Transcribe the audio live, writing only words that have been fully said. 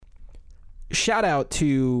shout out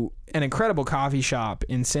to an incredible coffee shop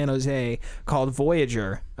in San Jose called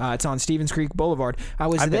Voyager. It's on Stevens Creek Boulevard. I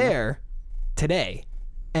was there today,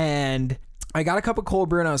 and I got a cup of cold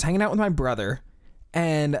brew, and I was hanging out with my brother.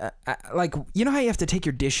 And like, you know how you have to take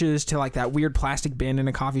your dishes to like that weird plastic bin in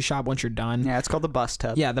a coffee shop once you're done? Yeah, it's called the bus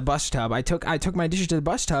tub. Yeah, the bus tub. I took my dishes to the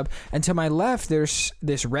bus tub, and to my left there's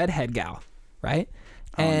this redhead gal, right?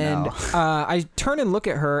 And I turn and look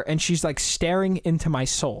at her, and she's like staring into my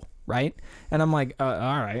soul, right? And I'm like, all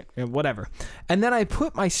right, whatever. And then I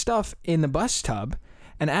put my stuff in the bus tub,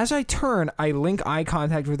 and as I turn, I link eye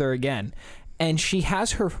contact with her again, and she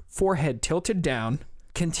has her forehead tilted down,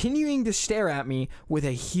 continuing to stare at me with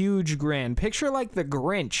a huge grin. Picture like the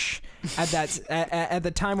Grinch at that at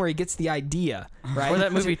the time where he gets the idea, right? Or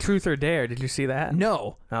that movie Truth or Dare. Did you see that?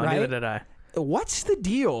 No. Oh, right? neither did I. What's the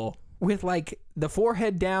deal with like the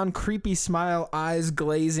forehead down, creepy smile, eyes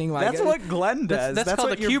glazing? Like that's what Glenn does. That's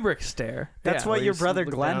called the Kubrick stare. That's what your brother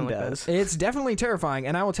Glenn does. It's definitely terrifying,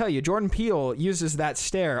 and I will tell you, Jordan Peele uses that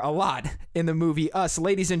stare a lot in the movie Us.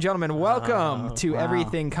 Ladies and gentlemen, welcome to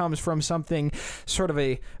Everything Comes From Something. Sort of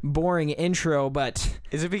a boring intro, but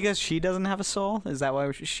is it because she doesn't have a soul? Is that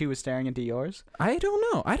why she was staring into yours? I don't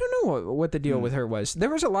know. I don't know what the deal with her was. There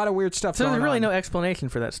was a lot of weird stuff. So going there's really on. no explanation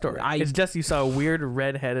for that story. It's just you saw a weird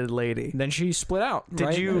red-headed lady. Then she split out.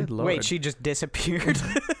 Did you wait? She just disappeared.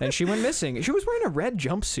 And she went missing. She was wearing a red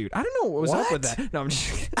jumpsuit. I don't know what was up with that. No, I'm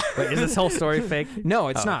just. Wait, is this whole story fake? No,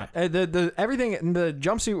 it's not. Okay. The everything. The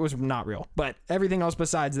jumpsuit was not real, but everything else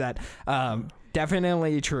besides that,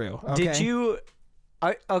 definitely true. Okay? Did you?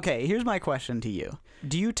 Okay, here's my question to you.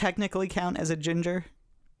 Do you technically count as a ginger?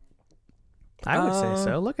 I would say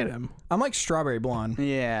so. Look at him. I'm like strawberry blonde.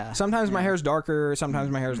 Yeah. Sometimes my hair's darker. Sometimes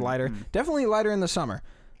my hair's lighter. Definitely lighter in the summer,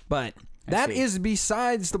 but. That is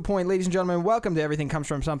besides the point, ladies and gentlemen. Welcome to Everything Comes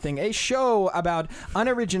From Something, a show about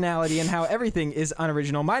unoriginality and how everything is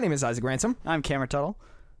unoriginal. My name is Isaac Ransom. I'm Cameron Tuttle.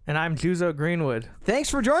 And I'm Juzo Greenwood. Thanks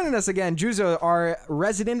for joining us again, Juzo, our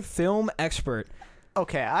resident film expert.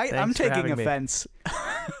 Okay, I'm taking offense.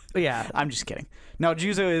 Yeah. I'm just kidding. No,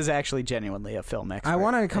 Juzo is actually genuinely a film expert. I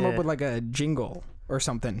want to come up with like a jingle or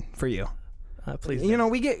something for you. Please. You know,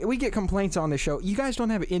 we get complaints on the show. You guys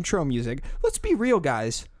don't have intro music. Let's be real,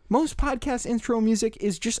 guys. Most podcast intro music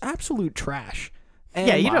is just absolute trash. And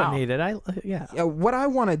yeah, you don't need it. What I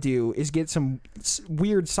want to do is get some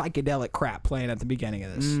weird psychedelic crap playing at the beginning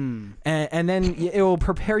of this, and then it will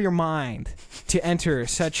prepare your mind to enter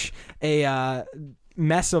such a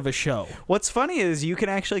mess of a show. What's funny is you can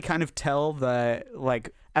actually kind of tell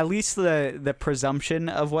at least the presumption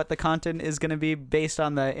of what the content is going to be based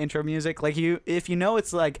on the intro music. Like if you know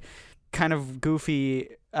it's like kind of goofy,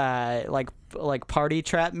 like party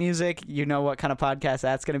trap music, you know what kind of podcast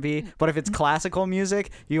that's going to be. But if it's classical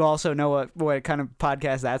music, you also know what kind of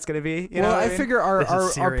podcast that's going to be. You know what I mean? Figure our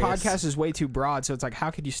podcast is way too broad, so it's like,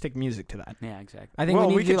 how could you stick music to that? Yeah, exactly. I think we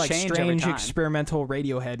need to do like strange experimental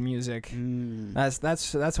Radiohead music.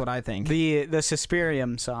 That's what I think. The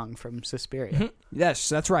Suspirium song from Suspiria. Yes,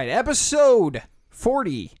 that's right. Episode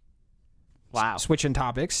 40. Wow. Switching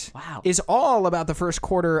topics. Wow. Is all about the first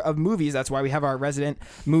quarter of movies. That's why we have our resident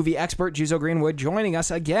movie expert, Juzo Greenwood, joining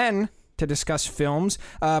us again to discuss films.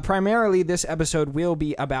 Primarily, this episode will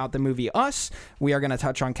be about the movie Us. We are going to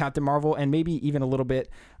touch on Captain Marvel and maybe even a little bit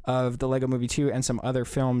of the Lego Movie 2 and some other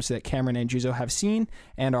films that Cameron and Juzo have seen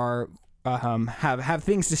and are have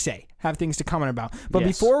things to say, have things to comment about. But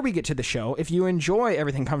before we get to the show, if you enjoy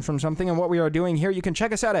Everything Comes From Something and what we are doing here, you can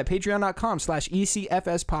check us out at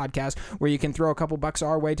patreon.com/ECFS podcast, where you can throw a couple bucks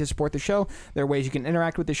our way to support the show. There are ways you can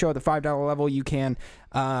interact with the show. At the $5 level, you can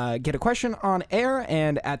get a question on air,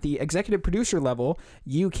 and at the executive producer level,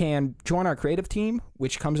 you can join our creative team,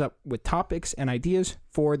 which comes up with topics and ideas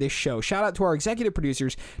for this show. Shout out to our executive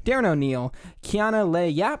producers, Darren O'Neill, Kiana Le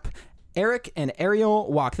Yap, Eric and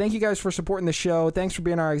Ariel Walk. Thank you guys for supporting the show. Thanks for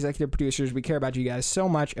being our executive producers. We care about you guys so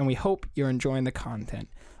much, and we hope you're enjoying the content.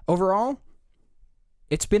 Overall,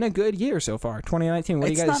 it's been a good year so far. 2019.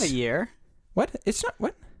 It's not a year. What? It's not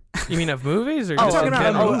what? You mean of movies or just talking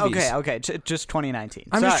about movies? Okay. Just 2019.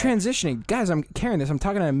 I'm just transitioning, guys. I'm carrying this. I'm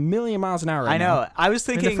talking at a million miles an hour. Right I know. Now. I was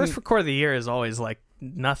thinking the first quarter of the year is always like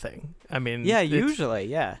nothing. I mean,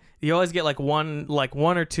 usually. You always get like one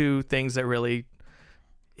or two things that really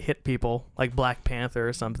hit people, like Black Panther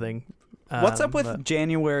or something. What's up with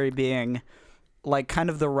January being like kind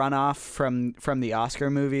of the runoff from the Oscar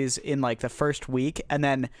movies in like the first week, and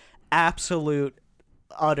then absolute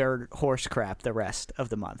utter horse crap the rest of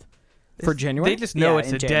the month? For January, they just know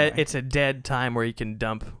it's a dead time where you can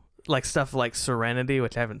dump like stuff like Serenity,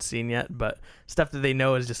 which I haven't seen yet, but stuff that they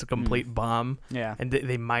know is just a complete bomb. Yeah, and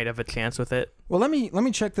they might have a chance with it. Well, let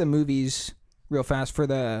me check the movies real fast for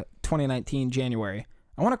the 2019 January.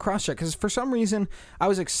 I want to cross check because for some reason I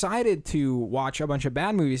was excited to watch a bunch of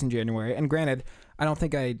bad movies in January. And granted, I don't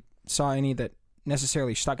think I saw any that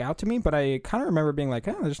necessarily stuck out to me, but I kind of remember being like,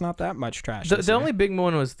 there's not that much trash. The only big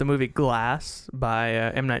one was the movie Glass by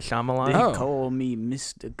M. Night Shyamalan. They call me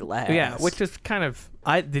Mr. Glass. Yeah, which is kind of...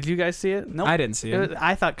 Did you guys see it? Nope. I didn't see it.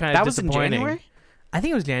 I thought kind of That was in disappointing. January? I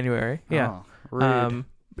think it was January. Yeah. Oh, rude.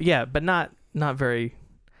 Yeah, but not very...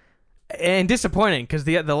 And disappointing because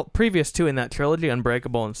the previous two in that trilogy,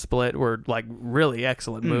 Unbreakable and Split, were like really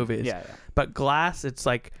excellent movies. Yeah. But Glass, it's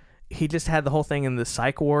like he just had the whole thing in the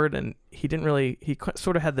psych ward, and he didn't really. He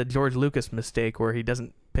sort of had the George Lucas mistake where he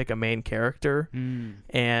doesn't pick a main character,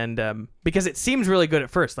 and because it seems really good at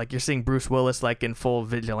first, like you're seeing Bruce Willis like in full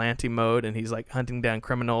vigilante mode, and he's like hunting down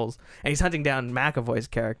criminals, and he's hunting down McAvoy's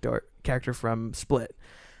character from Split.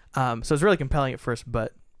 So it's really compelling at first,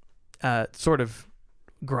 but sort of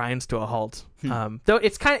grinds to a halt. Though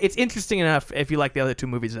it's interesting enough if you like the other two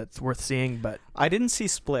movies, that's worth seeing. But I didn't see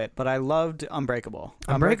Split, but I loved Unbreakable.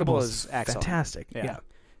 Unbreakable is excellent. Fantastic. Yeah.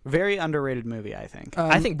 Very underrated movie, I think.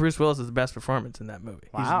 I think Bruce Willis is the best performance in that movie.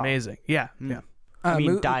 He's Wow. amazing. Yeah. I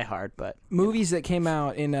mean, Die Hard, but movies that came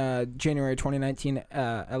out in January 2019: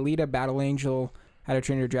 Alita, Battle Angel, How to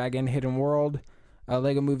Train Your Dragon, Hidden World,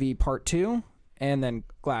 Lego Movie Part 2, and then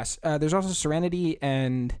Glass. There's also Serenity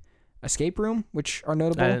and Escape Room, which are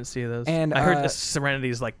notable. I didn't see those. And I heard Serenity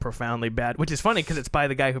is like profoundly bad, which is funny because it's by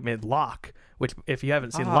the guy who made Locke, which if you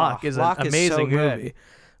haven't seen Locke is Locke an is amazing so good. movie.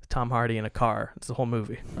 Tom Hardy in a car. It's the whole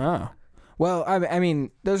movie. Oh, well, I mean,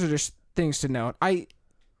 those are just things to note. I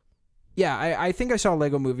think I saw a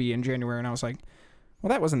Lego Movie in January, and I was like, well,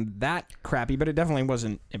 that wasn't that crappy, but it definitely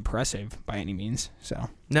wasn't impressive by any means. So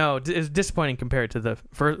No, it's disappointing compared to the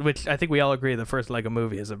first, which I think we all agree the first Lego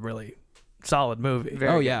Movie is a really solid movie.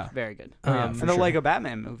 very yeah. good, very good. Oh, yeah, And for the sure. Lego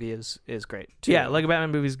Batman movie is great too. Yeah, Lego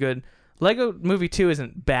Batman movie's good. Lego Movie 2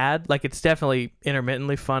 isn't bad. Like it's definitely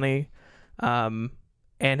intermittently funny.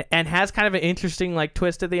 And has kind of an interesting like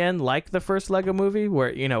twist at the end, like the first Lego Movie,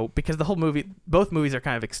 where because the whole movie, both movies are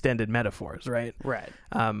kind of extended metaphors, right? Right.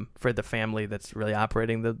 For the family that's really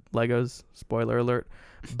operating the Legos. Spoiler alert,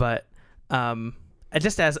 but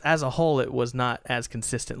just as a whole, it was not as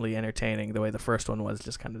consistently entertaining the way the first one was.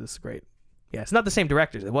 Just kind of this great. Yeah, it's not the same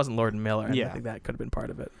directors. It wasn't Lord and Miller. And I think that could have been part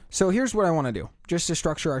of it. So here's what I want to do, just to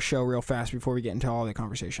structure our show real fast before we get into all the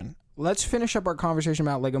conversation. Let's finish up our conversation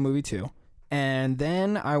about Lego Movie 2. And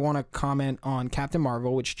then I want to comment on Captain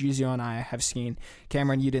Marvel, which Gizio and I have seen.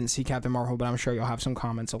 Cameron, you didn't see Captain Marvel, but I'm sure you'll have some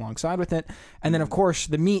comments alongside with it. And then, of course,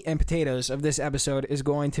 the meat and potatoes of this episode is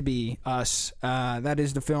going to be Us. That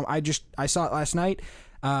is the film. I saw it last night.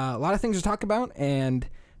 A lot of things to talk about, and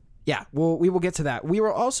yeah, we will get to that. We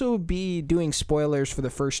will also be doing spoilers for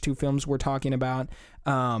the first two films we're talking about.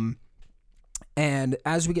 And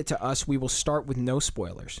as we get to Us, we will start with no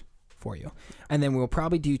spoilers for you. And then we'll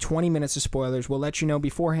probably do 20 minutes of spoilers. We'll let you know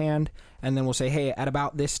beforehand, and then we'll say, hey, at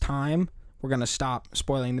about this time, we're going to stop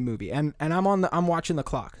spoiling the movie. And I'm watching the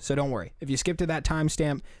clock, so don't worry. If you skip to that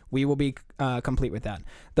timestamp, we will be complete with that.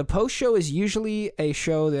 The post show is usually a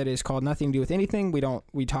show that is called Nothing to Do with Anything.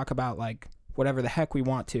 We talk about like whatever the heck we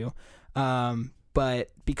want to. But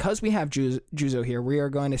because we have Juzo here, we are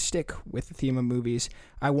going to stick with the theme of movies.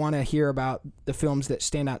 I want to hear about the films that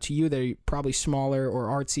stand out to you that are probably smaller or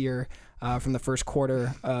artsier from the first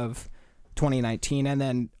quarter of 2019, and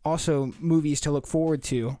then also movies to look forward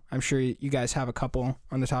to. I'm sure you guys have a couple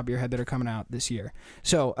on the top of your head that are coming out this year.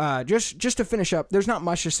 So just to finish up, there's not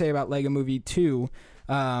much to say about Lego Movie 2,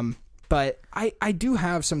 but I do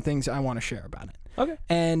have some things I want to share about it. Okay.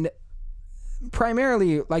 And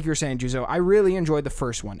primarily, like you were saying, Juzo, I really enjoyed the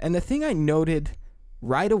first one. And the thing I noted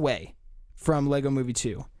right away from Lego Movie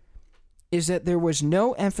 2 is that there was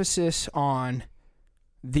no emphasis on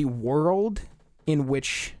the world in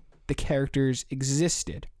which the characters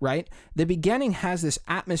existed, right? The beginning has this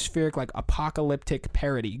atmospheric, like, apocalyptic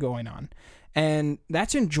parody going on. And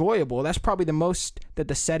that's enjoyable. That's probably the most that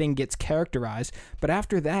the setting gets characterized. But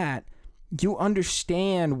after that, you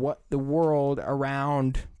understand what the world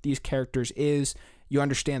around these characters is. You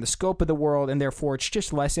understand the scope of the world, and therefore it's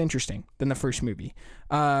just less interesting than the first movie.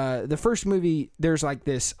 The first movie, there's like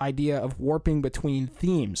this idea of warping between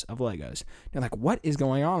themes of Legos. You're like, what is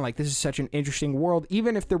going on? Like, this is such an interesting world,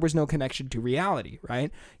 even if there was no connection to reality,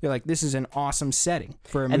 right? You're like, this is an awesome setting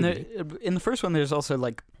for a movie. And in the first one, there's also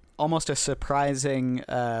like almost a surprising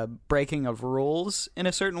breaking of rules in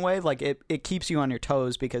a certain way. Like it keeps you on your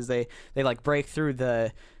toes because they like break through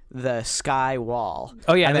the the sky wall.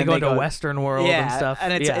 Oh yeah, And they then go they into go- Western world yeah, and stuff.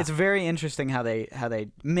 and yeah. it's very interesting how they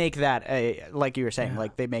make that a, like you were saying,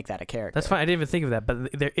 like they make that a character. That's fine. I didn't even think of that, but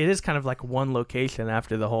it is kind of like one location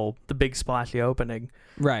after the big splashy opening.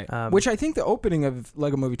 Right. Which I think the opening of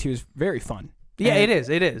Lego Movie 2 is very fun. Yeah, And-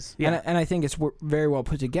 it is. Yeah. And I think it's very well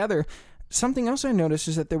put together. Something else I noticed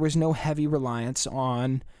is that there was no heavy reliance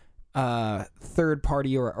on third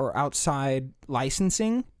party or outside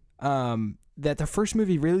licensing that the first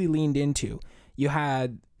movie really leaned into. You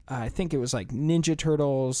had, I think it was like Ninja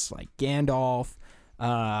Turtles, like Gandalf,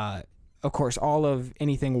 of course, all of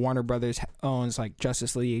anything Warner Brothers owns, like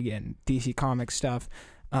Justice League and DC Comics stuff.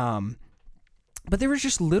 But there was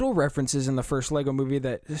just little references in the first Lego movie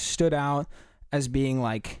that stood out as being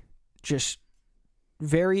like just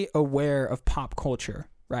very aware of pop culture,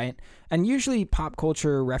 right? And usually pop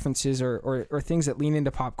culture references or things that lean into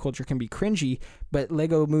pop culture can be cringy, but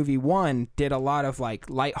Lego Movie 1 did a lot of like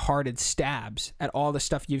lighthearted stabs at all the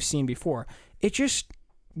stuff you've seen before. It just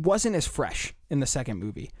wasn't as fresh in the second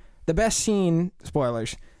movie. The best scene,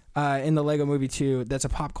 spoilers, in the Lego Movie 2 that's a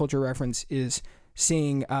pop culture reference is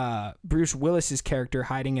seeing Bruce Willis's character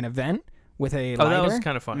hiding in a vent with a lighter. That was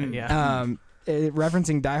kind of funny, yeah.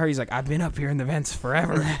 Referencing Die Hard, he's like, I've been up here in the vents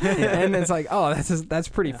forever. And it's like, oh, that's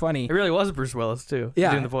pretty funny. It really was Bruce Willis too.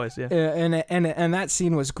 Yeah. Doing the voice, yeah. And that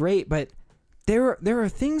scene was great, but there are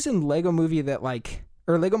things in Lego Movie that like,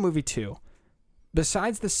 or Lego Movie 2,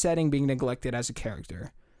 besides the setting being neglected as a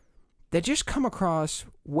character, that just come across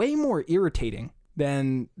way more irritating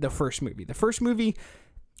than the first movie. The first movie,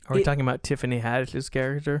 Are we talking about Tiffany Haddish's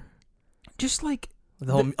character? just like,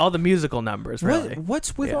 All the musical numbers, really.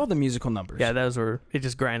 what's with Yeah. all the musical numbers? Yeah, those were. It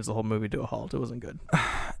just grinds the whole movie to a halt. It wasn't good.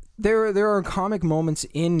 There are comic moments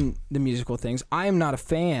in the musical things. I am not a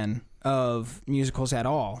fan of musicals at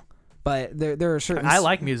all, but there are certain. I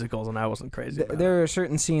like musicals, and I wasn't crazy. About it. There are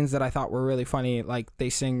certain scenes that I thought were really funny, like they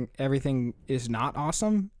sing "Everything Is Not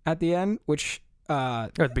Awesome" at the end, which Or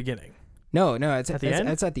at the beginning. no, it's At the end?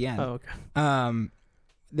 It's at the end. Oh, okay.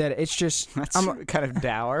 That it's just That's kind of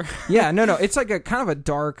dour. yeah, no, it's like a kind of a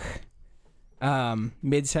dark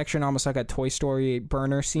midsection, almost like a Toy Story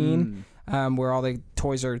burner scene, where all the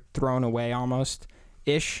toys are thrown away almost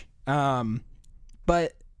ish.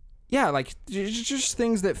 But yeah, like just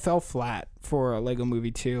things that fell flat for a Lego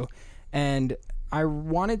Movie 2, and I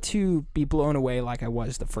wanted to be blown away like I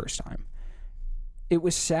was the first time. It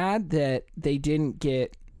was sad that they didn't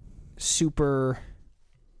get super.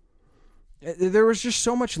 There was just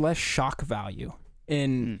so much less shock value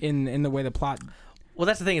in the way the plot. Well,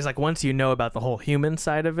 that's the thing is like once you know about the whole human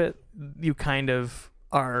side of it, you kind of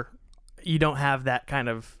you don't have that kind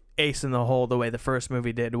of ace in the hole the way the first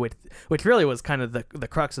movie did, which really was kind of the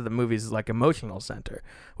crux of the movie's like emotional center,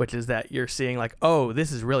 which is that you're seeing like, oh,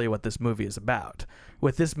 this is really what this movie is about.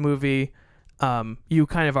 With this movie, you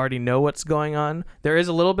kind of already know what's going on. There is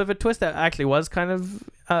a little bit of a twist that actually was kind of,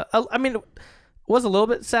 was a little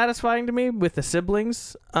bit satisfying to me with the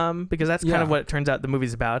siblings, because that's kind of what it turns out the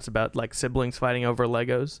movie's about. It's about like siblings fighting over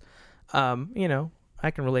Legos.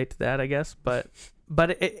 I can relate to that, I guess, but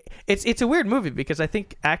it's a weird movie because I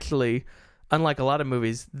think actually, unlike a lot of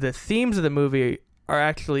movies, the themes of the movie are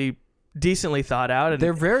actually decently thought out, and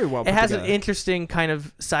They're very well put it has together. an interesting kind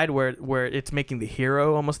of side where it's making the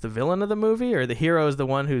hero almost the villain of the movie, or the hero is the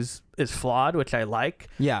one is flawed, which I like.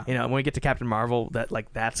 Yeah. When we get to Captain Marvel,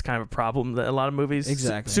 that's kind of a problem that a lot of movies,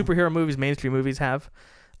 Exactly. superhero movies, mainstream movies have.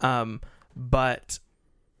 But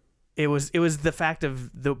it was the fact of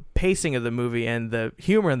the pacing of the movie and the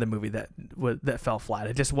humor in the movie that fell flat.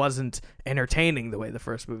 It just wasn't entertaining the way the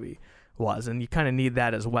first movie was, and you kind of need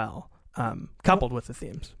that as well. Coupled with the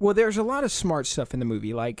themes. Well, there's a lot of smart stuff in the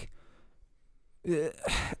movie, like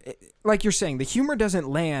you're saying, the humor doesn't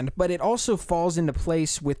land, but it also falls into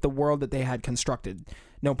place with the world that they had constructed.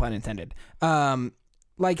 No pun intended.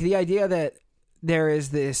 Like the idea that there is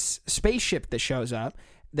this spaceship that shows up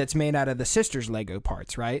that's made out of the sisters' Lego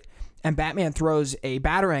parts, right? And Batman throws a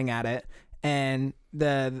batarang at it, and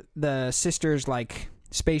the sisters like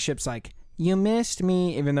spaceship's like, you missed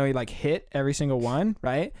me, even though he like hit every single one,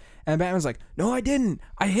 right? And Batman's like, no, I didn't.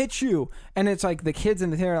 I hit you. And it's like the kids in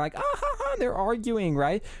the theater are like, they're arguing,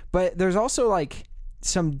 right? But there's also like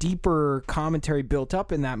some deeper commentary built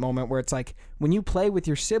up in that moment where it's like when you play with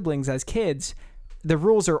your siblings as kids, the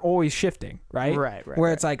rules are always shifting, right? Right.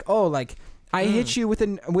 Where it's like, oh, like I hit you with a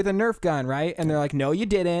Nerf gun, right? And they're like, no, you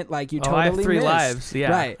didn't. Like you totally I have 3 missed. lives.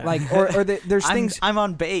 Yeah. Right. Like or there's things. I'm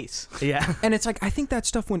on base. Yeah. And it's like I think that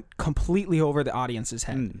stuff went completely over the audience's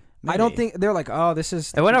head. I maybe. don't think they're like, oh, this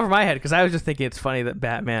is. It went over my head because I was just thinking it's funny that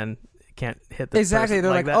Batman can't hit this Exactly. person.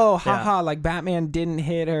 They're like, that. oh, Yeah. haha, like Batman didn't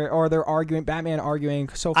hit her, or they're arguing. Batman arguing.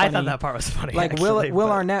 So funny. I thought that part was funny. Like actually, Will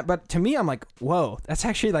but- Arnett, but to me, I'm like, whoa, that's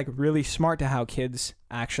actually like really smart to how kids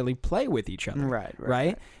actually play with each other.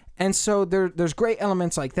 Right. And so there's great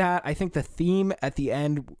elements like that. I think the theme at the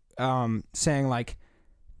end, saying like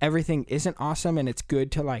everything isn't awesome and it's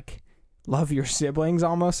good to like love your siblings,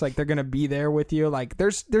 almost like they're gonna be there with you. Like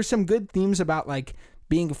there's some good themes about like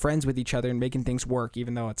being friends with each other and making things work,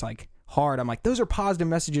 even though it's like hard. I'm like, those are positive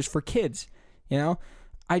messages for kids. You know,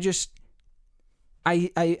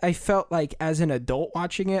 I felt like as an adult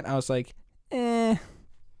watching it, I was like, you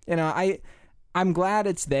know, I'm glad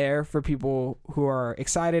it's there for people who are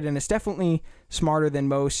excited, and it's definitely smarter than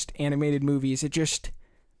most animated movies. It just,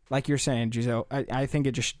 like you're saying, Gizo, I think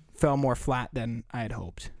it just fell more flat than I had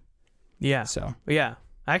hoped. Yeah. So Yeah.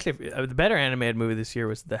 Actually, the better animated movie this year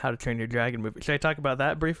was the How to Train Your Dragon movie. Should I talk about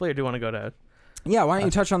that briefly, or do you want to go to... yeah, why don't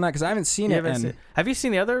you touch on that? Because I haven't seen it. And Have you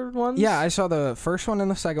seen the other ones? yeah, I saw the first one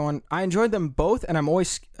and the second one. I enjoyed them both, and I'm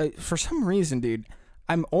always, for some reason, dude,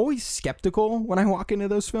 I'm always skeptical when I walk into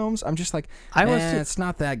those films. I'm just like, it's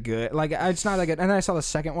not that good. Like, it's not that good. And then I saw the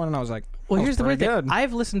second one, and I was like, Well, oh, here's the weird pretty thing. good.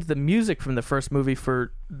 I've listened to the music from the first movie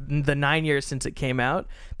for the 9 years since it came out,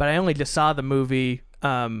 but I only just saw the movie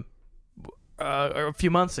a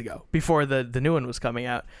few months ago, before the new one was coming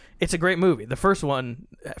out. It's a great movie. The first one,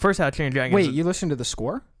 How to Train Your Dragon. Wait, you listened to the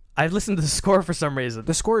score? I've listened to the score for some reason.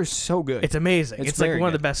 The score is so good. It's amazing. It's like very one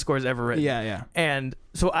of good. the best scores ever written. Yeah. And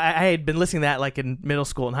so I had been listening to that like in middle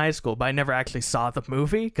school and high school, but I never actually saw the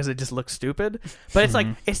movie because it just looks stupid. But it's like,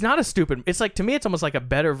 it's not a stupid. It's like, to me, it's almost like a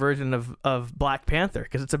better version of Black Panther,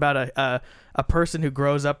 because it's about a person who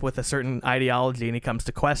grows up with a certain ideology and he comes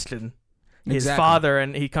to question his Exactly. father,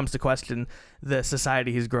 and he comes to question the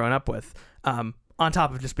society he's grown up with. On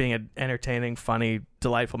top of just being an entertaining, funny,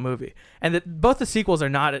 delightful movie. And both the sequels are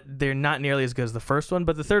not nearly as good as the first one,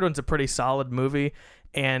 but the third one's a pretty solid movie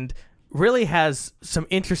and really has some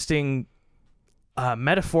interesting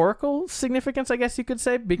metaphorical significance, I guess you could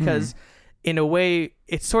say, because in a way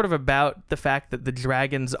it's sort of about the fact that the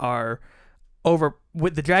dragons the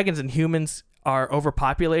dragons and humans are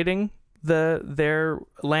overpopulating their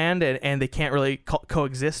land, and they can't really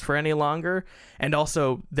coexist for any longer, and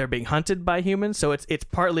also they're being hunted by humans. So it's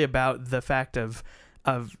partly about the fact of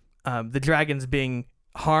the dragons being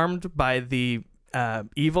harmed by the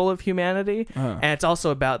evil of humanity, and it's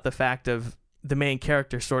also about the fact of the main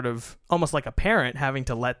character sort of almost like a parent having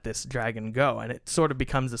to let this dragon go, and it sort of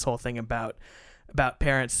becomes this whole thing about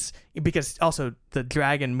parents, because also the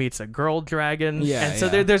dragon meets a girl dragon, and so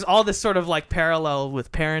there's all this sort of like parallel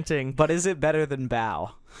with parenting. But is it better than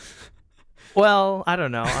Bao? Well, I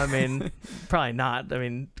don't know. I mean, probably not. I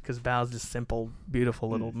mean, because Bao's just simple, beautiful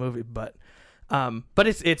little movie, but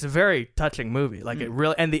it's a very touching movie. Like it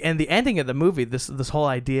really, and the ending of the movie, this whole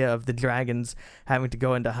idea of the dragons having to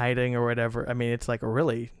go into hiding or whatever. I mean, it's like a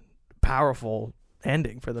really powerful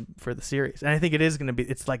ending for the series, and I think it is going to be.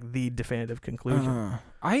 It's like the definitive conclusion.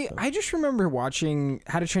 I just remember watching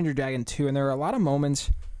How to Train Your Dragon 2, and there were a lot of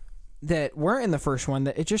moments that weren't in the first one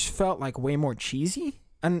that it just felt like way more cheesy.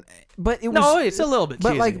 But it was it's a little bit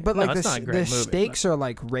cheesy. It's not a great movie, stakes are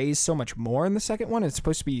like raised so much more in the second one. It's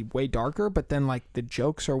supposed to be way darker, but then like the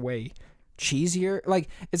jokes are way cheesier. Like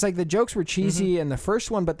it's like the jokes were cheesy in the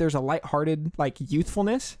first one, but there's a lighthearted like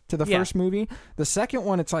youthfulness to the first movie. The second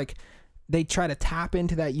one, it's like they try to tap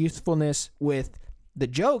into that youthfulness with the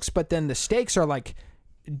jokes, but then the stakes are like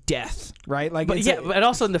death, right? Like, but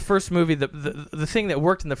also in the first movie, the thing that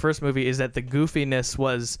worked in the first movie is that the goofiness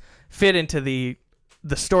was fit into the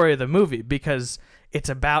story of the movie, because it's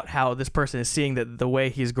about how this person is seeing that the way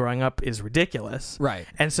he's growing up is ridiculous, right?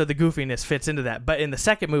 And so the goofiness fits into that. But in the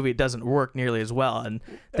second movie, it doesn't work nearly as well, and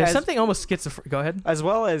there's something almost schizophrenic. Go ahead. As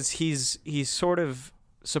well as he's sort of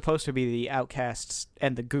supposed to be the outcast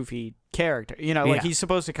and the goofy character, you know, like he's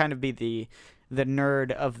supposed to kind of be the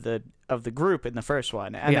nerd of the group in the first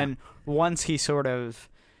one, and then once he sort of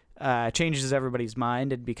changes everybody's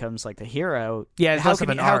mind and becomes like the hero. Yeah, how can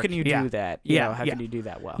you do that? How can you do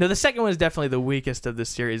that well? No, the second one is definitely the weakest of the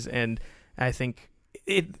series, and I think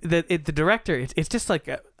the director, it's just like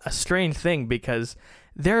a strange thing, because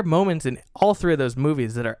there are moments in all three of those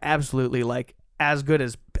movies that are absolutely like as good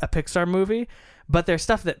as a Pixar movie, but there's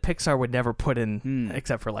stuff that Pixar would never put in,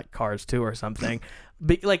 except for like Cars 2 or something.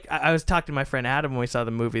 Like I was talking to my friend Adam when we saw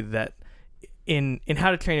the movie, that in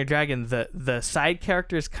How to Train Your Dragon, the side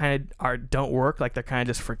characters kind of don't work, like they're kind of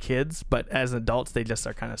just for kids, but as adults they just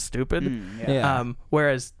are kind of stupid. Yeah.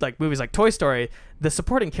 Whereas like movies like Toy Story, the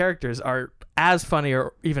supporting characters are as funny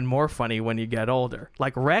or even more funny when you get older.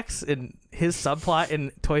 Like Rex in his subplot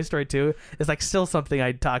in Toy Story 2 is like still something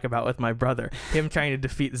I'd talk about with my brother. Him trying to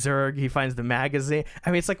defeat Zurg, he finds the magazine.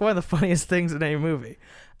 I mean, it's like one of the funniest things in any movie.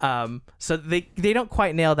 So they don't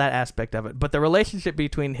quite nail that aspect of it, but the relationship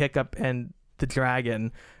between Hiccup and the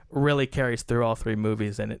dragon really carries through all three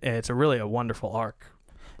movies, and it's really a wonderful arc.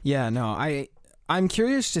 Yeah, no, I'm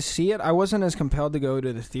curious to see it. I wasn't as compelled to go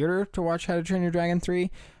to the theater to watch How to Train Your Dragon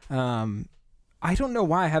 3. I don't know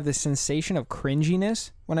why I have this sensation of cringiness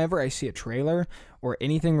whenever I see a trailer or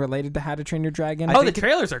anything related to How to Train Your Dragon. The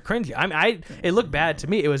trailers are cringy. It looked bad to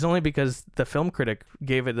me. It was only because the film critic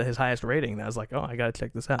gave it his highest rating that I was like, oh, I gotta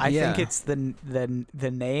check this out. I think it's the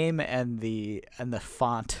name and the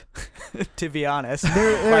font. To be honest,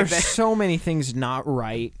 there are so many things not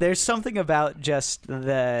right. There's something about just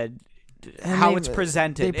how it's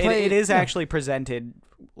presented. It is actually presented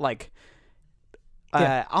like.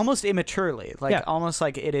 Almost immaturely, almost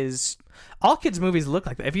like it is. All kids' movies look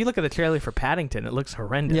like that. If you look at the trailer for Paddington, it looks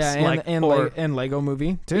horrendous. Yeah, and Lego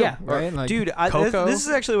Movie too. Yeah, right. Like, dude, this is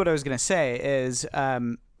actually what I was gonna say. Is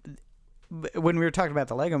when we were talking about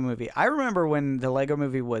the Lego Movie, I remember when the Lego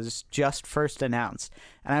Movie was just first announced,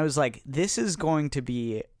 and I was like, "This is going to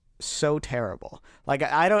be so terrible." Like,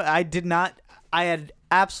 I had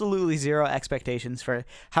absolutely zero expectations for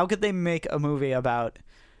how could they make a movie about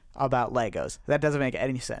Legos. That doesn't make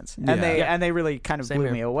any sense. And they really kind of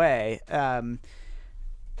blew me away. And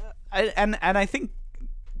I think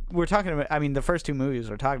we're talking about, I mean, the first two movies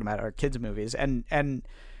we're talking about are kids movies, and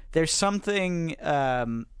there's something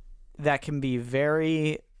that can be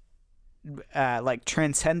very like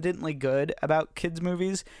transcendently good about kids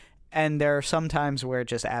movies, and there are some times where it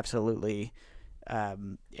just absolutely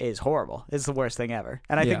is horrible. It's the worst thing ever.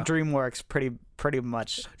 And I think DreamWorks pretty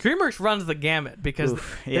much DreamWorks runs the gamut because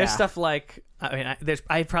there's stuff like, I mean,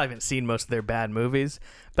 I probably haven't seen most of their bad movies,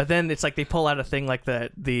 but then it's like they pull out a thing like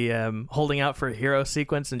the holding out for a hero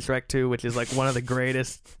sequence in Shrek 2, which is like one of the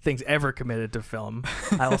greatest things ever committed to film.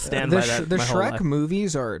 I will stand by that. The my whole Shrek life.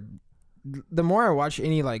 movies are. The more I watch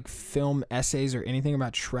any like film essays or anything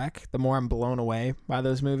about Shrek, the more I'm blown away by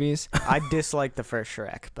those movies. I dislike the first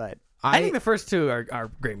Shrek, but I think the first two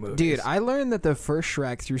are great movies. Dude, I learned that the first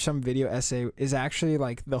Shrek through some video essay is actually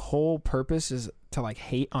like the whole purpose is to like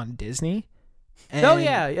hate on Disney. And,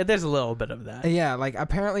 yeah, there's a little bit of that. Yeah, like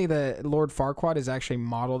apparently the Lord Farquaad is actually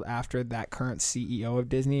modeled after that current CEO of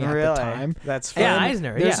Disney at the time. That's fun. Yeah,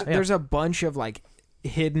 Eisner. There's a bunch of like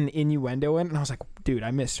hidden innuendo in it, and I was like, dude,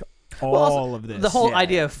 I missed all of this. The whole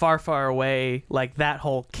idea of far, far away, like that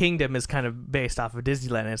whole kingdom is kind of based off of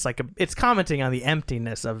Disneyland. And it's commenting on the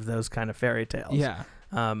emptiness of those kind of fairy tales. Yeah.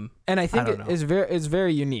 And I think it's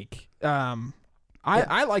very unique.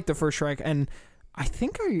 I liked the first Shrek, and I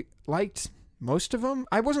think I liked most of them.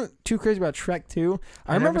 I wasn't too crazy about Shrek 2.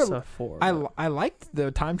 I remember never saw 4. I liked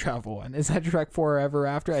the time travel one. Is that Shrek Forever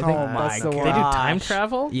After? I think that's the one. They do time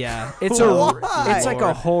travel? Yeah. It's like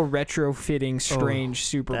a whole retrofitting strange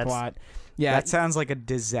super plot. Yeah. That sounds like a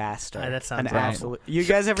disaster. That sounds an absolute. You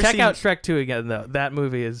guys ever check out Shrek 2 again though. That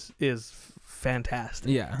movie is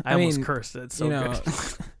fantastic. Yeah. I almost cursed it. It's so good.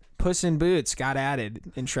 Puss in Boots got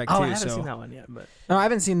added in Shrek 2. I haven't seen that one yet, but no, I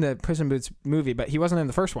haven't seen the Puss in Boots movie, but he wasn't in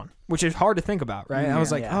the first one, which is hard to think about, right? I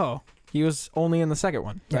was like, oh, he was only in the second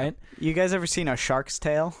one, right? You guys ever seen A Shark's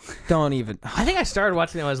Tale? Don't even. I think I started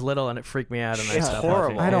watching it when I was little, and it freaked me out. And it's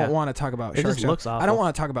horrible. I don't want to talk about it. Shark's Just looks awful. I don't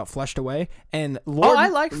want to talk about Flushed Away. And Lord, I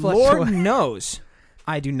like Flushed Lord Away. knows,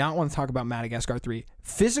 I do not want to talk about Madagascar 3.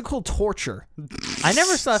 Physical torture. I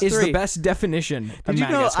never saw 3. Is the best definition of Did you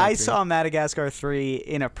know Madagascar I 3. saw Madagascar 3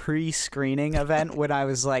 in a pre-screening event when I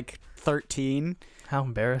was like 13? How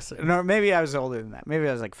embarrassing. No, maybe I was older than that. Maybe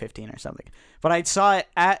I was like 15 or something. But I saw it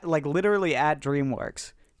at literally at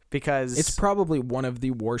DreamWorks because it's probably one of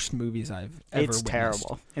the worst movies I've ever witnessed.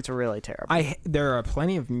 Terrible. It's really terrible. There are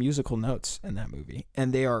plenty of musical notes in that movie,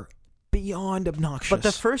 and they are beyond obnoxious. But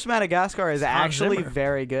the first Madagascar is actually Zimmer.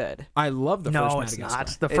 very good. I love the first Madagascar. No,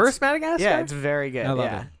 it's not. The first Madagascar? Yeah, it's very good.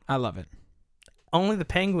 I love it. Only the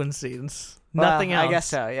penguin scenes. Well, Nothing else. I guess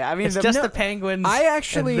so. Yeah, I mean, it's just the penguins. I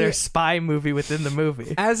actually and their spy movie within the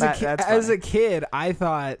movie. As a kid, I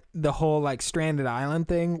thought the whole like Stranded Island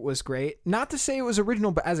thing was great. Not to say it was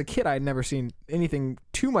original, but as a kid, I had never seen anything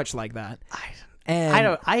too much like that.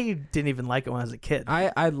 I didn't even like it when I was a kid.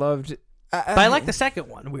 I loved But I like the second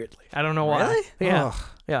one. Weirdly, I don't know why. Really? Yeah. Ugh,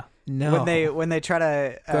 Yeah. no. When they try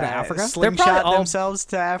to Go to Africa? They're slingshot probably all- themselves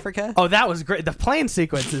to Africa. Oh, that was great. The plane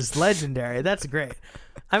sequence is legendary. That's great.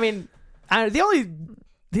 I mean, the only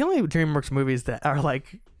DreamWorks movies that are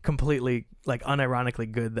like completely like unironically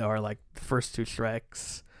good though are like the first two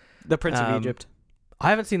Shreks. The Prince of Um, Egypt. I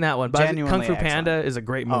haven't seen that one, but Genuinely Kung Fu Panda excellent. is a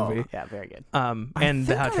great movie. Oh, yeah, very good. And I the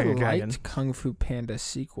think How to Train Your I Dragon. liked Kung Fu Panda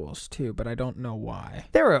sequels too, but I don't know why.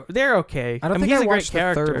 They're okay. I don't mean, think he's I a great watched the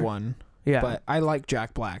character. third one, Yeah, but I like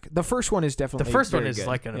Jack Black. The first one is the definitely first one very is good.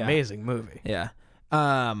 like an Yeah. amazing movie. Yeah.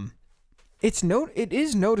 It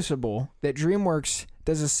is noticeable that DreamWorks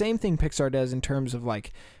does the same thing Pixar does in terms of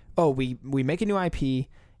like, oh, we make a new IP,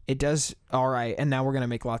 it does all right, and now we're gonna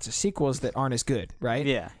make lots of sequels that aren't as good, right?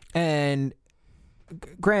 Yeah. And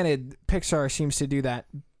granted, Pixar seems to do that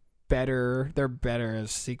better. They're better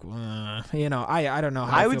as sequel. I don't know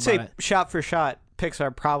how I I would feel say about it. shot for shot,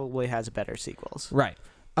 Pixar probably has better sequels. Right.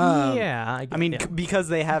 Yeah, I mean, yeah. because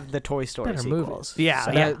they have the Toy Story Better sequels. movies. Yeah,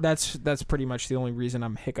 So yeah. that's pretty much the only reason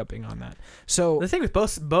I'm hiccuping on that. So The thing with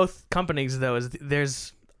both companies though is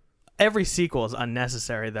there's every sequel is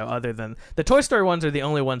unnecessary though. Other than the Toy Story ones are the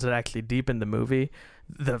only ones that actually deepen the movie.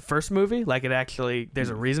 The first movie, like it actually, there's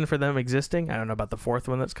a reason for them existing. I don't know about the fourth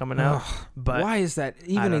one that's coming out, ugh, but why is that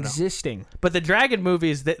even don't know. existing? but the Dragon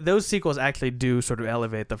movies, those sequels actually do sort of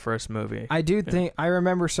elevate the first movie. I do think I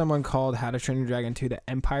remember someone called How to Train Your Dragon 2 the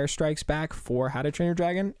Empire Strikes Back for How to Train Your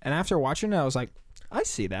Dragon, and after watching it, I was like, I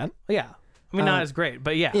see that. Yeah, I mean not Um, as great,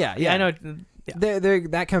 but yeah, yeah. I know. Yeah.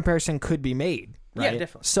 That comparison could be made. Right? Yeah,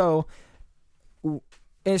 definitely. So,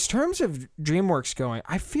 in terms of DreamWorks going,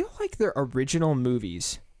 I feel like their original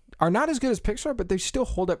movies are not as good as Pixar, but they still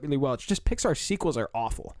hold up really well. It's just Pixar sequels are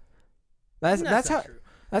awful. That's not how true.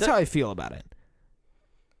 how I feel about it.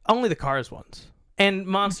 Only the Cars ones. And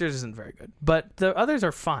Monsters isn't very good, but the others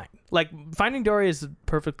are fine. Like Finding Dory is a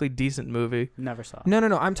perfectly decent movie. Never saw. No.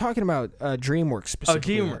 I'm talking about DreamWorks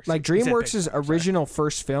specifically. DreamWorks. Like You said DreamWorks' Pixar, sorry. original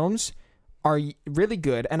first films are really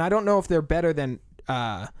good, and I don't know if they're better than.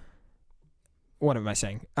 What am I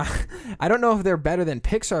saying? I don't know if they're better than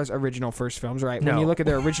Pixar's original first films, right? When No. you look at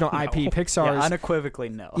their original No. IP, Yeah, Pixar's unequivocally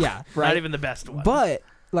no. yeah, right. Not even the best one. But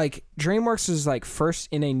like DreamWorks' like first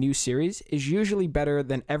in a new series is usually better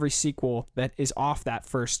than every sequel that is off that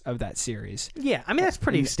first of that series. yeah, I mean that's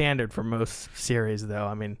pretty standard for most series, though.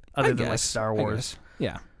 I mean, other than like Star I Wars.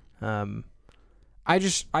 guess. Yeah. Um,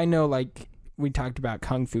 I know like we talked about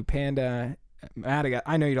Kung Fu Panda,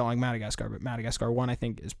 I know you don't like Madagascar, but Madagascar 1 I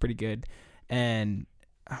think is pretty good. And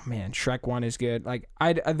oh man, Shrek 1 is good. Like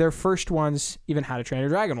their first ones, even How to Train Your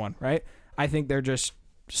Dragon 1, right? I think they're just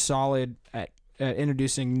solid at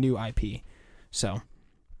introducing new IP. So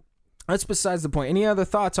that's besides the point. Any other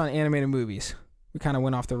thoughts on animated movies? We kind of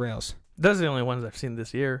went off the rails. those are the only ones I've seen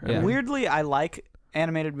this year. Yeah. Weirdly, I like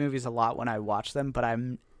animated movies a lot when I watch them, but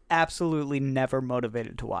I'm absolutely never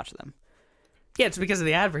motivated to watch them. Yeah, it's because of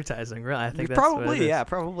the advertising, really. I think that's what it Probably, is. yeah,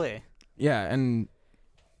 probably. Yeah, and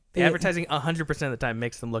The advertising 100% of the time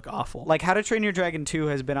makes them look awful. Like How to Train Your Dragon 2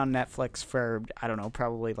 has been on Netflix for, I don't know,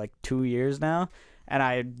 probably like 2 years now, and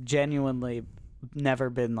I genuinely never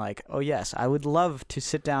been like, oh yes, I would love to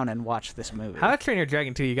sit down and watch this movie. How to Train Your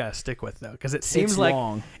Dragon 2 you gotta stick with though, because it seems it's like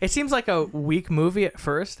long. it seems like a weak movie at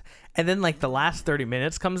first, and then like the last 30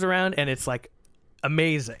 minutes comes around and it's like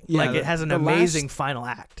amazing. Yeah, like it has an the amazing last- final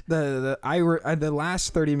act. The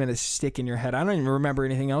last 30 minutes stick in your head. I don't even remember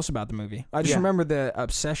anything else about the movie. I just Yeah. remember the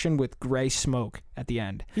obsession with gray smoke at the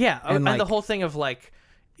end. Yeah, And, and like- the whole thing of like,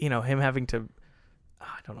 him having to.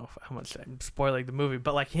 I don't know how much I'm spoiling the movie,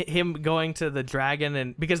 but like him going to the dragon,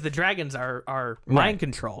 and because the dragons are mind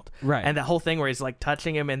controlled, Right. And the whole thing where he's like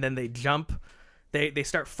touching him, and then they jump, they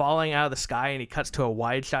start falling out of the sky, and he cuts to a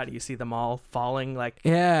wide shot. And you see them all falling like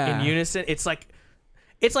Yeah. in unison. It's like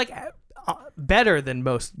better than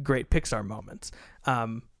most great Pixar moments.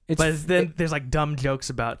 But then there's like dumb jokes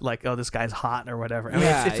about like, oh, this guy's hot or whatever. I mean,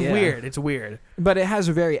 Yeah, it's yeah. weird. It's weird. But it has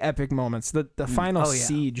very epic moments. The final Oh, yeah.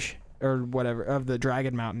 siege or whatever of the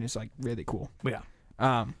Dragon Mountain is like really cool.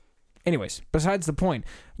 Yeah. Anyways, besides the point,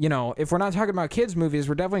 if we're not talking about kids movies,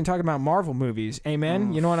 we're definitely talking about Marvel movies.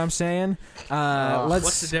 Amen. You know what I'm saying?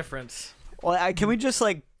 What's the difference? Well, can we just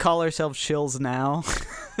like call ourselves shills now?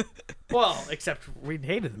 Well, except we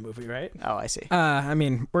hated the movie, right? Oh, I see. I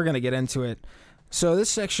mean, we're gonna get into it. So this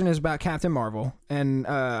section is about Captain Marvel, and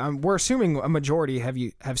we're assuming a majority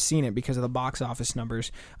have seen it because of the box office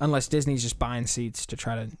numbers, unless Disney's just buying seats to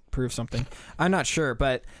try to prove something. I'm not sure,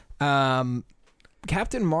 but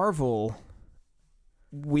Captain Marvel,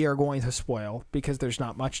 we are going to spoil because there's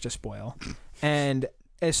not much to spoil. And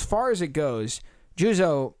as far as it goes,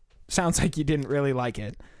 Juzo, sounds like you didn't really like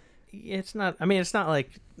it. it's not. I mean, it's not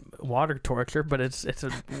like water torture, but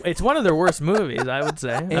it's one of their worst movies, I would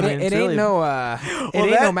say. It ain't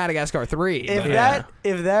no Madagascar 3.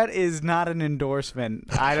 If that is not an endorsement,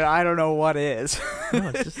 I don't know what is. No,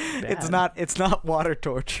 it's just bad. It's not water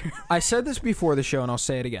torture. I said this before the show, and I'll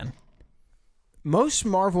say it again. Most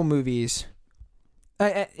Marvel movies,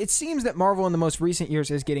 it seems that Marvel in the most recent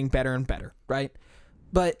years is getting better and better, right?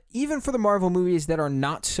 But even for the Marvel movies that are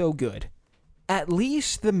not so good, at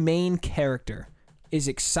least the main character is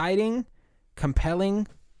exciting, compelling,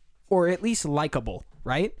 or at least likable,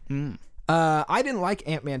 right? I didn't like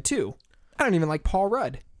Ant-Man 2. I don't even like Paul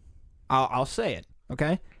Rudd. I'll say it,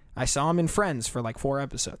 okay? I saw him in Friends for like 4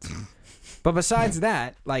 episodes. But besides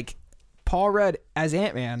that, like, Paul Rudd as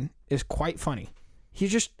Ant-Man is quite funny.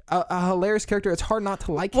 He's just a hilarious character. It's hard not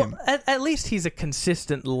to like him. At least he's a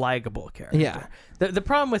consistent, likable character. Yeah. The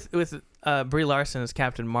problem with Brie Larson as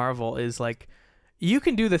Captain Marvel is, like, you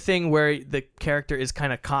can do the thing where the character is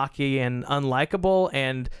kind of cocky and unlikable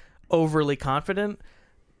and overly confident,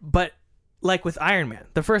 but like with Iron Man,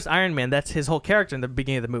 the first Iron Man, that's his whole character in the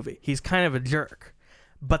beginning of the movie. He's kind of a jerk.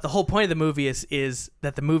 But the whole point of the movie is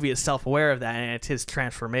that the movie is self-aware of that, and it's his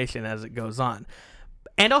transformation as it goes on.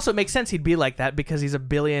 And also, it makes sense he'd be like that because he's a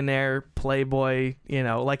billionaire playboy. You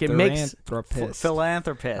know, like it makes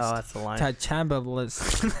Philanthropist. Oh, that's the line.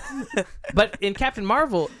 But in Captain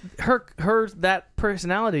Marvel, her that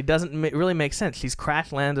personality doesn't really make sense. She's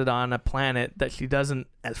crash landed on a planet that she doesn't,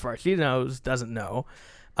 as far as she knows, doesn't know,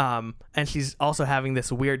 and she's also having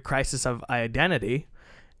this weird crisis of identity.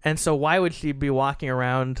 And so, why would she be walking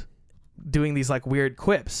around doing these like weird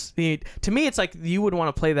quips? To me, it's like you would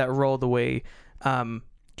want to play that role the way.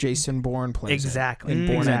 Jason Bourne plays exactly in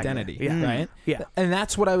Bourne exactly. Identity, yeah. right? Yeah, and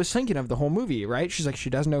that's what I was thinking of the whole movie, right? She's like, she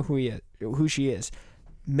doesn't know who she is.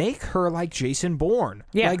 Make her like Jason Bourne.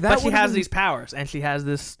 Yeah, like that, but she has these powers and she has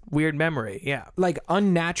this weird memory. Yeah, like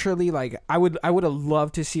unnaturally. Like I would have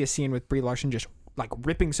loved to see a scene with Brie Larson just like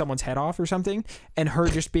ripping someone's head off or something, and her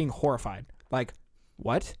just being horrified. Like,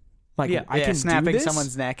 what? Like I can snapping do this?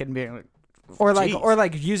 someone's neck and being like, or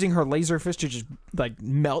like using her laser fist to just like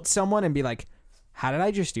melt someone and be like, how did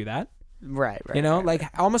I just do that? Right. You know, like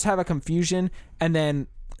almost have a confusion and then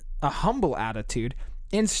a humble attitude.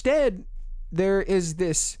 Instead, there is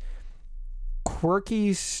this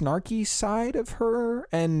quirky, snarky side of her,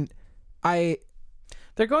 and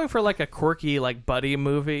they're going for like a quirky, like buddy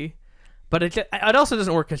movie, but it also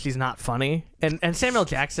doesn't work because she's not funny. And Samuel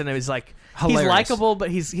Jackson is like hilarious. He's likable, but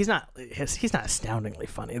he's not astoundingly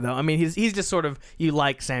funny though. I mean, he's just sort of, you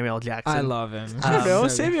like Samuel Jackson. I love him. I don't know.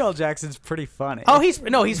 Samuel Jackson's pretty funny. Oh, he's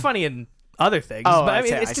funny in other things. Oh, but I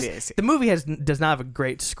mean, see. The movie does not have a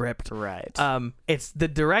great script. Right. It's the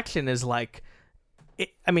direction is like.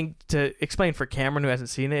 I mean, to explain for Cameron who hasn't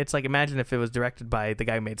seen it, it's like, imagine if it was directed by the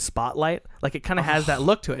guy who made Spotlight. Like, it kind of has that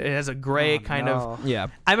look to it. It has a gray of... Yeah.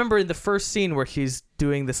 I remember in the first scene where she's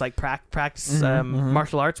doing this, like, practice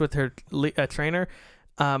martial arts with her trainer,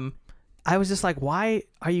 I was just like, why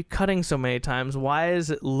are you cutting so many times? Why does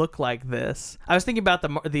it look like this? I was thinking about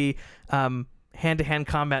the hand-to-hand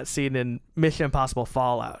combat scene in Mission Impossible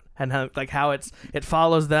Fallout, and how it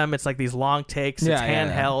follows them. It's like these long takes. It's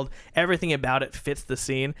handheld. Everything about it fits the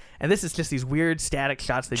scene. And this is just these weird static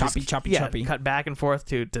shots. They choppy, cut back and forth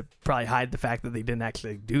to probably hide the fact that they didn't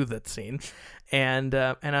actually do that scene. And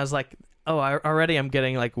I was like, already I'm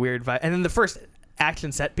getting like weird vibe. And then the first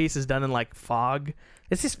action set piece is done in like fog.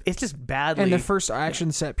 It's just badly. And the first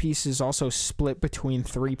action set piece is also split between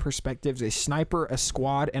 3 perspectives: a sniper, a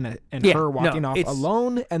squad, and her walking off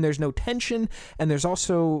alone. And there's no tension. And there's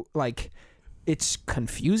also like, it's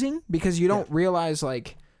confusing because you don't realize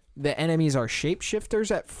like the enemies are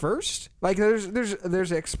shapeshifters at first. Like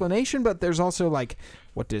there's explanation, but there's also like,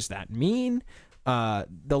 what does that mean? The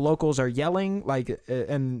locals are yelling like,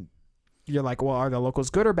 and you're like, well, are the locals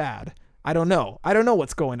good or bad? I don't know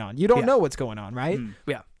what's going on. You don't know what's going on, right?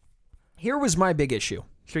 Yeah. Here was my big issue.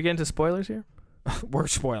 Should we get into spoilers here? We're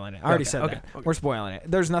spoiling it. I already said that. Okay. We're spoiling it.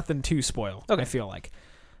 There's nothing to spoil, I feel like.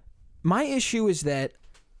 My issue is that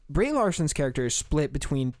Brie Larson's character is split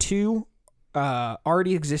between 2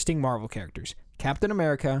 already existing Marvel characters, Captain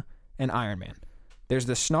America and Iron Man. There's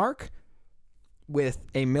the snark with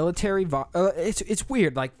a military... it's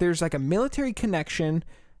weird. Like, there's like a military connection.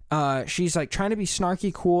 She's like trying to be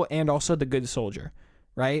snarky, cool, and also the good soldier,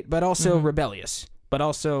 right? But also rebellious, but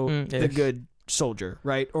also the good soldier,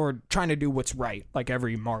 right? Or trying to do what's right, like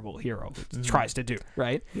every Marvel hero tries to do,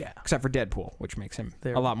 right? Yeah. Except for Deadpool, which makes him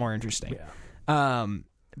a lot more interesting. Yeah.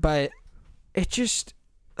 But it just,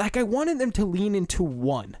 like, I wanted them to lean into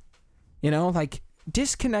one, like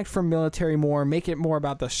disconnect from military more, make it more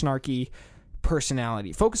about the snarky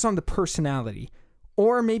personality. Focus on the personality.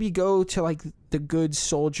 Or maybe go to like the good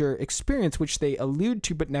soldier experience, which they allude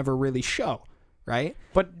to but never really show, right?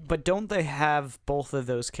 But don't they have both of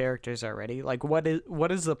those characters already? Like, what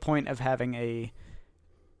is the point of having a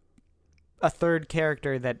third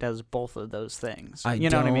character that does both of those things? You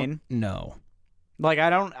know what I mean? No. Like,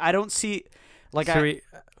 I don't see, like,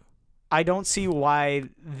 I don't see why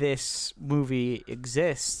this movie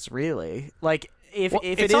exists, really. Like, if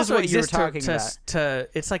it is what you're talking about,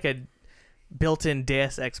 it's like a built-in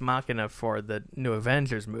Deus Ex Machina for the new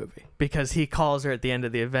Avengers movie, because he calls her at the end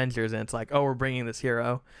of the Avengers and it's like, oh, we're bringing this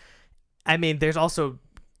hero. I mean, there's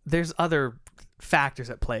other factors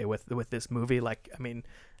at play with this movie. Like, I mean,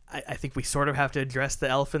 I think we sort of have to address the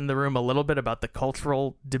elephant in the room a little bit about the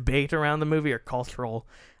cultural debate around the movie, or cultural,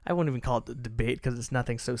 I wouldn't even call it the debate because it's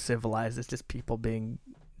nothing so civilized. It's just people being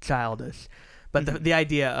childish. But the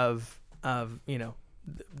idea of, you know,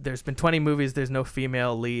 there's been 20 movies, there's no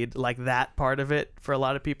female lead, like that part of it for a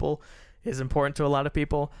lot of people is important to a lot of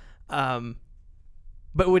people. But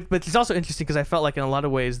it's also interesting because I felt like in a lot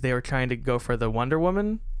of ways they were trying to go for the Wonder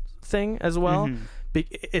Woman thing as well,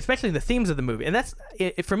 especially the themes of the movie. And that's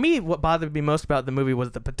it, for me, what bothered me most about the movie was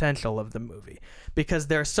the potential of the movie, because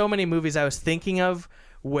there are so many movies I was thinking of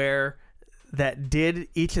where that did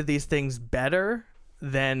each of these things better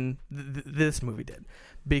than this movie did,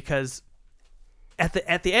 because at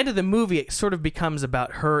the end of the movie, it sort of becomes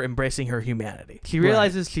about her embracing her humanity. She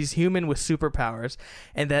realizes she's human with superpowers,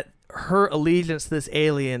 and that her allegiance to this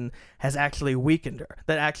alien has actually weakened her.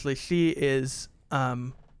 That actually she is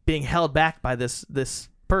being held back by this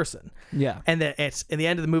person. Yeah. And that it's in the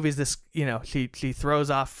end of the movie is this, you know, she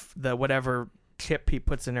throws off the whatever chip he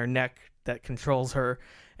puts in her neck that controls her,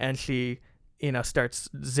 and she, you know, starts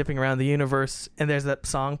zipping around the universe. And there's that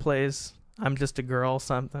song plays, I'm just a girl,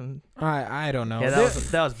 something. I don't know. Yeah,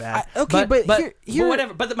 that was bad. Okay, but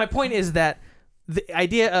whatever. But my point is that the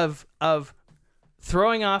idea of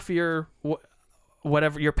throwing off your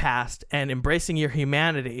whatever your past and embracing your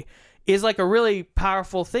humanity is like a really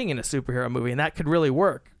powerful thing in a superhero movie, and that could really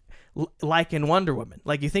work. Like in Wonder Woman,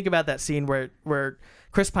 like you think about that scene where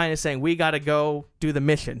Chris Pine is saying, we got to go do the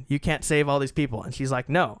mission. You can't save all these people, and she's like,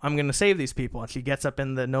 no, I'm going to save these people, and she gets up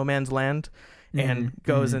in the no man's land and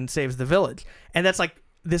goes and saves the village. And that's like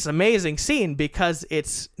this amazing scene, because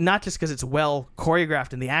it's not just because it's well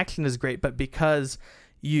choreographed and the action is great, but because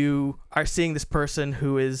you are seeing this person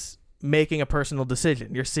who is making a personal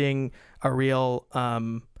decision. You're seeing a real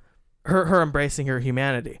her embracing her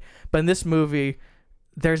humanity. But in this movie,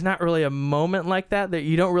 there's not really a moment like that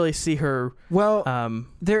you don't really see her. Well,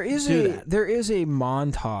 there is a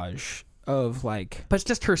montage of like, but it's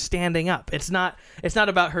just her standing up. It's not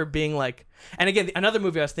about her being like. And again, another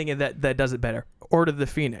movie I was thinking that does it better, Order of the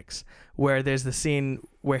Phoenix, where there's the scene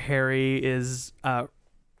where Harry is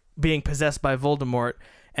being possessed by Voldemort,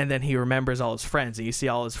 and then he remembers all his friends, and you see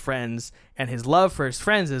all his friends, and his love for his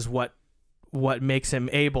friends is what makes him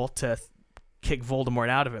able to kick Voldemort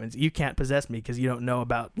out of him. You can't possess me because you don't know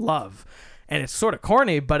about love. And it's sort of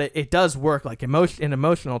corny, but it does work like in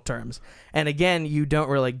emotional terms. And again, you don't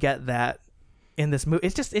really get that in this movie.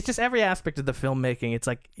 It's just every aspect of the filmmaking. It's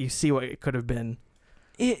like you see what it could have been.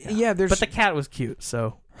 But the cat was cute,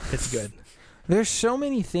 so it's good. There's so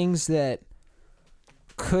many things that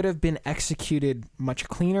could have been executed much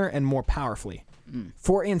cleaner and more powerfully.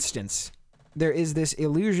 For instance, there is this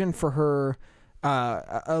illusion of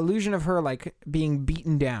her like being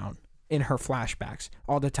beaten down in her flashbacks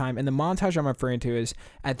all the time. And the montage I'm referring to is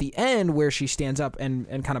at the end, where she stands up and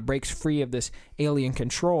kind of breaks free of this alien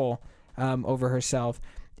control over herself,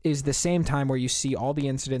 is the same time where you see all the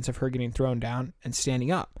incidents of her getting thrown down and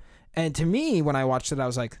standing up. And to me, when I watched it, I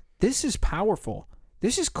was like, this is powerful.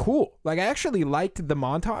 This is cool. Like, I actually liked the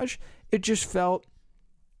montage. It just felt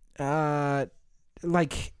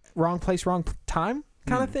like wrong place, wrong time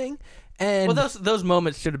kind of thing. And well, those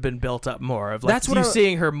moments should have been built up more. Of like that's you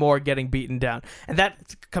seeing her more getting beaten down, and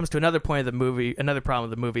that comes to another point of the movie. Another problem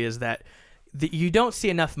with the movie is that you don't see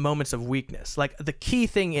enough moments of weakness. Like, the key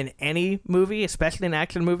thing in any movie, especially an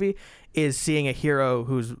action movie, is seeing a hero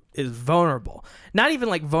is vulnerable. Not even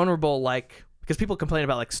like vulnerable, like, because people complain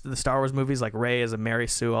about like the Star Wars movies, like Rey as a Mary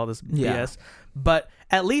Sue, all this BS. But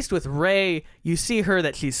at least with Rey, you see her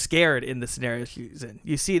that she's scared in the scenario she's in.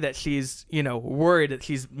 You see that she's, worried that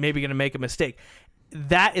she's maybe going to make a mistake.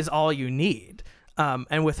 That is all you need.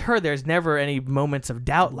 And with her, there's never any moments of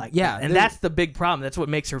doubt like that. And that's the big problem. That's what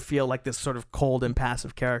makes her feel like this sort of cold,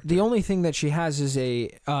 impassive character. The only thing that she has is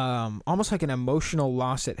a almost like an emotional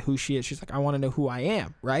loss at who she is. She's like, I want to know who I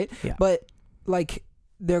am, right? Yeah. But like,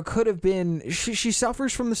 there could have been. She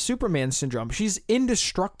suffers from the Superman syndrome. She's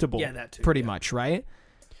indestructible. Yeah, that too, pretty yeah. much, right?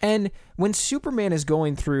 And when Superman is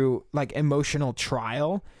going through like emotional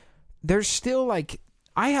trial, there's still like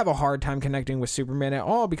I have a hard time connecting with Superman at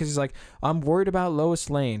all because he's like, I'm worried about Lois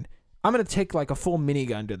Lane. I'm gonna take like a full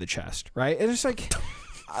minigun to the chest, right? And it's like,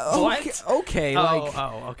 okay,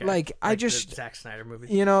 okay. like I the just Zack Snyder movie.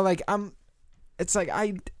 you know, like it's like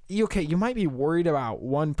you might be worried about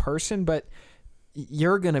one person, but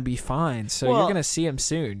you're gonna be fine. So Well, you're gonna see him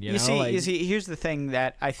soon. You know, you see, here's the thing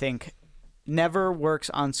that I think never works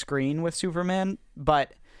on screen with Superman,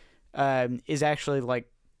 but is actually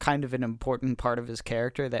like kind of an important part of his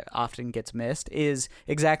character that often gets missed is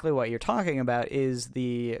exactly what you're talking about, is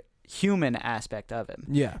the human aspect of him.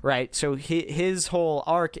 Yeah. Right. So his whole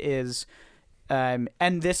arc is, and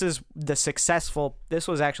this was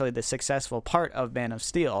actually the successful part of Man of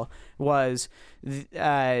Steel, was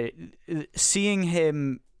seeing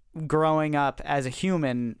him growing up as a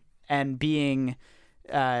human and being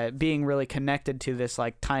really connected to this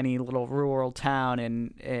like tiny little rural town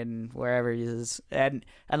in wherever he is, and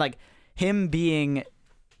like him being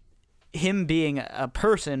a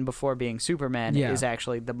person before being Superman is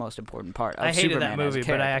actually the most important part of I hated Superman that movie, as a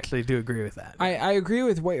character. but I actually do agree with that. I agree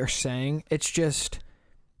with what you're saying. It's just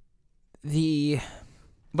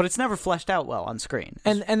but it's never fleshed out well on screen.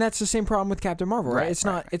 and that's the same problem with Captain Marvel, right?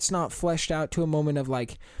 Right, It's not fleshed out to a moment of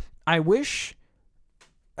like, I wish.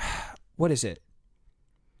 What is it?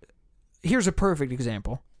 Here's a perfect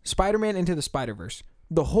example. Spider-Man Into the Spider-Verse.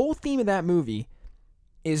 The whole theme of that movie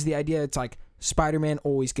is the idea it's like Spider-Man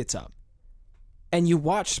always gets up. And you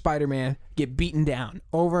watch Spider-Man get beaten down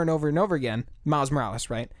over and over and over again. Miles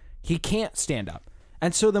Morales, right? He can't stand up.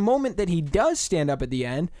 And so the moment that he does stand up at the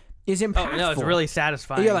end is impactful. Oh, no, it's really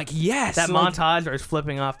satisfying. You're like, yes. That like, montage where he's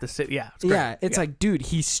flipping off the city. Yeah, it's great. yeah, it's like, dude,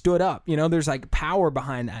 he stood up. You know, there's like power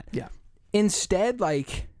behind that. Yeah. Instead,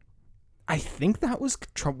 like, I think that was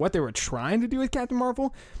what they were trying to do with Captain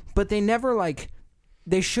Marvel, but they never like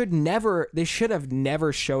they should have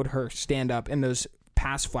never showed her stand up in those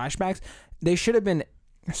past flashbacks. They should have been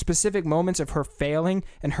specific moments of her failing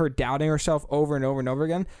and her doubting herself over and over and over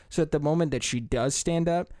again, so at the moment that she does stand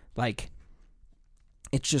up, like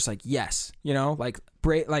it's just like, yes, you know, like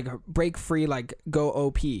break free, like go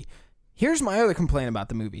OP. Here's my other complaint about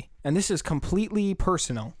the movie, and this is completely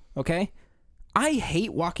personal, okay? I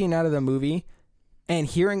hate walking out of the movie and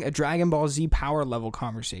hearing a Dragon Ball Z power level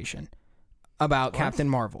conversation about Captain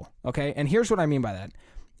Marvel, okay? And here's what I mean by that.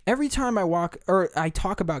 Every time I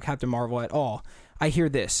talk about Captain Marvel at all, I hear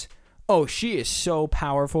this. Oh, she is so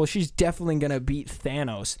powerful. She's definitely going to beat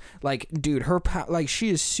Thanos. Like, dude, she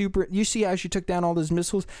is super. You see how she took down all those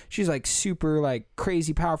missiles? She's like super like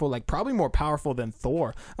crazy powerful, like probably more powerful than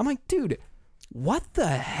Thor. I'm like, dude, what the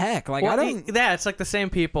heck? Like, well, I don't. Yeah, it's like the same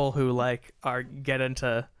people who like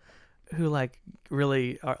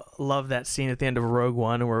really love that scene at the end of Rogue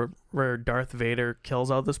One where Darth Vader kills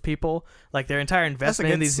all those people. Like their entire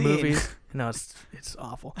investment in these movies. No, it's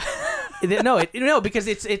awful. No, because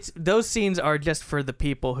it's those scenes are just for the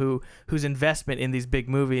people whose investment in these big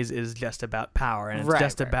movies is just about power, and it's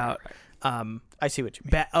just about. I see what you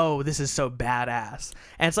mean. This is so badass,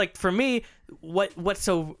 and it's like for me, what's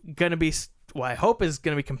so gonna be. What I hope is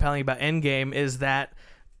going to be compelling about Endgame is that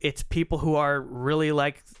it's people who are really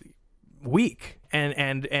like weak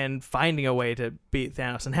and finding a way to beat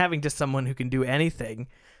Thanos, and having just someone who can do anything.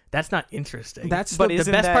 That's not interesting. But the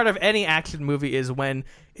best part of any action movie is when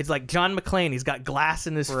it's like John McClane. He's got glass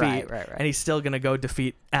in his feet, and he's still going to go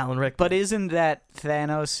defeat Alan Rickman. But isn't that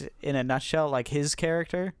Thanos in a nutshell? Like his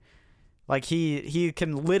character, like he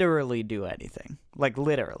can literally do anything. Like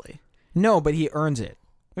literally. No, but he earns it.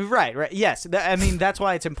 Right. Yes. I mean, that's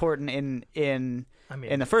why it's important in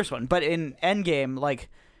the first one. But in Endgame,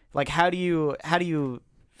 like how do you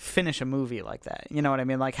finish a movie like that? You know what I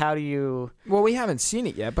mean? Like how do you? Well, we haven't seen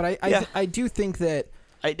it yet, but I do think that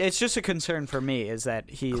it's just a concern for me is that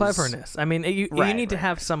he's cleverness. I mean, you need to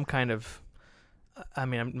have some kind of. I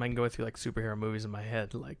mean, I'm going through like superhero movies in my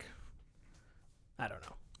head. Like, I don't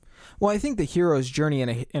know. Well, I think the hero's journey in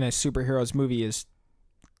a superhero's movie is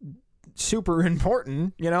super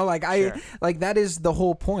important, you know, like like that is the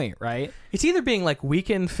whole point, right? It's either being like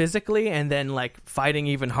weakened physically and then like fighting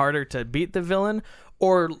even harder to beat the villain,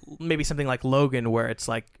 or maybe something like Logan where it's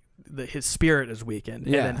like his spirit is weakened,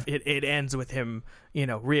 and then it ends with him, you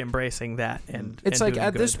know, re-embracing that. And it's like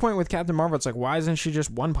at this point with Captain Marvel, it's like, why isn't she just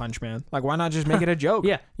One Punch Man? Like, why not just make it a joke?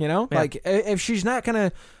 Yeah, you know, like if she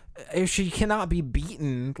cannot be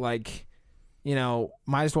beaten, like, you know,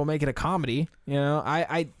 might as well make it a comedy. You know,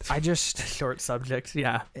 I just short subjects.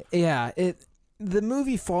 Yeah. the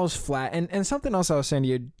movie falls flat. And something else I was saying to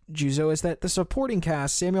you, Juzo, is that the supporting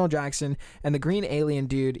cast, Samuel Jackson and the green alien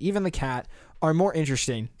dude, even the cat, are more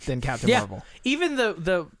interesting than Captain Marvel. Even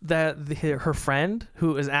her friend,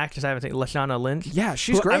 who is actress I haven't seen, Lashana Lynch. Yeah,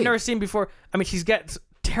 she's who great. I've never seen before. I mean, she's got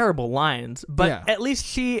terrible lines, but at least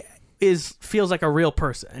she feels like a real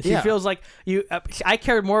person. She feels like you. I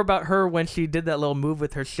cared more about her when she did that little move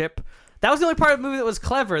with her ship. That was the only part of the movie that was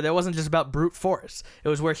clever. That wasn't just about brute force. It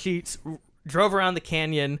was where she drove around the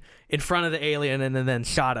canyon in front of the alien and then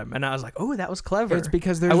shot him. And I was like, oh, that was clever. It's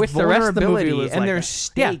because there's I wish the rest of the movie was and like there's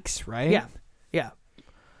that. stakes, right? Yeah.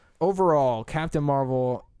 Overall, Captain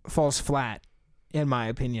Marvel falls flat, in my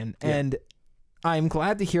opinion. Yeah. And I'm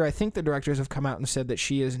glad to hear, I think the directors have come out and said that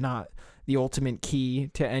she is not the ultimate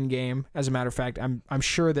key to Endgame. As a matter of fact, I'm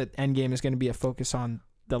sure that Endgame is going to be a focus on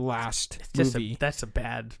the last movie. That's a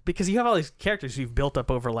bad, because you have all these characters you've built up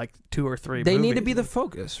over like 2 or 3 They movies. need to be the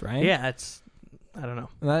focus, right? Yeah, I don't know.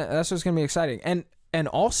 That's what's going to be exciting. And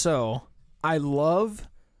also, I love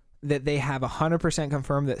that they have 100%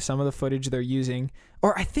 confirmed that some of the footage they're using,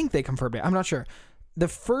 or I think they confirmed it, I'm not sure. The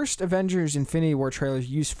first Avengers Infinity War trailers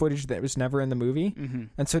used footage that was never in the movie. Mm-hmm.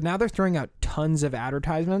 And so now they're throwing out tons of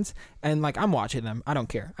advertisements. And like, I'm watching them. I don't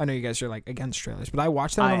care. I know you guys are like against trailers, but I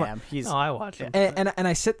watch them. I watch them. And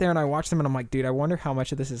I sit there and I watch them and I'm like, dude, I wonder how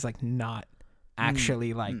much of this is like not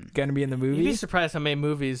actually like going to be in the movie. You'd be surprised how many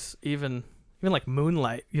movies, even like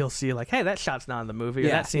Moonlight, you'll see like, hey, that shot's not in the movie.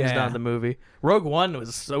 Or that scene's not in the movie. Rogue One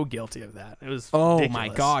was so guilty of that. It was ridiculous. My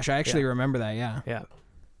gosh. I actually remember that. Yeah. Yeah.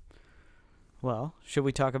 Well, should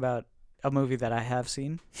we talk about a movie that I have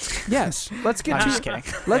seen? Yes. Let's get I'm to just kidding.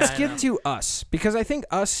 Let's get to Us, because I think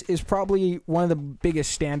Us is probably one of the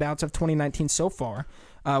biggest standouts of 2019 so far.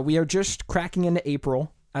 We are just cracking into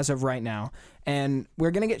April as of right now, and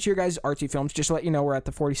we're gonna get to your guys' artsy films. Just to let you know, we're at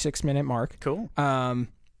the 46-minute mark. Cool.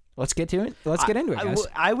 Let's get to it. Let's get into it, guys.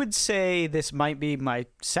 I would say this might be my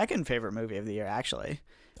second favorite movie of the year, actually.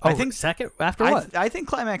 Oh, I think second after what? I think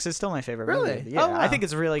Climax is still my favorite Really? movie. Of the year. Oh, wow. I think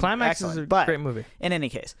it's really Climax excellent. is a But great movie. in any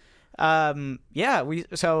case, me and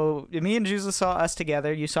Juza saw Us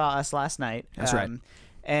together. You saw Us last night. That's right.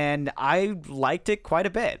 And I liked it quite a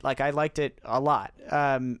bit. Like, I liked it a lot.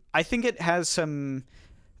 I think it has some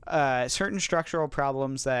certain structural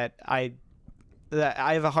problems that I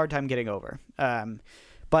have a hard time getting over.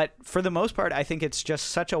 But for the most part, I think it's just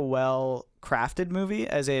such a well-crafted movie,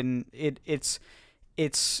 as in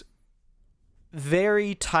it's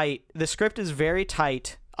very tight. The script is very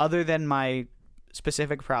tight, other than my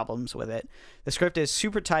specific problems with it. The script is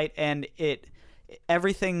super tight, and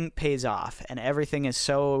everything pays off, and everything is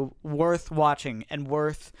so worth watching and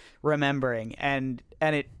worth remembering, and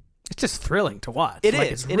it's just thrilling to watch. It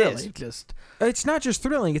like, is. It's it really is. just. It's not just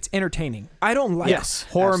thrilling; it's entertaining. I don't like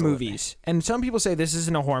horror absolutely. movies, and some people say this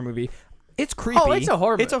isn't a horror movie. It's creepy. Oh, it's a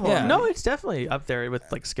horror. It's a horror movie. No, it's definitely up there with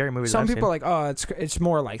like scary movies. Some I've people are seen. like, oh, it's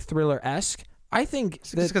more like thriller-esque. I think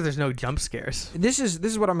Just because there's no jump scares. this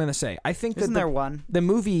is what I'm going to say. I think Isn't that there one? the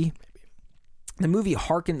movie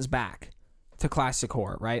harkens back to classic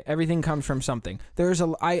horror, right? Everything comes from something.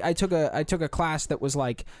 I took a class that was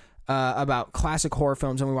like about classic horror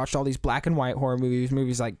films, and we watched all these black and white horror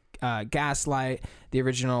movies like Gaslight, the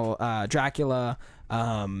original Dracula,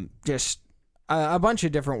 just a bunch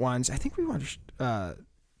of different ones. I think we watched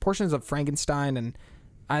portions of Frankenstein, and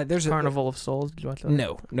there's Carnival of Souls. Did you watch that?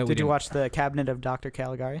 No. Did you watch The Cabinet of Dr.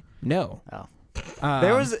 Caligari? No. Oh.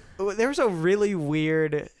 There was a really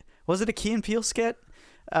weird. Was it a Key and Peele skit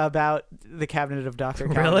about the Cabinet of Dr.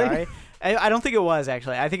 Caligari? Really? I don't think it was,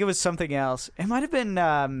 actually. I think it was something else. It might have been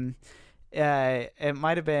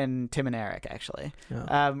Tim and Eric, actually.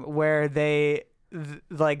 Yeah. Where they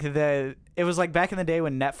it was like back in the day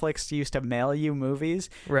when Netflix used to mail you movies,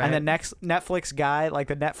 Right. and the next Netflix guy, like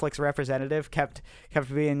the Netflix representative, kept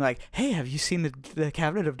being like, "Hey, have you seen the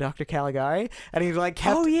Cabinet of Dr. Caligari?" And he like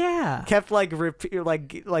kept Oh yeah. kept like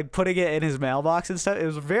putting it in his mailbox and stuff. It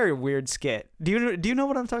was a very weird skit. Do you know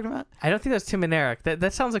what I'm talking about? I don't think that's Tim and Eric.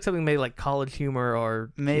 That sounds like something made like College Humor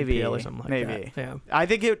or Maybe KPL or something like maybe. that. Yeah. I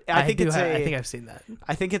think I've seen that.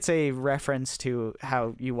 I think it's a reference to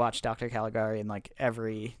how you watch Dr. Caligari in like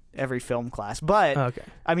every film class. But Okay.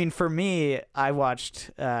 I mean, for me, I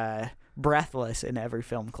watched Breathless in every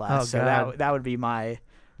film class. Oh, so God. that would be my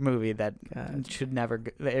movie that God.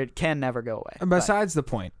 it can never go away. And besides the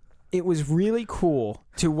point, it was really cool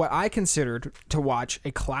to what I considered to watch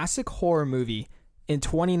a classic horror movie in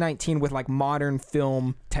 2019 with like modern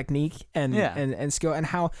film technique and skill, and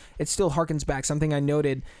how it still harkens back. Something I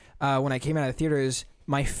noted when I came out of the theater is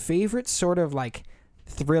my favorite sort of like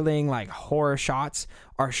thrilling like horror shots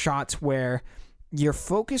are shots where you're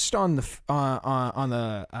focused on the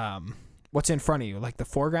what's in front of you, like the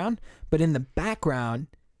foreground, but in the background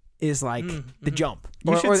is like the jump.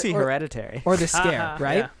 You should see Hereditary. Or the scare,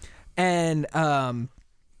 right? Yeah. And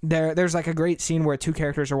there's like a great scene where two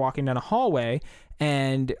characters are walking down a hallway,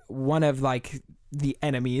 and one of like the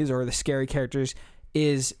enemies or the scary characters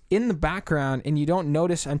is in the background, and you don't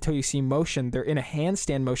notice until you see motion. They're in a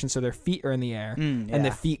handstand motion, so their feet are in the air, and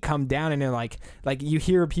the feet come down, and they're like you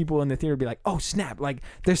hear people in the theater be like, "Oh snap!" Like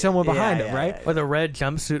there's someone behind them, right? Or the red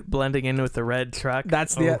jumpsuit blending in with the red truck.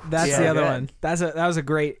 That's the other one. That was a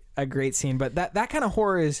great scene. But that kind of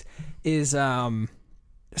horror is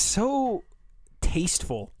so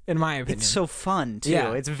tasteful, in my opinion. It's so fun too.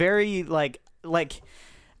 Yeah. It's very like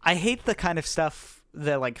I hate the kind of stuff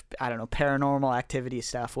that, like, I don't know, paranormal activity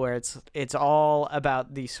stuff where it's all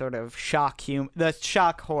about the sort of the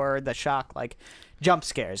shock horror, the shock like jump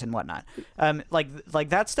scares and whatnot. Like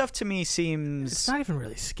that stuff to me seems, it's not even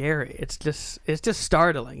really scary. It's just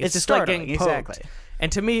startling. It's just startling, like getting poked. exactly. And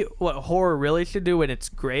to me, what horror really should do, and it's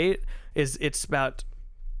great, is it's about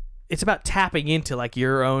tapping into like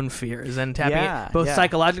your own fears and tapping both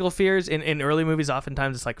psychological fears. In early movies,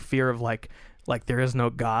 oftentimes it's like fear of like there is no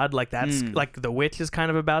God. Like that's like The Witch is kind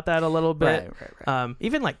of about that a little bit. Right.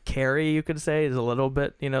 Even like Carrie, you could say, is a little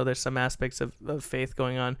bit. There's some aspects of faith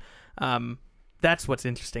going on. That's what's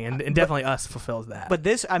interesting, and definitely Us fulfills that. But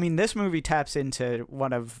this movie taps into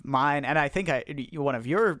one of mine, and I think one of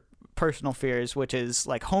your personal fears, which is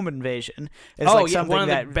like home invasion. It's one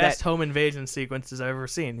of the best home invasion sequences I've ever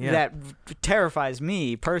seen. Yeah, that terrifies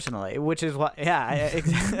me personally, which is what.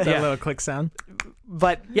 That little click sound.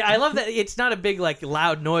 But yeah, I love that it's not a big like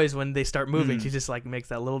loud noise when they start moving. She just like makes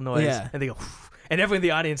that little noise, and they go, and everyone in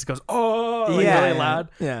the audience goes, "Oh!" Like, really loud.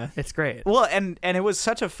 Yeah, it's great. Well, and it was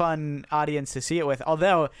such a fun audience to see it with.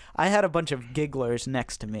 Although I had a bunch of gigglers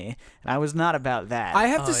next to me, and I was not about that. I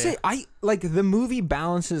have to say, I like the movie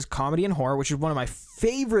balances comedy and horror, which is one of my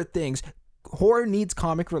favorite things. Horror needs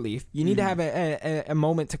comic relief. You need to have a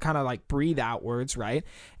moment to kind of like breathe outwards, right?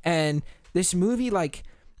 And this movie, like,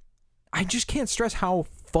 I just can't stress how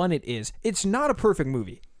fun it is. It's not a perfect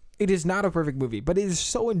movie. It is not a perfect movie, but it is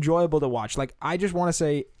so enjoyable to watch. Like, I just want to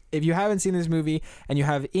say, if you haven't seen this movie and you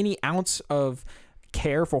have any ounce of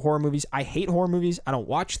care for horror movies, I hate horror movies. I don't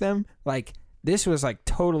watch them. Like, this was like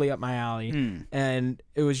totally up my alley, and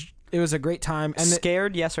it was a great time. And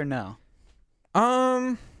scared, yes or no?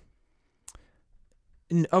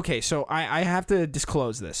 Okay, so I have to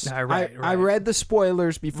disclose this. Right. I read the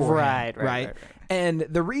spoilers before. Right. And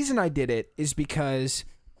the reason I did it is because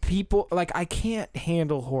people, like, I can't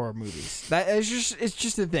handle horror movies. It's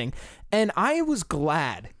just a thing. And I was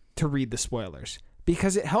glad to read the spoilers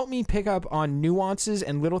because it helped me pick up on nuances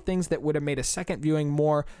and little things that would have made a second viewing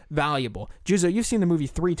more valuable. Juzo, you've seen the movie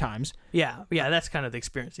 3 times. Yeah, that's kind of the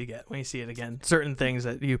experience you get when you see it again. Certain things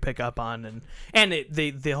that you pick up on, and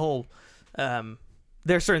the whole.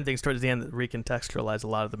 There are certain things towards the end that recontextualize a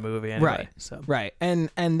lot of the movie anyway. Right. And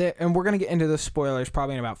we're going to get into the spoilers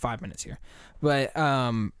probably in about 5 minutes here. But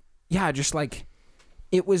just like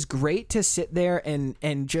it was great to sit there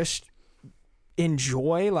and just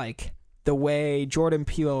enjoy like the way Jordan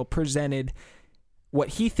Peele presented what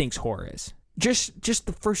he thinks horror is. Just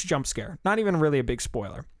the first jump scare, not even really a big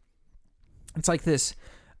spoiler. It's like this.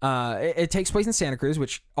 It takes place in Santa Cruz,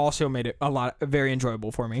 which also made it very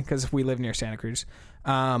enjoyable for me because we live near Santa Cruz.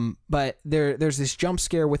 But there's this jump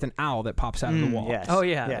scare with an owl that pops out of the wall. Yes. Oh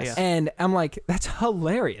yeah, yes. yeah. And I'm like, that's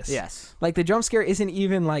hilarious. Yes. Like the jump scare isn't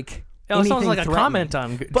even like It sounds like a threatening. comment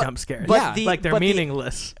on jump scares. But like they're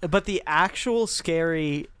meaningless. But the actual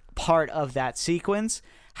scary part of that sequence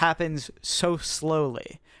happens so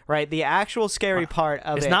slowly. Right, the actual scary part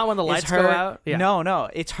of it's it. It's not when the lights her, go out. Yeah. No,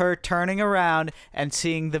 it's her turning around and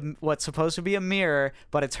seeing what's supposed to be a mirror,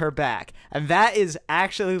 but it's her back, and that is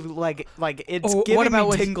actually like it's giving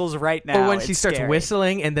me tingles right now. Or when she starts scary.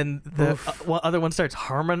 whistling and then the other one starts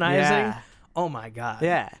harmonizing. Yeah. Oh my god.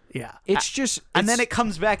 Yeah. It's just, and then it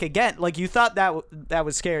comes back again. Like you thought that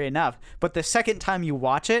was scary enough, but the second time you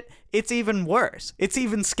watch it, it's even worse. It's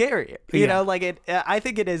even scarier. You know, like it. I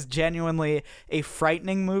think it is genuinely a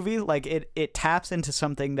frightening movie. Like it taps into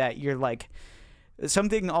something that you're like,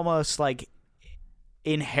 something almost like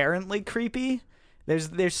inherently creepy.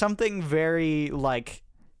 There's something very like.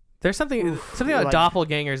 There's something about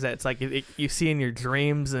doppelgangers that's like you see in your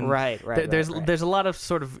dreams and there's a lot of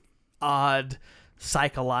sort of odd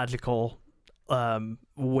psychological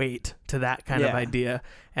weight to that kind of idea,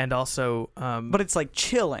 and also but it's like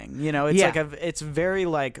chilling, you know. It's like it's very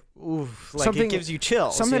like oof, like it gives you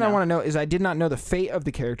chills. Something I want to know is I did not know the fate of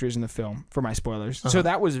the characters in the film for my spoilers, so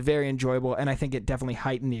that was very enjoyable, and I think it definitely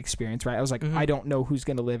heightened the experience. Right, I was like, I don't know who's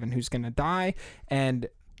gonna live and who's gonna die, and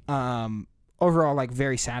overall like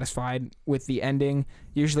very satisfied with the ending.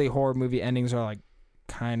 Usually horror movie endings are like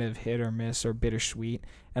kind of hit or miss or bittersweet,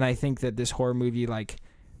 and I think that this horror movie like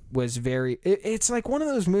was very it's like one of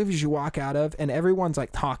those movies you walk out of and everyone's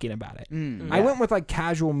like talking about it. I went with like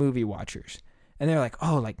casual movie watchers and they're like,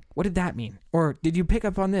 oh, like what did that mean, or did you pick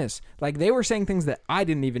up on this? Like they were saying things that I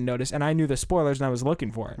didn't even notice, and I knew the spoilers and I was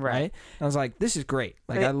looking for it, right? And I was like, this is great.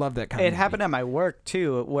 Like I love that kind of movie. It happened at my work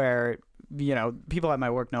too, where people at my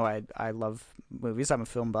work know I love movies. I'm a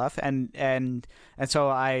film buff, and so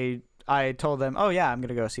I told them, oh yeah, I'm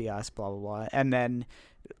gonna go see Us, blah blah blah, and then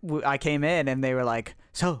I came in and they were like,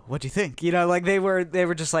 so what'd you think? Like they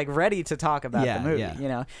were just like ready to talk about the movie,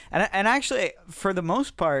 and actually for the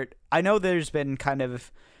most part, I know there's been kind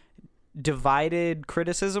of divided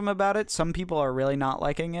criticism about it. Some people are really not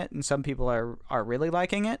liking it and some people are really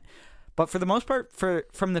liking it, but for the most part,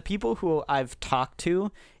 from the people who I've talked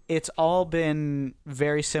to, it's all been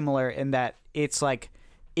very similar in that it's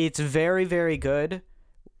very, very good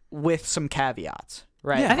with some caveats,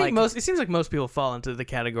 right? Yeah, I think it seems like most people fall into the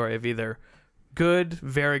category of either good,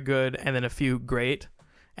 very good, and then a few great.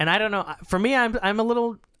 And I don't know. For me, I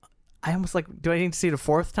almost like, do I need to see it a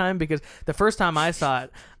fourth time? Because the first time I saw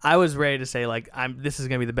it, I was ready to say like, this is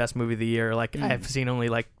gonna be the best movie of the year. Like I've seen only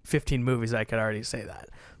like 15 movies, I could already say that.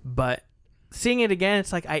 But seeing it again,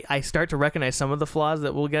 it's like I start to recognize some of the flaws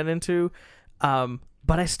that we'll get into,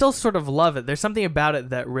 but I still sort of love it. There's something about it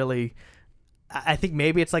that really, I think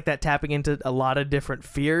maybe it's like that tapping into a lot of different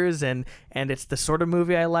fears, and it's the sort of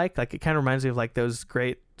movie I like. Like it kind of reminds me of like those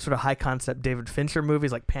great sort of high concept David Fincher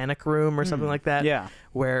movies like Panic Room or something like that. Yeah,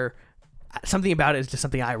 where something about it is just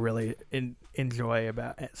something I really enjoy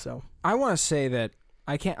about it. So I want to say that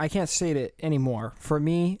I can't say it anymore. For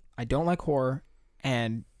me, I don't like horror,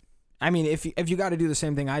 and I mean, if you got to do the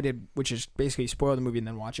same thing I did, which is basically spoil the movie and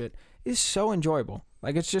then watch it, is so enjoyable.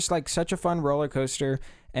 Like it's just like such a fun roller coaster,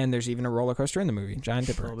 and there's even a roller coaster in the movie, Giant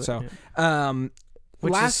Dipper.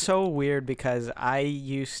 Which is so weird because I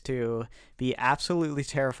used to be absolutely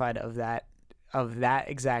terrified of that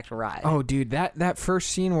exact ride. Oh, dude, that first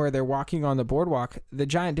scene where they're walking on the boardwalk, the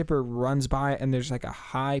Giant Dipper runs by and there's like a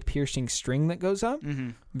high piercing string that goes up.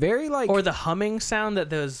 Mm-hmm. Very like, or the humming sound that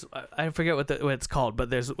those, I forget what it's called, but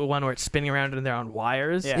there's one where it's spinning around and they're on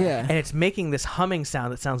wires. Yeah. And it's making this humming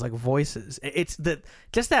sound that sounds like voices. It's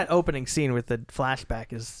just that opening scene with the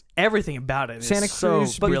flashback is everything about it. Santa is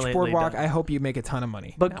Cruz so Beach Boardwalk. done. I hope you make a ton of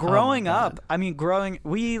money. But growing up, I mean,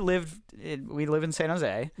 we live in San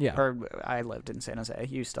Jose. Yeah. Or I lived in San Jose.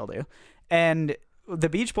 You still do. And the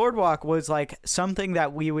Beach Boardwalk was like something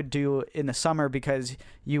that we would do in the summer because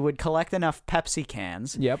you would collect enough Pepsi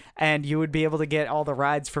cans. Yep. And you would be able to get all the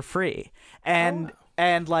rides for free. And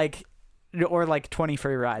like 20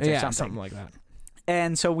 free rides or something like that.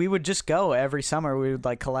 And so we would just go every summer. We would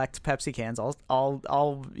like collect Pepsi cans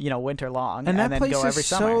all winter long, and that then place go every is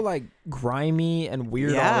summer. so like grimy and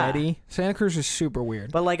weird already. Santa Cruz is super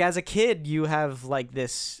weird. But like as a kid, you have like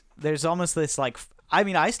this. There's almost this like. I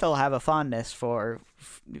mean, I still have a fondness for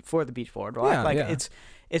the Beach Boardwalk.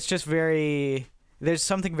 It's just very. There's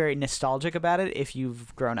something very nostalgic about it if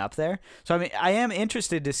you've grown up there. So I mean, I am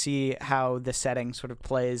interested to see how the setting sort of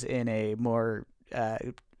plays in a more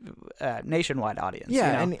nationwide audience.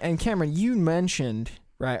 Yeah, and Cameron, you mentioned,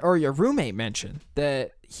 right, or your roommate mentioned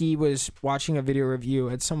that he was watching a video review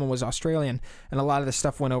and someone was Australian and a lot of the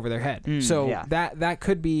stuff went over their head. That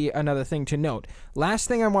could be another thing to note. Last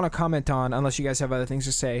thing I want to comment on, unless you guys have other things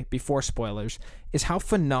to say before spoilers, is how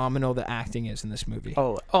phenomenal the acting is in this movie.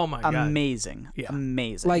 Oh my God. Amazing. Yeah.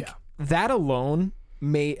 Amazing. Like that alone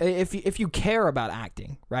if you care about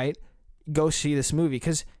acting, right, go see this movie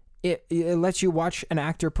because it lets you watch an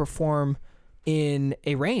actor perform in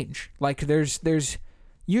a range. Like there's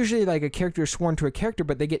usually like a character is sworn to a character,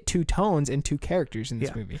 but they get two tones and two characters in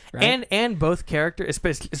this movie, right? And both characters,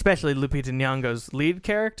 especially Lupita Nyong'o's lead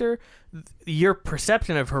character, your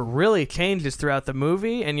perception of her really changes throughout the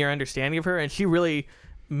movie and your understanding of her, and she really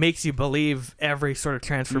makes you believe every sort of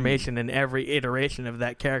transformation and every iteration of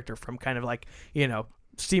that character, from kind of like,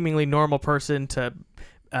 seemingly normal person to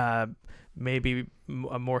maybe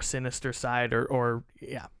a more sinister side, or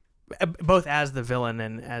both as the villain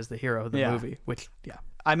and as the hero of the movie, which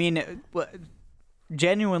I mean,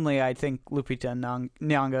 genuinely, I think Lupita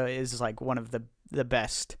Nyong'o is like one of the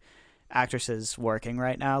best actresses working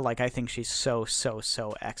right now. Like I think she's so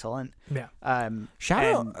excellent. Yeah. Shout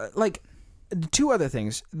out like two other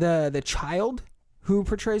things. The child who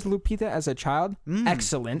portrays Lupita as a child,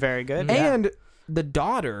 excellent, very good. And the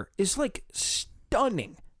daughter is like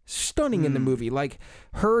stunning. stunning in the movie. Like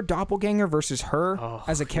her doppelganger versus her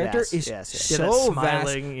as a character is so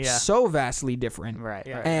so vastly different. Right.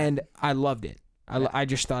 And I loved it. I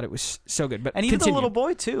just thought it was so good. But and even continue. the little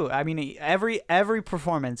boy too. I mean, every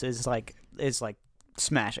performance is like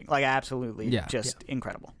smashing. Like absolutely, just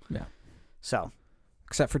incredible. Yeah. So.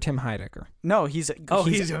 Except for Tim Heidecker. No, he's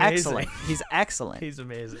excellent. He's excellent. He's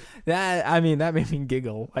amazing. That made me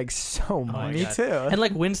giggle like so much. Me too. And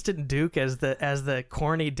like Winston Duke as the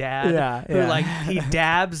corny dad who like he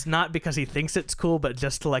dabs not because he thinks it's cool but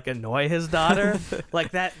just to like annoy his daughter.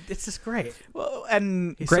 Like that, it's just great. Well,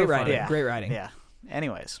 and great so writing. Yeah. Great writing. Yeah.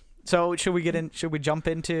 Anyways. So should we jump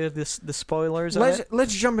into the spoilers of it?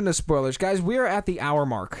 Let's jump into spoilers, guys. We are at the hour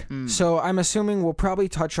mark, so I'm assuming we'll probably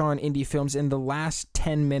touch on indie films in the last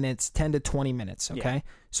 10 to 20 minutes. Okay,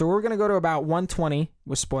 so we're gonna go to about 1:20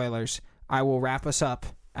 with spoilers. I will wrap us up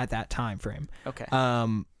at that time frame. Okay. A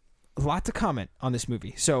lot to comment on this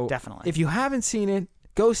movie, so Definitely. if you haven't seen it,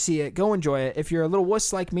 go see it, go enjoy it. If you're a little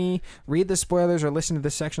wuss like me, read the spoilers or listen to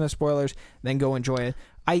this section of spoilers, then go enjoy it.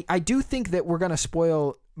 I do think that we're gonna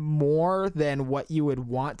spoil more than what you would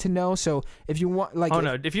want to know. So if you want, like,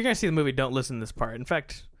 if you're gonna see the movie, don't listen to this part. In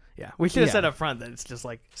fact, we should have said up front that it's just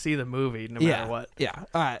like see the movie no matter what. Yeah.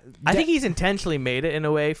 I think he's intentionally made it in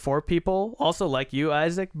a way for people, also like you,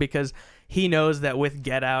 Isaac, because he knows that with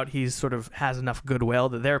Get Out, he's sort of has enough goodwill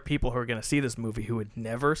that there are people who are going to see this movie who would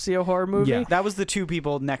never see a horror movie. Yeah. That was the two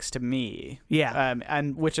people next to me. Yeah.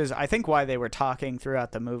 And which is, I think, why they were talking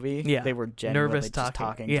throughout the movie. Yeah. They were genuinely Nervous just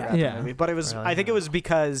talking. throughout the movie. But it was, Really? I think it was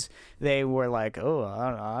because they were like, oh,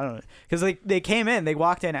 I don't know. Because they came in, they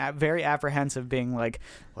walked in very apprehensive, being like,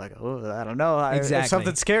 oh, I don't know. Exactly. If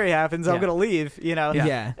something scary happens, I'm going to leave, you know?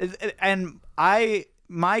 Yeah. And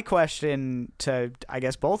my question to, I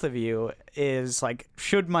guess, both of you is, like,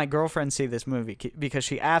 should my girlfriend see this movie? Because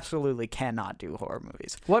she absolutely cannot do horror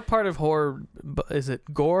movies. What part of horror is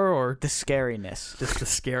it? Gore or The scariness. just the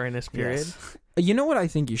scariness period? Yes. You know what I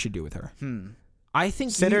think you should do with her? I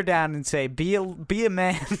think Sit her down and say, be a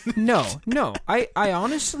man. No. I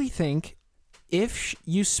honestly think if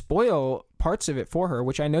you spoil parts of it for her,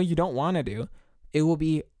 which I know you don't want to do, it will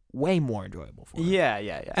be way more enjoyable for her. Yeah.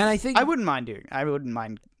 And I think I wouldn't mind.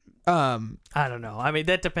 I don't know. I mean,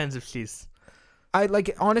 that depends if she's... I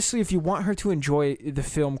like, honestly, if you want her to enjoy the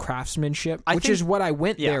film craftsmanship, which is what I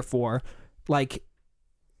went there for, like,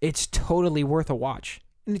 it's totally worth a watch.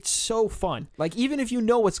 And it's so fun. Like, even if you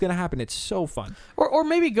know what's going to happen, it's so fun. Or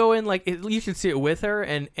maybe go in, like, you should see it with her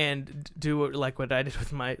and do, like, what I did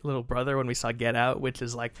with my little brother when we saw Get Out, which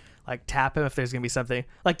is, like tap him if there's going to be something.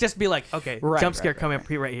 Like, just be like, okay, jump scare coming up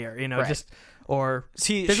right here, you know, just... Or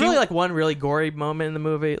there's really like one really gory moment in the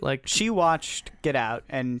movie. Like she watched Get Out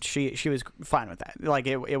and she was fine with that. Like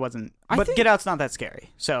it wasn't. But Get Out's not that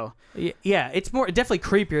scary. So yeah, it's definitely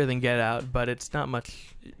creepier than Get Out, but it's not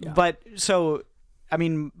much. Yeah. But so I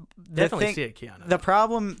mean, definitely see it, Keanu.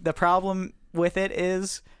 The problem with it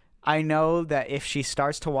is, I know that if she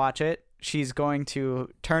starts to watch it, she's going to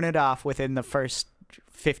turn it off within the first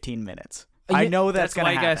 15 minutes. I know that's why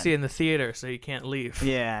gonna you happen. gotta see it in the theater so you can't leave.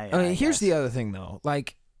 Yeah. Here's the other thing though.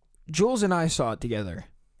 Like, Jules and I saw it together,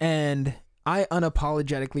 and I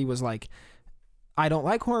unapologetically was like, I don't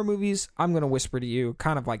like horror movies. I'm gonna whisper to you,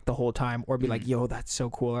 kind of like the whole time, or be like, "Yo, that's so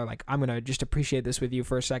cool," or like, "I'm gonna just appreciate this with you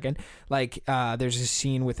for a second." Like, there's a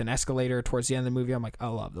scene with an escalator towards the end of the movie. I'm like, I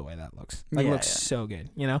love the way that looks. Like, it looks so good,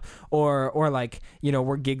 you know. Or like, you know,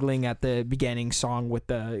 we're giggling at the beginning song with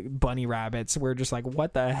the bunny rabbits. We're just like,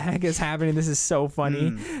 what the heck is happening? This is so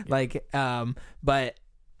funny. Like, but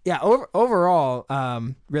yeah, overall,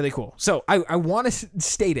 really cool. So I want to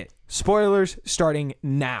state it. Spoilers starting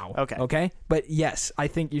now. Okay. But yes, I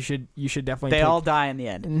think you should definitely. They all die in the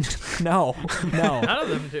end. No. None of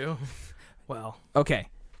them do. Well. Okay.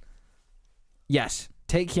 Yes,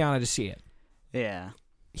 take Kiana to see it. Yeah.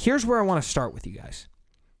 Here's where I want to start with you guys.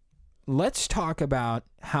 Let's talk about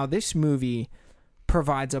how this movie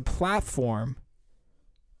provides a platform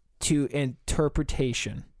to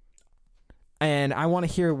interpretation. And I want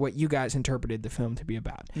to hear what you guys interpreted the film to be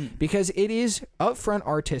about. Because it is upfront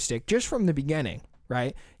artistic just from the beginning,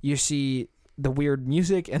 right? You see the weird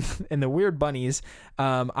music and the weird bunnies.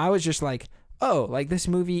 I was just like, oh, like this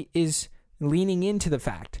movie is leaning into the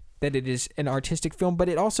fact that it is an artistic film, but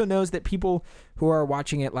it also knows that people who are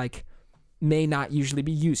watching it like may not usually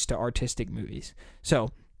be used to artistic movies.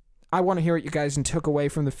 So I want to hear what you guys took away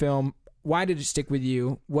from the film. Why did it stick with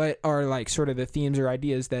you? What are like sort of the themes or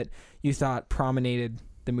ideas that you thought promenaded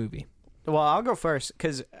the movie? Well, I'll go first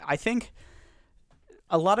because I think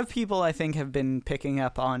a lot of people have been picking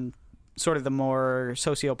up on sort of the more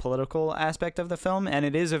socio-political aspect of the film, and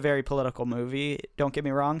it is a very political movie, don't get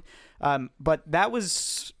me wrong, but that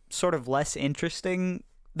was sort of less interesting.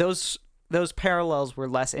 Those parallels were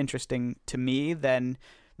less interesting to me than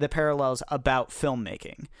the parallels about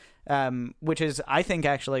filmmaking, which is, I think,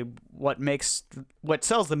 actually what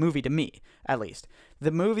sells the movie to me, at least.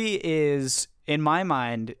 The movie is, in my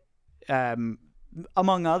mind,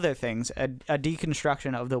 among other things, a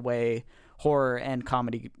deconstruction of the way horror and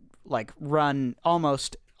comedy like run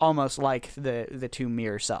almost like the two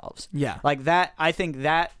mirror selves. Yeah. Like that, I think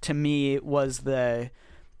that to me was the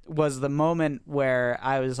moment where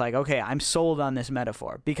I was like, okay, I'm sold on this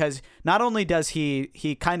metaphor, because not only does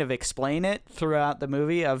he kind of explain it throughout the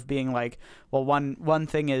movie of being like, well, one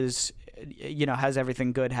thing is, you know, has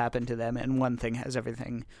everything good happen to them, and one thing has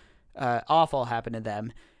everything awful happen to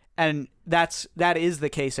them, and that is the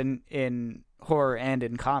case in horror and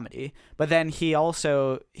in comedy. But then he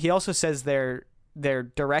also says they're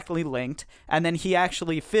directly linked, and then he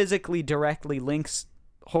actually physically directly links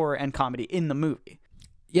horror and comedy in the movie.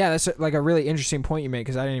 Yeah, that's like a really interesting point you made,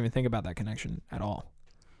 because I didn't even think about that connection at all.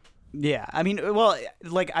 Yeah, I mean, well,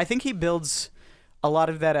 like, I think he builds a lot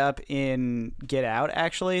of that up in Get Out,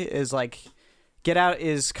 actually. Is like, Get Out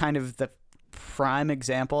is kind of the prime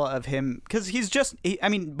example of him, because I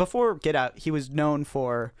mean, before Get Out, he was known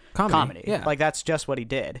for comedy. Yeah. Like, that's just what he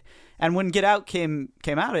did. And when Get Out came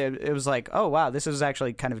out, it was like, oh, wow, this is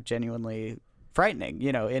actually kind of genuinely frightening,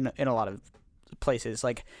 you know, in a lot of places.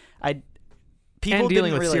 Like, people and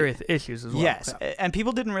dealing didn't with really, serious issues as well. Yes, and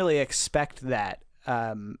people didn't really expect that.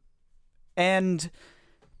 And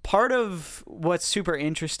part of what's super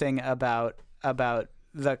interesting about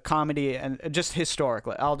the comedy, and just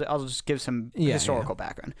historically, I'll just give some historical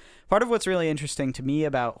background. Part of what's really interesting to me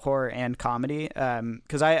about horror and comedy,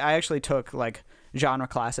 because I actually took like genre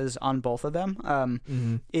classes on both of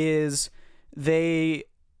them, is they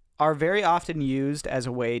are very often used as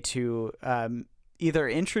a way to either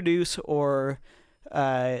introduce or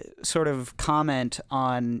sort of comment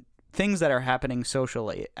on things that are happening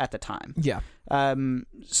socially at the time. Yeah.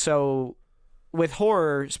 So with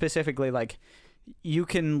horror specifically, like, you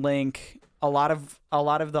can link a lot of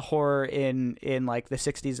the horror in like the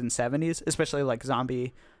 60s and 70s, especially like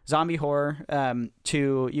zombie horror, you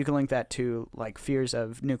can link that to like fears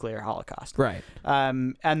of nuclear holocaust. Right.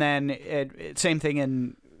 And then same thing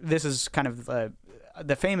in, this is kind of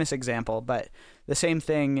the famous example, but the same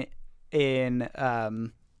thing in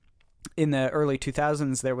the early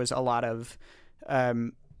 2000s, there was a lot of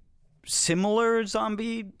similar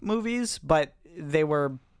zombie movies, but they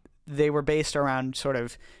were based around sort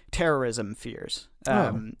of terrorism fears.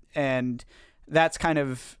 And that's kind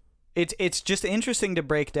of, it's just interesting to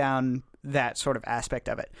break down that sort of aspect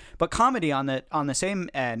of it. But comedy on the same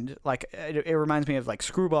end, like, it reminds me of like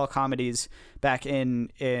screwball comedies back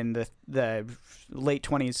in the late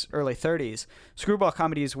 20s, early 30s. Screwball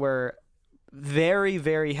comedies were very,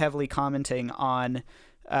 very heavily commenting on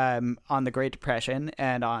the Great Depression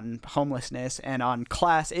and on homelessness and on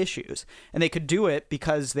class issues, and they could do it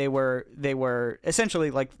because they were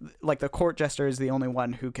essentially like the court jester is the only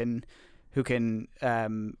one who can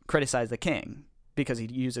criticize the king because he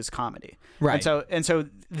uses comedy. Right. And so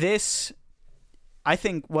this, I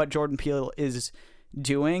think what Jordan Peele is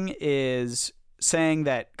doing is saying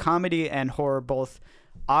that comedy and horror both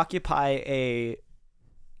occupy a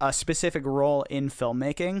specific role in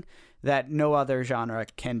filmmaking that no other genre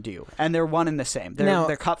can do, and they're one and the same.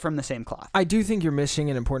 They're cut from the same cloth. I do think you're missing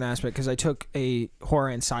an important aspect, because I took a horror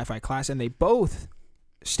and sci-fi class, and they both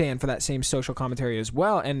stand for that same social commentary as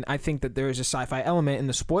well. And I think that there is a sci-fi element in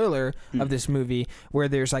the spoiler of this movie where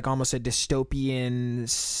there's like almost a dystopian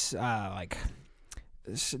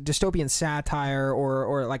satire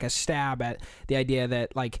or like a stab at the idea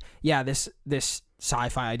that, like, yeah, this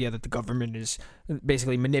sci-fi idea that the government is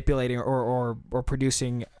basically manipulating or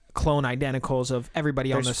producing clone identicals of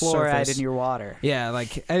everybody on the surface. There's fluoride in your water. Yeah,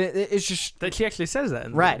 like, it's just that she actually says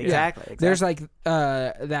that. Right, exactly. There's like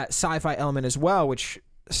that sci-fi element as well, which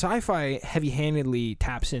sci-fi heavy-handedly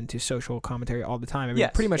taps into social commentary all the time. I mean,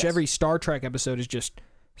 pretty much every Star Trek episode is just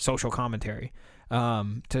social commentary,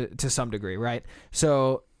 to some degree, right?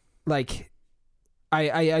 So, like,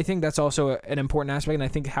 I think that's also an important aspect, and I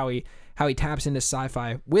think how he taps into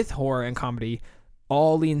sci-fi with horror and comedy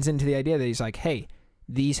all leans into the idea that he's like, hey,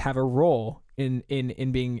 these have a role in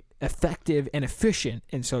being effective and efficient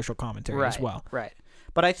in social commentary as well. Right.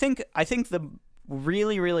 But I think the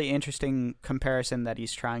really, really interesting comparison that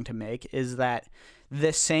he's trying to make is that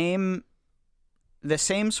the same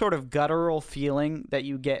sort of guttural feeling that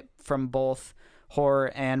you get from both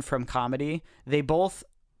horror and from comedy, they both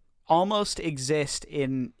almost exist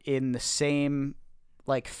in the same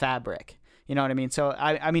like fabric. You know what I mean? So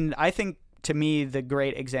I mean, I think to me the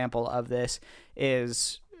great example of this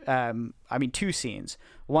is two scenes.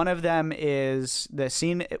 One of them is the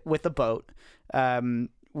scene with the boat,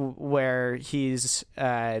 where he's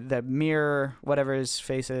the mirror, whatever his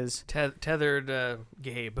face is, tethered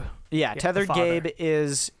Gabe. Yeah, tethered Gabe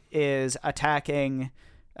is attacking.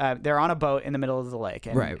 They're on a boat in the middle of the lake,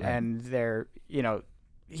 and, right. and they're,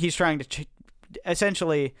 he's trying to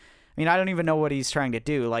essentially. I mean, I don't even know what he's trying to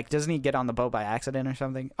do. Like, doesn't he get on the boat by accident or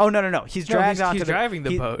something? Oh, no. He's dragged onto he's driving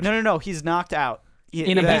the boat. No. He's knocked out. He's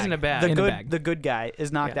in a bag. The good guy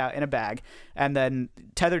is knocked out in a bag, and then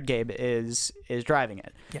tethered Gabe is driving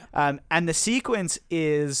it. Yeah. And the sequence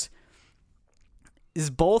is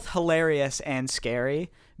both hilarious and scary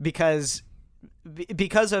because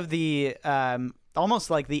of the almost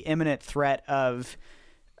like the imminent threat of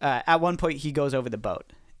at one point he goes over the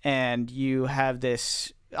boat, and you have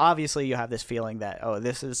this feeling that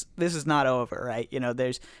this is not over, right?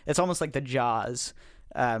 It's almost like the Jaws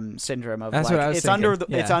syndrome of, that's like, what I was it's thinking.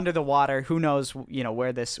 it's under the water, who knows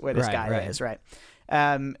where this guy is, right?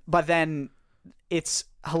 But then it's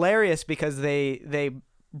hilarious because they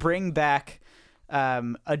bring back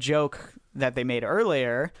a joke that they made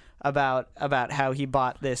earlier about how he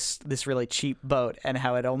bought this really cheap boat and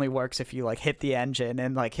how it only works if you like hit the engine,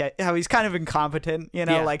 and like how he's kind of incompetent,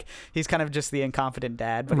 like he's kind of just the incompetent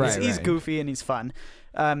dad, but he's goofy and he's fun,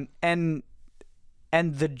 and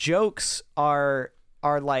the jokes are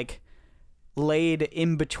like laid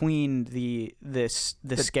in between the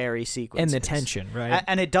scary sequences and the tension, right?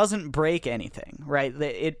 And it doesn't break anything,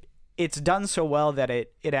 right? It's done so well that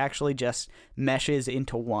it actually just meshes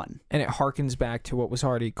into one. And it harkens back to what was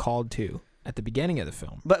already called to at the beginning of the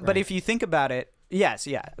film. But if you think about it, yes,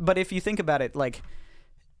 yeah. But if you think about it, like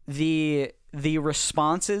the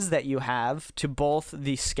responses that you have to both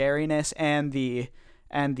the scariness and the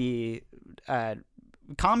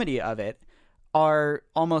comedy of it are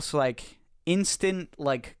almost like instant,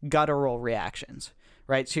 like guttural reactions,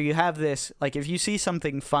 right? So you have this, like, if you see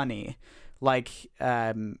something funny, like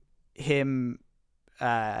him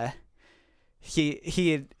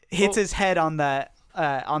he hits his head on the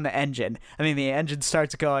engine, and then the engine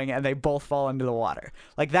starts going and they both fall into the water.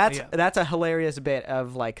 Like that's a hilarious bit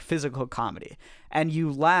of like physical comedy, and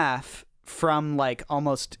you laugh from like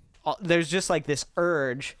almost there's just like this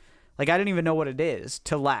urge, like I don't even know what it is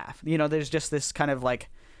to laugh. There's just this kind of like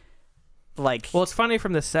well, it's funny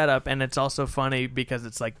from the setup, and it's also funny because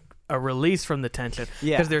it's like a release from the tension,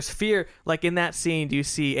 because there's fear. Like in that scene, do you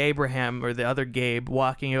see Abraham or the other Gabe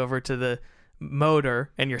walking over to the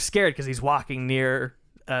motor, and you're scared because he's walking near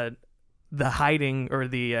the hiding or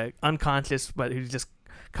the unconscious, but who's just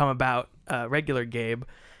come about regular Gabe,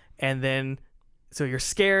 and then so you're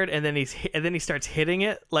scared, and then he starts hitting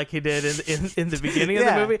it like he did in the beginning of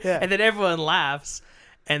the movie, and then everyone laughs.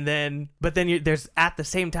 And then, but then there's at the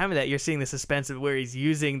same time of that, you're seeing the suspense of where he's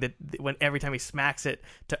using when every time he smacks it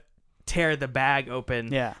to tear the bag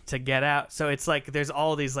open to get out. So it's like there's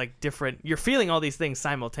all these like different. You're feeling all these things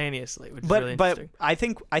simultaneously, which is really interesting.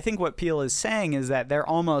 But I think what Peele is saying is that they're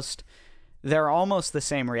almost the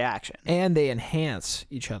same reaction, and they enhance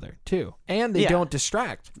each other too, and they don't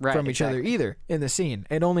distract from each other either in the scene.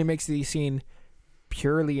 It only makes the scene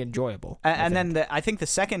purely enjoyable. And then I think the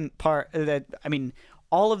second part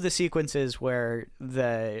all of the sequences where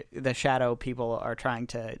the shadow people are trying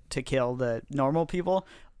to kill the normal people,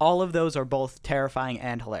 all of those are both terrifying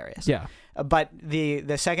and hilarious. Yeah. But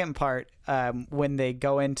the second part, when they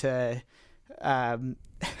go into the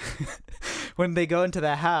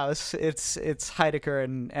house, it's Heidecker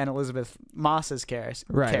and Elizabeth Moss's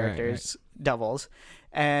characters doubles.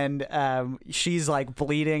 And she's like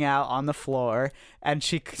bleeding out on the floor, and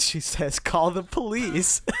she says, "Call the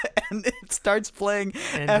police," and it starts playing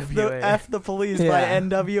F the Police by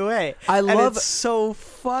NWA. It's so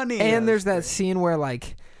funny. And there's that scene where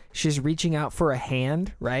like she's reaching out for a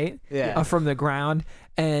hand, right? Yeah. From the ground,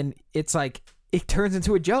 and it's like it turns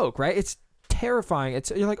into a joke, right? It's terrifying.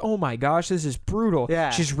 You're like, oh my gosh, this is brutal.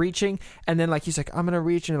 Yeah. She's reaching, and then like he's like, I'm gonna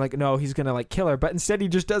reach, and like, no, he's gonna like kill her, but instead he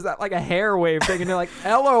just does that like a hair wave thing, and you're like,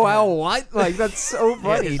 LOL, what? Like that's so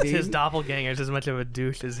funny. His doppelganger's as much of a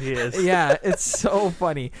douche as he is. Yeah, it's so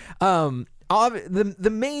funny.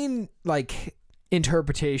 The main like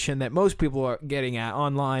interpretation that most people are getting at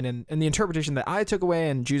online, and the interpretation that I took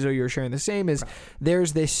away, and Juzo, you're sharing the same, is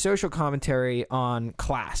there's this social commentary on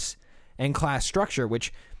class and class structure,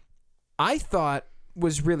 which I thought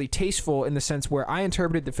was really tasteful in the sense where I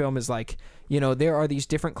interpreted the film as like, there are these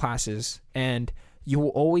different classes, and you will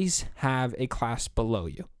always have a class below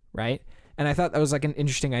you, right? And I thought that was like an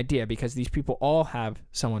interesting idea because these people all have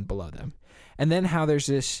someone below them. And then how there's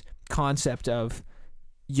this concept of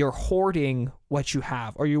you're hoarding what you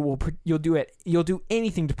have, or you'll do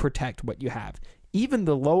anything to protect what you have. Even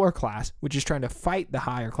the lower class, which is trying to fight the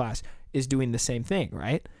higher class, is doing the same thing,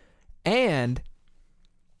 right? And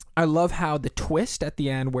I love how the twist at the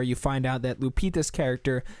end where you find out that Lupita's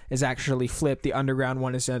character is actually flipped. The underground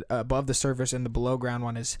one is above the surface and the below ground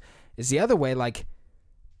one is the other way. Like,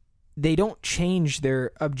 they don't change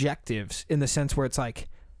their objectives in the sense where it's like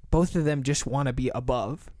both of them just want to be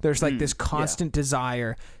above. There's like this constant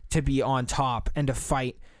desire to be on top and to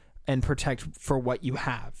fight and protect for what you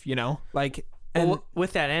have, you know? Like, and well,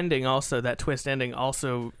 with that ending also, that twist ending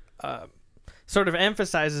also sort of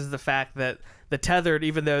emphasizes the fact that the tethered,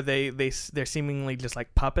 even though they're seemingly just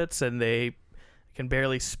like puppets and they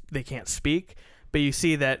can't speak, but you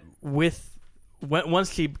see that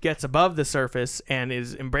once she gets above the surface and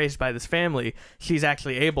is embraced by this family, she's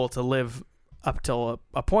actually able to live up till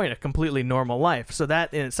a point, a completely normal life. So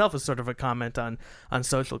that in itself is sort of a comment on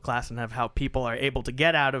social class and of how people are able to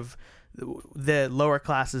get out of the lower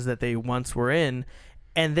classes that they once were in,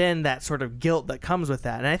 and then that sort of guilt that comes with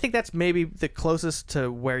that. And I think that's maybe the closest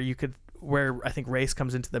to where I think race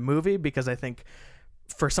comes into the movie, because I think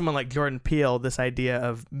for someone like Jordan Peele, this idea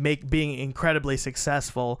of being incredibly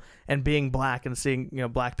successful and being black and seeing, you know,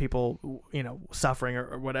 black people, you know, suffering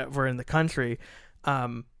or whatever in the country,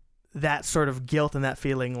 that sort of guilt and that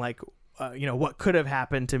feeling like, you know, what could have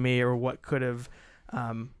happened to me, or what could have,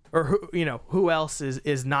 or who, you know, who else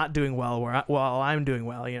is not doing well while I'm doing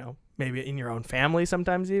well, you know, maybe in your own family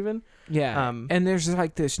sometimes even. Yeah. And there's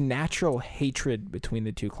like this natural hatred between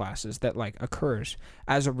the two classes that like occurs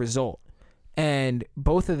as a result. And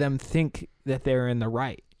both of them think that they're in the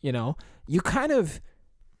right, you know?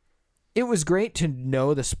 It was great to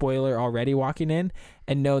know the spoiler already walking in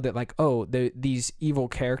and know that like, oh, these evil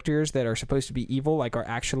characters that are supposed to be evil like are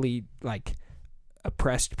actually like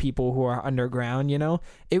oppressed people who are underground, you know?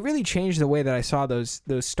 It really changed the way that I saw those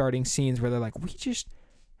starting scenes where they're like,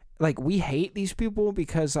 we hate these people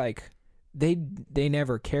because like they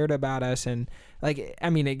never cared about us. And like, I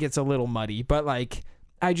mean, it gets a little muddy, but like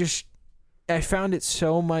I found it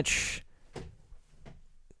so much,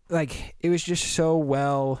 like, it was just so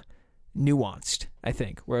well nuanced, I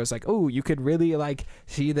think, where it was like, oh, you could really like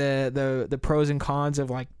see the pros and cons of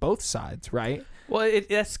like both sides, right? Well,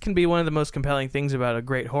 that can be one of the most compelling things about a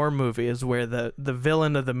great horror movie, is where the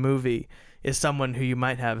villain of the movie is someone who you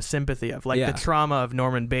might have sympathy of, like the trauma of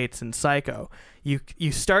Norman Bates in Psycho.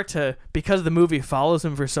 You start to, because the movie follows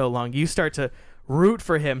him for so long, you start to root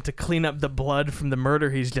for him to clean up the blood from the murder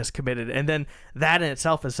he's just committed. And then that in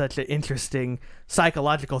itself is such an interesting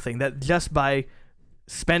psychological thing, that just by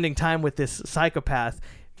spending time with this psychopath,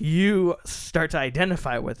 you start to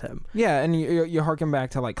identify with him. Yeah, and you harken back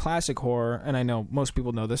to like classic horror, and I know most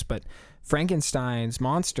people know this, but Frankenstein's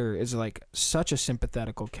monster is like such a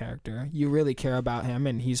sympathetical character. You really care about him,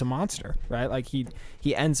 and he's a monster, right? Like he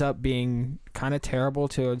ends up being kind of terrible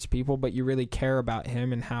towards people, but you really care about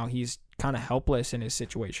him and how he's kind of helpless in his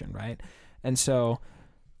situation, right? And so,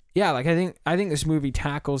 yeah, like I think this movie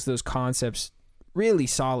tackles those concepts really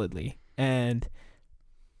solidly, and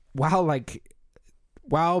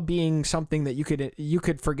while being something that you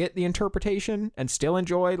could forget the interpretation and still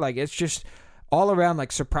enjoy, like it's just all around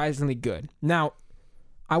like surprisingly good. Now,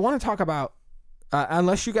 I want to talk about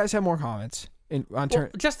unless you guys have more comments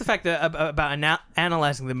just the fact that about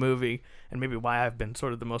analyzing the movie, and maybe why I've been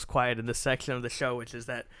sort of the most quiet in this section of the show, which is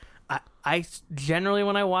that I generally,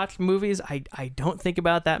 when I watch movies, I don't think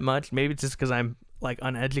about that much. Maybe it's just because I'm like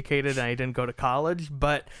uneducated and I didn't go to college,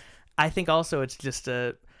 but I think also it's just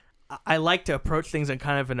I like to approach things on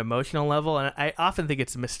kind of an emotional level, and I often think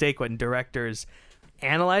it's a mistake when directors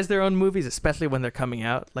analyze their own movies, especially when they're coming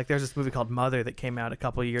out. Like there's this movie called Mother that came out a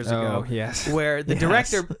couple of years ago, where the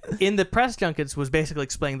director in the press junkets was basically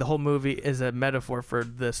explaining the whole movie is a metaphor for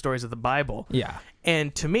the stories of the Bible. Yeah.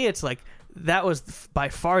 And to me, it's like, that was by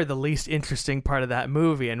far the least interesting part of that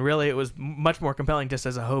movie, and really it was much more compelling just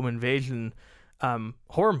as a home invasion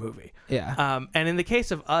horror movie. Yeah. And in the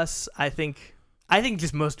case of Us, I think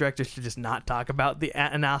just most directors should just not talk about the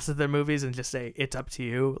analysis of their movies and just say, it's up to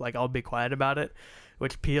you. Like, I'll be quiet about it.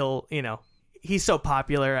 Which Peele, you know, he's so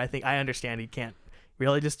popular. I think I understand he can't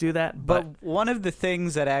really just do that. But one of the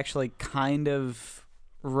things that actually kind of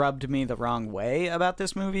rubbed me the wrong way about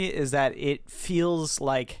this movie is that it feels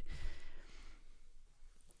like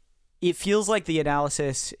the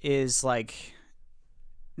analysis is like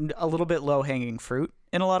a little bit low-hanging fruit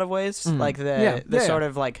in a lot of ways. Like the sort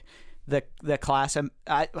of like the class.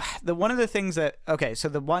 One of the things that so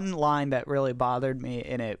the one line that really bothered me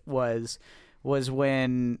in it was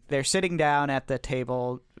when they're sitting down at the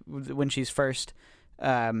table when she's first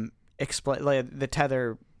the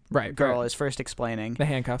tether girl is first explaining the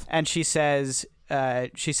handcuff, and she says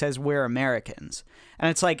we're Americans, and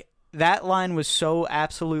it's like that line was so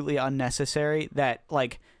absolutely unnecessary that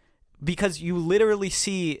like because you literally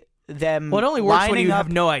see them. Well, it only works when you up,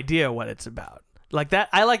 have no idea what it's about. Like that,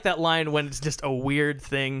 I like that line when it's just a weird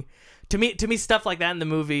thing. To me, stuff like that in the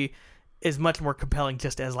movie is much more compelling,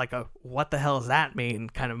 just as like a what the hell does that mean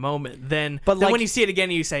kind of moment. Then when you see it again,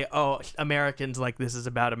 you say, "Oh, Americans, like this is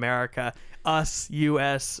about America, us,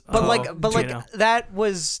 U.S." That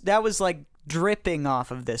was like dripping off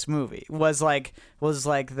of this movie was like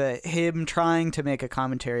the him trying to make a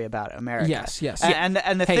commentary about America. Yes. And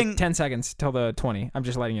the thing. 10 seconds till the 20. I'm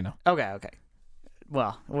just letting you know. Okay.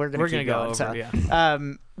 Well, we're gonna go over. So. Yeah.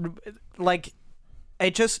 Like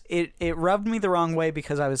it rubbed me the wrong way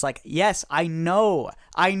because I was like, yes, I know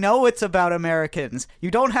it's about Americans. You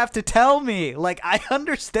don't have to tell me. Like I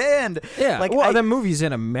understand. Yeah. Like well, the movie's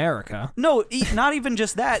in America. No, not even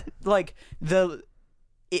just that. Like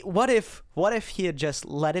what if he had just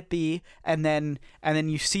let it be, and then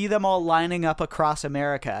you see them all lining up across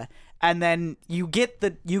America, and then you get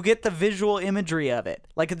the visual imagery of it.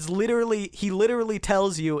 Like he literally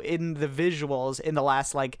tells you in the visuals in the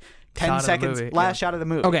last like 10 seconds, shot of the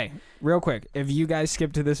movie. Okay, real quick. If you guys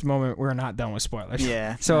skip to this moment, we're not done with spoilers.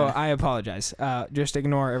 Yeah. So I apologize. Just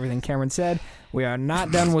ignore everything Cameron said. We are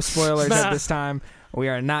not done with spoilers at this time. We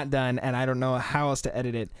are not done, and I don't know how else to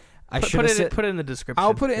edit it. Put it in the description.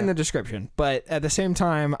 I'll put it in the description, but at the same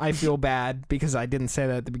time, I feel bad because I didn't say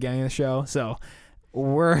that at the beginning of the show. So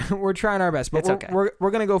we're trying our best, but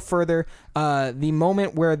we're gonna go further. The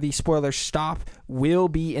moment where the spoilers stop will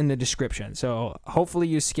be in the description. So hopefully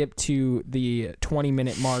you skip to the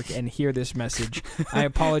 20-minute mark and hear this message. I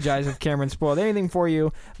apologize if Cameron spoiled anything for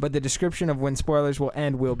you, but the description of when spoilers will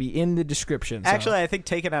end will be in the description. So. Actually, I think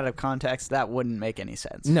taken out of context, that wouldn't make any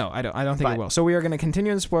sense. No, I don't think it will. So we are going to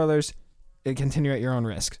continue in the spoilers and continue at your own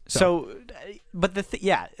risk. But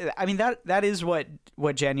I mean that is what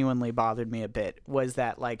genuinely bothered me a bit was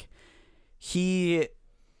that like he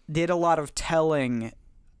did a lot of telling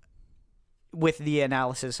with the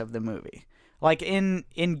analysis of the movie. Like in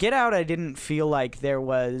Get Out, I didn't feel like there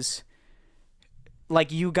was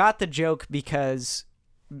like you got the joke because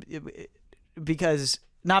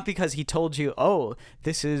not because he told you, oh,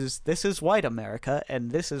 this is white America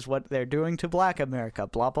and this is what they're doing to black America,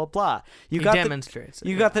 blah blah blah. He demonstrates.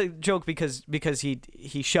 You got the joke because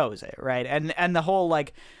he shows it, right? And the whole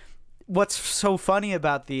like, what's so funny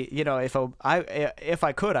about the if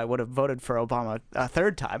I could I would have voted for Obama a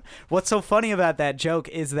third time. What's so funny about that joke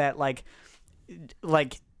is that like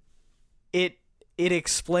it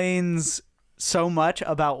explains so much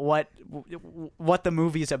about what the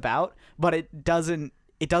movie's about, but it doesn't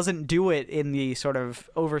do it in the sort of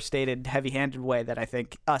overstated, heavy-handed way that I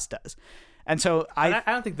think Us does. And so I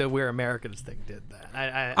don't think the We're Americans thing did that.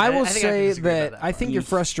 I will say that I think your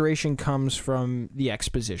frustration comes from the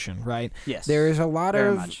exposition, right? Yes. There is a lot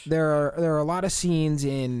there are a lot of scenes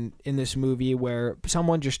in this movie where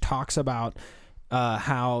someone just talks about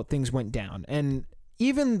how things went down. And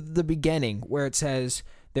even the beginning where it says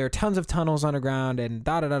there are tons of tunnels underground and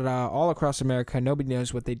da-da-da-da all across America. Nobody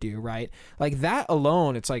knows what they do, right? Like that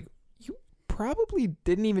alone, it's like, you probably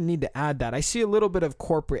didn't even need to add that. I see a little bit of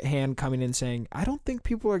corporate hand coming in saying, I don't think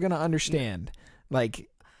people are going to understand. Like,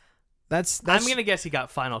 that's I'm going to guess he got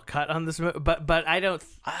Final Cut on this movie, but I don't...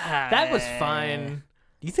 that was fine.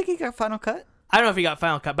 You think he got Final Cut? I don't know if he got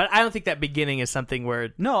Final Cut, but I don't think that beginning is something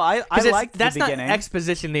where... No, I liked the that's beginning. That's not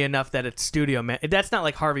expositionally enough that it's studio... That's not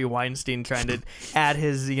like Harvey Weinstein trying to add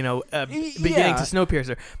his, beginning to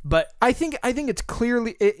Snowpiercer. But I think it's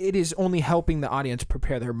clearly... It is only helping the audience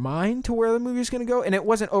prepare their mind to where the movie is going to go, and it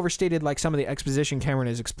wasn't overstated like some of the exposition Cameron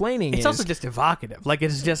is explaining. It's also just evocative. Like,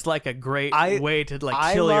 it's just like a great way to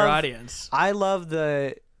kill your audience. I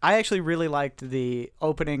actually really liked the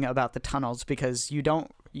opening about the tunnels because you don't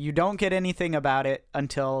get anything about it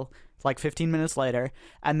until like 15 minutes later,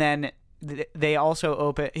 and then he also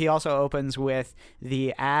opens with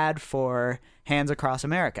the ad for Hands Across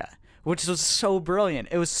America, which was so brilliant.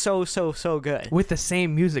 It was so good with the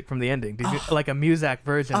same music from the ending. Did you like a Muzak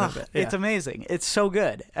version of it? Yeah. It's amazing. It's so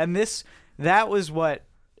good, and that was what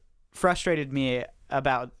frustrated me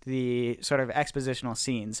about the sort of expositional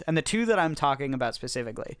scenes. And the two that I'm talking about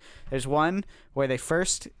specifically, there's one where they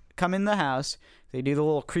first come in the house. They do the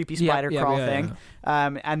little creepy spider crawl thing.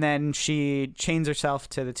 And then she chains herself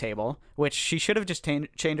to the table, which she should have just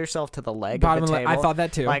chained herself to the leg of the table. I thought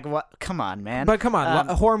that too. Like, what? Come on, man. But come on,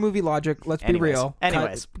 horror movie logic. Let's be real.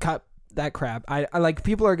 Cut that crap. I like,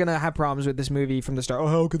 people are gonna have problems with this movie from the start. Oh,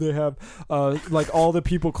 how could they have like all the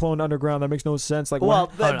people cloned underground? That makes no sense. Like,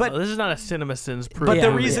 well, but this is not a CinemaSins proof. But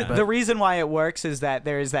the reason why it works is that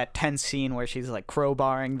there is that tense scene where she's like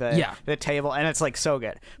crowbarring the table, and it's like so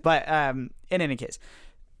good. But in any case,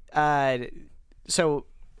 so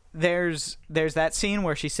there's that scene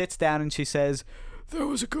where she sits down and she says, "There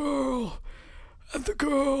was a girl, and the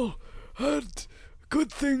girl had good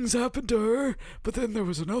things happen to her, but then there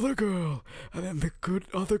was another girl, and then the good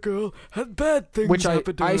other girl had bad things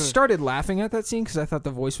happen to her." I started laughing at that scene because I thought the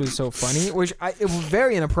voice was so funny, it was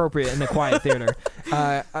very inappropriate in the quiet theater.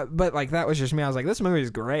 But like, that was just me. I was like, this movie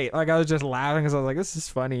is great. Like, I was just laughing because I was like, this is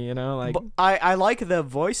funny, you know? Like, but I like the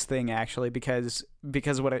voice thing actually because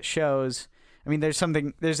what it shows. I mean, there's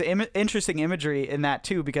interesting imagery in that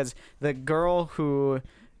too, because the girl who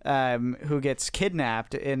gets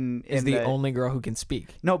kidnapped is the only girl who can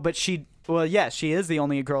speak. No, but she is the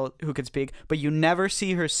only girl who can speak, but you never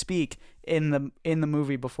see her speak in the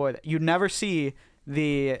movie before that. You never see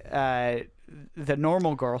the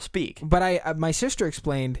normal girl speak. But my sister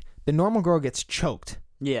explained the normal girl gets choked.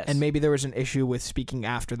 Yes. And maybe there was an issue with speaking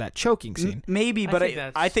after that choking scene. Maybe, but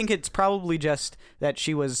I think it's probably just that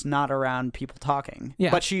she was not around people talking.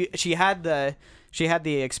 Yeah. But she had the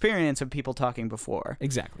experience of people talking before.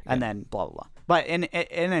 Exactly. And then blah, blah, blah. But in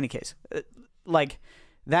any case, like,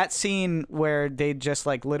 that scene where they just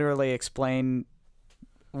like literally explain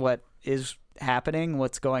what is happening,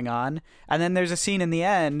 what's going on. And then there's a scene in the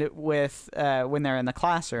end with when they're in the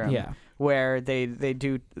classroom. Yeah. Where they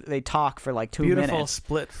talk for like 2 minutes. Beautiful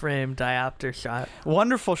split frame diopter shot.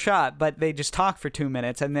 Wonderful shot, but they just talk for 2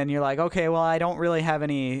 minutes, and then you're like, okay, well, I don't really have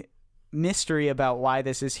any mystery about why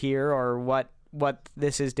this is here or what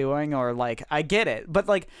this is doing, or like, I get it, but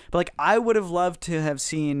I would have loved to have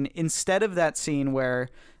seen, instead of that scene where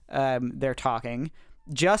they're talking,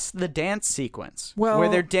 just the dance sequence where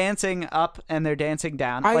they're dancing up and they're dancing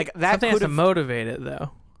down. Like, that something has to motivate it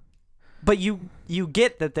though. But you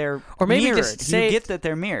get that they're or maybe mirrored. Just say, you get that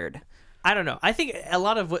they're mirrored. I don't know. I think a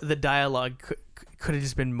lot of the dialogue could have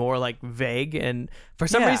just been more like vague, and for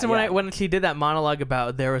some reason when she did that monologue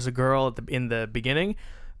about there was a girl in the beginning,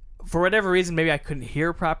 for whatever reason maybe I couldn't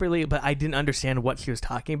hear properly, but I didn't understand what she was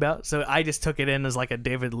talking about, so I just took it in as like a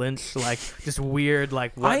David Lynch, like, just weird,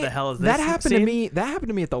 like, what the hell is this? That happened to me. That happened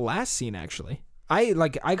to me at the last scene actually.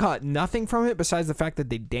 I caught nothing from it besides the fact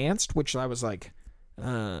that they danced, which I was like,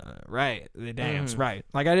 right, they dance, right.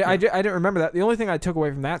 Like, I didn't remember that. The only thing I took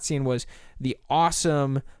away from that scene was the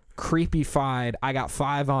awesome creepy-fied I got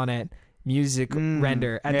 5 on it music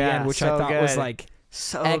render at the end, which I thought was like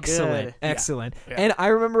so excellent. Yeah. And I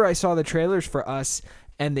remember I saw the trailers for Us,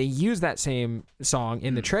 and they used that same song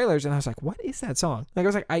in the trailers, and I was like, what is that song? Like, I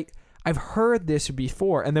was like, I've heard this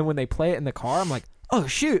before, and then when they play it in the car, I'm like, oh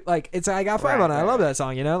shoot, like, it's I got 5 on it. I love that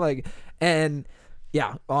song, you know, like, and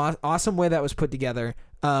yeah, awesome way that was put together.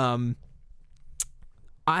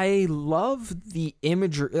 I love the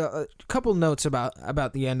imagery. A couple notes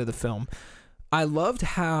about the end of the film. I loved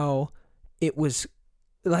how it was,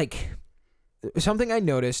 like, something I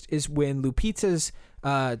noticed is when Lupita's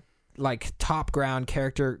like top ground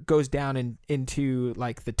character goes down into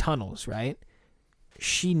like the tunnels, right?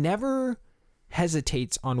 She never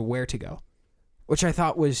hesitates on where to go, which I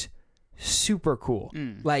thought was super cool.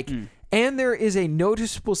 And there is a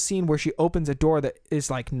noticeable scene where she opens a door that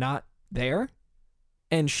is like not there,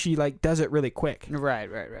 and she like does it really quick. Right.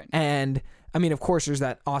 And I mean, of course, there's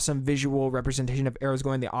that awesome visual representation of arrows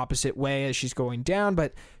going the opposite way as she's going down,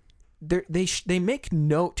 but they make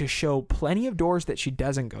note to show plenty of doors that she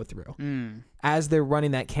doesn't go through as they're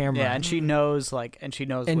running that camera. Yeah, and she knows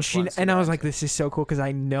and I was like, this is so cool because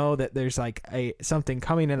I know that there's like something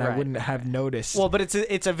coming, and I wouldn't have noticed. Well, but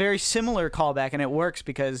it's a very similar callback, and it works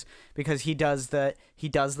because he does the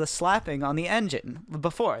slapping on the engine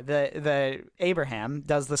before the Abraham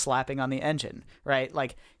does the slapping on the engine, right?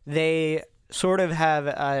 Like, they sort of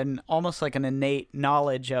have almost like an innate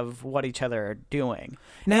knowledge of what each other are doing.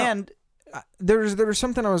 Now, and there was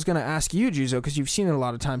something I was going to ask you, Juzo, because you've seen it a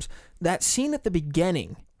lot of times. That scene at the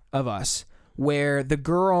beginning of Us where the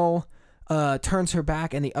girl turns her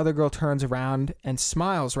back and the other girl turns around and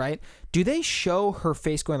smiles, right? Do they show her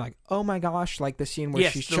face going like, oh my gosh, like the scene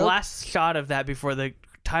where she's choked? The last shot of that before the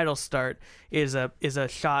titles start is a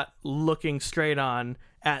shot looking straight on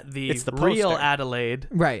at the real Adelaide,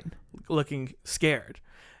 right, looking scared.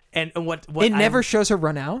 And what it never shows her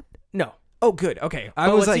run out? No. Oh, good. Okay. I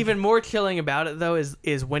But was what's like, even more chilling about it though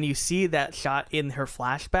is when you see that shot in her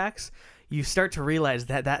flashbacks, you start to realize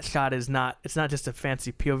that shot is not. It's not just a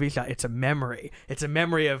fancy POV shot. It's a memory. It's a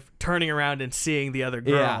memory of turning around and seeing the other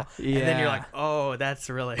girl. Yeah, And then you're yeah. like, oh, that's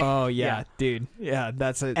really. oh yeah, dude. Yeah,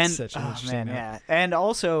 that's such an interesting note. yeah. And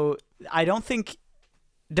also, I don't think.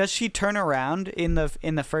 Does she turn around in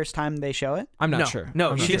the first time they show it? I'm not no, sure.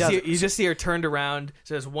 No, I'm not you sure. you just see her turned around.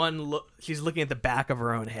 So there's one look. She's looking at the back of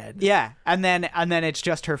her own head. Yeah, and then it's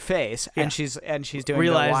just her face, Yeah. and she's doing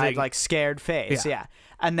Realizing- the wide, like, scared face. Yeah. Yeah.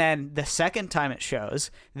 And then the second time it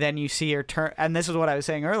shows, then you see her turn, and this is what I was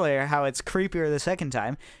saying earlier, how it's creepier the second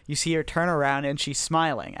time. You see her turn around and she's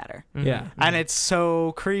smiling at her, Yeah. and it's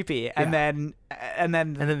so creepy. And then And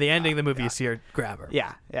then the ending of the movie, you see her grab her.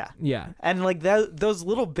 yeah, Yeah. and like those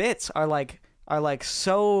little bits are like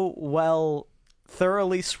so well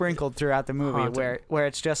thoroughly sprinkled throughout the movie, Haunting. where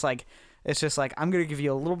it's just like I'm gonna give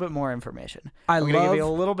you a little bit more information. I'm gonna give you a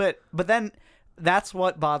little bit, but then that's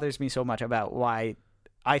what bothers me so much about why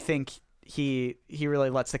I think he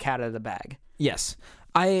really lets the cat out of the bag. Yes.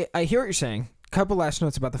 I hear what you're saying. Couple last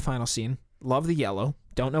notes about the final scene. Love the yellow.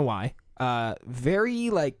 Don't know why. Very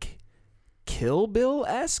like Kill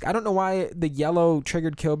Bill-esque. I don't know why the yellow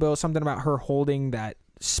triggered Kill Bill. Something about her holding that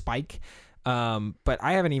spike. But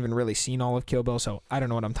I haven't even really seen all of Kill Bill, so I don't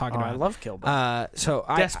know what I'm talking Oh, about. I love Kill Bill. So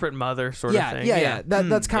Desperate mother sort yeah, of thing. yeah.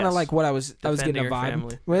 That's kind of yes. like what I was getting Defending a her vibe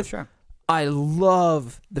family. with. Sure. I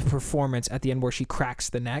love the performance at the end where she cracks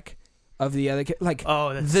the neck of the other kid. Like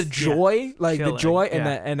Oh, that's the joy, like the Chilling, joy and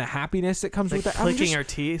yeah. the happiness that comes like with that. I'm clicking just her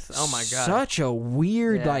teeth. Oh my god! Such a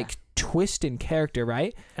weird Yeah. like twist in character,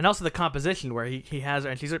 right? And also the composition where he has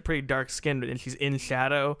her, and she's pretty dark skinned, and she's in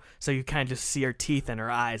shadow, so you kind of just see her teeth and her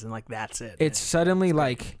eyes, and like that's it. It's suddenly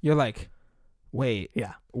like you're like, wait,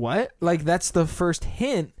 yeah. what? Like that's the first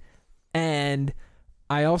hint. And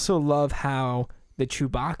I also love how the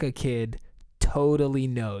Chewbacca kid totally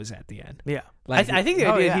knows at the end. Yeah, Like, I think the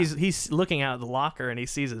oh, idea yeah. he's looking out of the locker and he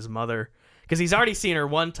sees his mother because he's already seen her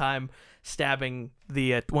one time stabbing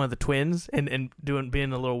the one of the twins and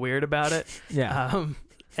being a little weird about it. yeah.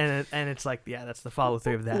 And it's like that's the follow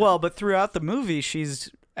through of that. Well, but throughout the movie,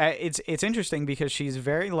 she's it's interesting because she's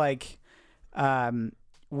very like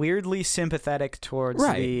weirdly sympathetic towards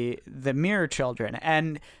Right. the mirror children,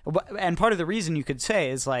 and part of the reason you could say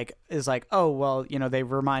is like oh well, they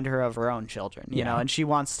remind her of her own children, you know, and she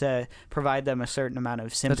wants to provide them a certain amount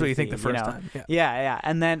of sympathy. that's what you think the first know? time. Yeah. Yeah,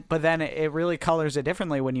 and then it really colors it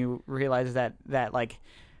differently when you realize that like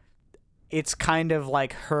it's kind of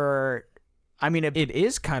like her. I mean, it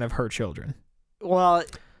is kind of her children. well,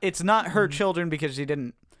 it's not her children because she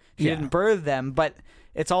didn't Yeah. birth them, but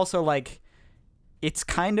it's also like it's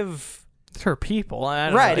kind of It's her people. I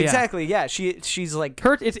don't right, know, yeah. exactly. Yeah, she's like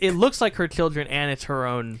It looks like her children, and it's her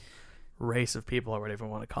own race of people, or whatever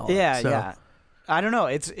you want to call it. yeah, So- yeah. I don't know.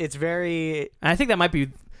 It's very And I think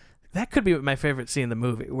that could be my favorite scene in the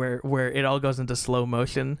movie, where it all goes into slow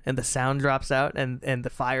motion and the sound drops out and the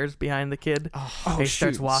fire's behind the kid. shoot. He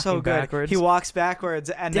starts walking so good. backwards. He walks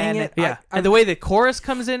backwards and Dang then it. Yeah, and the way the chorus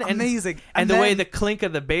comes in, and amazing. and the way then- the clink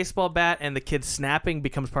of the baseball bat and the kid snapping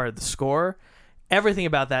becomes part of the score. Everything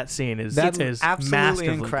about that scene is absolutely masterfully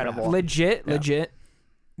incredible. crafted. Legit.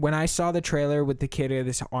 When I saw the trailer with the kid with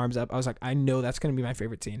his arms up, I was like, I know that's going to be my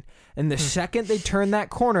favorite scene. And the second they turned that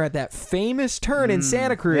corner at that famous turn in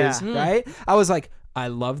Santa Cruz, yeah. right? I was like, I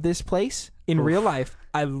love this place. In real life,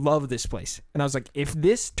 I love this place. And I was like, if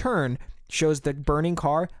this turn shows the burning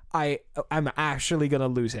car, I'm actually going to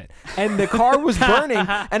lose it. And the car was burning,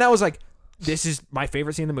 and I was like, this is my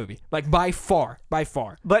favorite scene in the movie. Like, by far.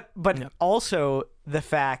 But also the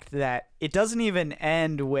fact that it doesn't even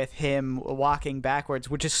end with him walking backwards,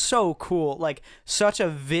 which is so cool. Like such a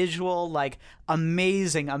visual, like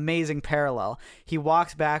amazing parallel. He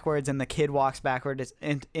walks backwards and the kid walks backwards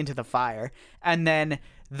into the fire, and then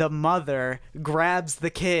the mother grabs the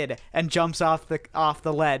kid and jumps off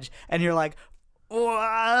the ledge, and you're like,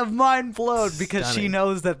 "Wow, mind blown," because she Stunning.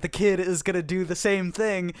 knows that the kid is gonna do the same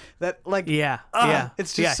thing. That like Yeah,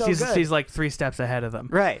 it's just so she's good. she's like 3 steps ahead of them.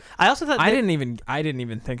 right. I also thought I didn't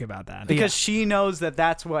even think about that. Because she knows that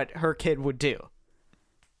that's what her kid would do,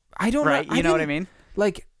 I don't right? know. You know what I didn't- mean?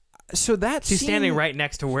 Like, so that she's scene, standing right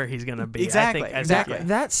next to where he's gonna be. Exactly, I think, exactly.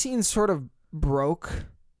 That scene sort of broke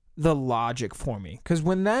the logic for me, because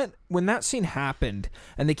when that scene happened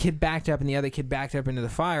and the kid backed up and the other kid backed up into the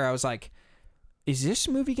fire, I was like, is this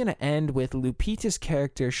movie going to end with Lupita's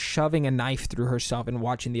character shoving a knife through herself and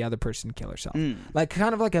watching the other person kill herself? Like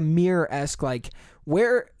kind of like a mirror-esque, like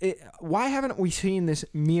why haven't we seen this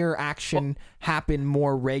mirror action happen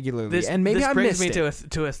more regularly? And maybe I missed it. This brings me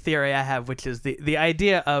to a theory I have, which is the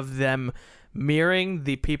idea of them mirroring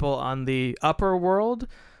the people on the upper world.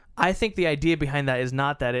 I think the idea behind that is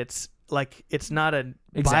not that it's not a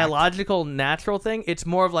biological natural thing. It's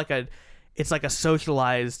more of like a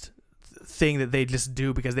socialized thing that they just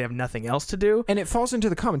do because they have nothing else to do. And it falls into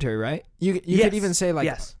the commentary, right? You could even say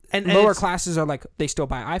like and lower classes are like they still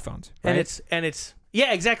buy iPhones, right? And it's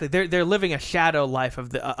yeah, exactly. They're living a shadow life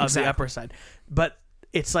of the upper side. But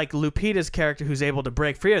it's like Lupita's character who's able to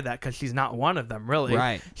break free of that because she's not one of them, really.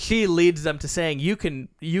 Right. She leads them to saying you can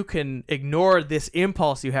ignore this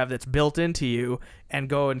impulse you have that's built into you and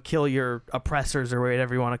go and kill your oppressors or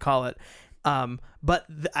whatever you want to call it. But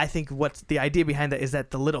I think what's the idea behind that is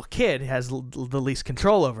that the little kid has the least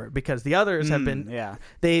control over it because the others have been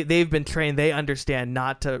they've been trained. They understand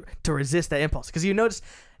not to resist that impulse because you notice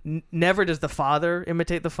never does the father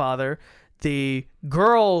imitate the father. The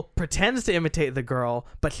girl pretends to imitate the girl,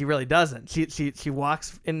 but she really doesn't. She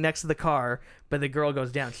walks in next to the car, but the girl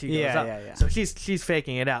goes down. She goes up. Yeah. So she's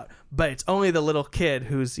faking it out. But it's only the little kid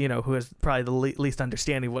who has probably the least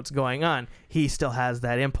understanding of what's going on. He still has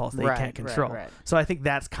that impulse that he can't control. Right. So I think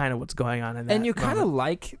that's kind of what's going on in that. And you kind of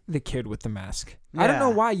like the kid with the mask. Yeah. I don't know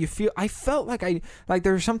why I felt like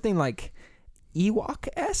there was something like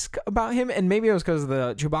Ewok-esque about him, and maybe it was because of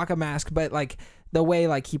the Chewbacca mask, but like the way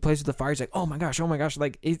like he plays with the fire, he's like, oh my gosh,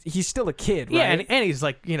 like he's still a kid, right? Yeah, and he's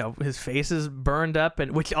like, his face is burned up,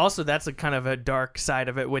 and which also that's a kind of a dark side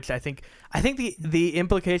of it, which I think the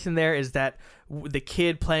implication there is that the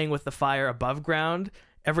kid playing with the fire above ground,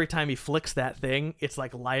 every time he flicks that thing, it's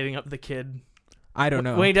like lighting up the kid. I don't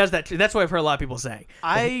know. When he does that, that's what I've heard a lot of people saying.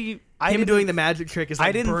 Him doing the magic trick is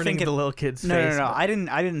like burning the little kid's face. No. I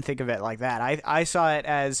didn't think of it like that. I saw it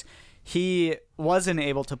as he wasn't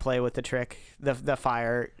able to play with the trick, the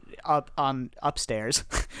fire upstairs.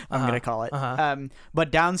 I'm gonna call it.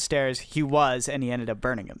 But downstairs he was, and he ended up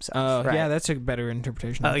burning himself. Oh, right? Yeah, that's a better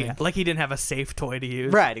interpretation. Oh yeah, like he didn't have a safe toy to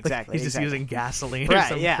use. Right, exactly. He's just using gasoline or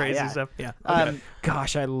some crazy stuff. Yeah. Okay.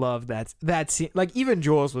 Gosh, I love that scene. Like even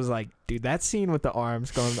Jules was like, dude, that scene with the arms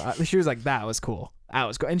going. She was like, that was cool. That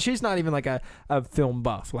was cool. And she's not even like a film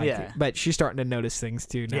buff, but she's starting to notice things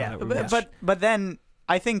too now. Yeah, but then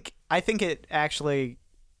I think it actually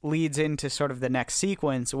leads into sort of the next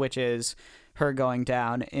sequence, which is her going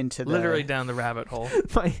down into literally down the rabbit hole.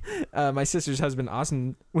 My sister's husband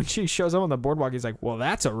Austin, when she shows up on the boardwalk, he's like, "Well,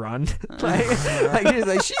 that's a run." He's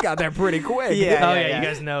like, she got there pretty quick. Yeah. You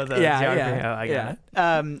guys know the geography. Yeah. I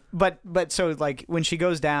got it. But so like when she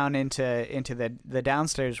goes down into the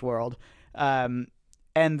downstairs world, and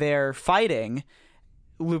they're fighting,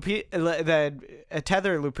 the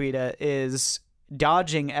tether Lupita is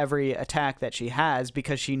dodging every attack that she has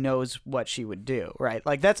because she knows what she would do, right?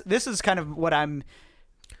 Like this is kind of what I'm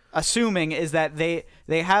assuming is that they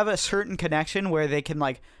have a certain connection where they can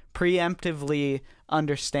like preemptively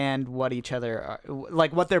understand what each other are,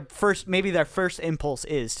 like what their first impulse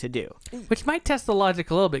is to do, which might test the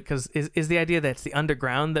logic a little bit because is the idea that it's the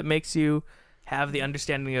underground that makes you have the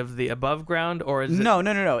understanding of the above ground, or is no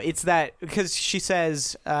it's that because she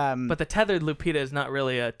says but the tethered Lupita is not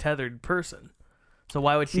really a tethered person. So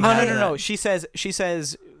why would she? No. She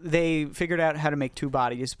says they figured out how to make two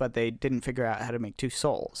bodies, but they didn't figure out how to make two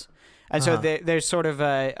souls. And so there's sort of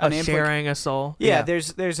sharing a soul. Yeah,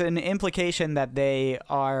 there's an implication that they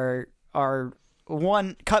are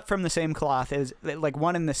one cut from the same cloth, is like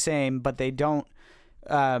one and the same, but they don't.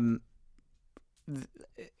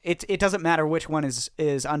 It doesn't matter which one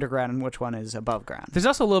is underground and which one is above ground. There's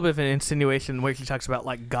also a little bit of an insinuation where she talks about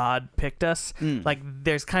like God picked us. Like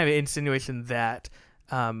there's kind of an insinuation that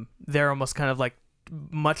they're almost kind of like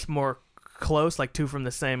much more close, like two from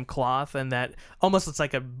the same cloth, and that almost it's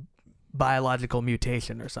like a biological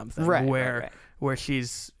mutation or something. Right. Where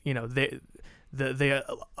she's the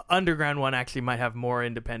underground one actually might have more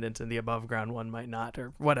independence and the above ground one might not,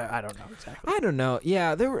 or what. I don't know exactly. I don't know.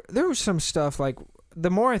 Yeah, there was some stuff like. The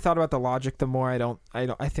more I thought about the logic, the more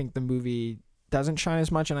I think the movie doesn't shine as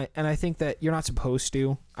much, and I think that you're not supposed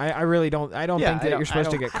to. I really don't. I don't think that you're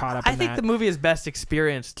supposed to get caught up in that. I think the movie is best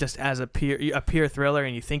experienced just as a pure thriller,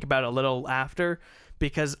 and you think about it a little after,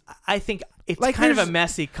 because I think it's like kind of a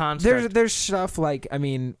messy construct. There's stuff like, I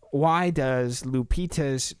mean, why does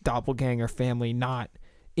Lupita's doppelganger family not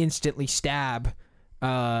instantly stab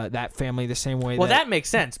that family the same way? Well, that makes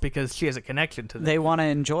sense because she has a connection to them. They want to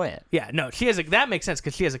enjoy it. Yeah, no, that makes sense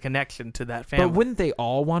because she has a connection to that family. But wouldn't they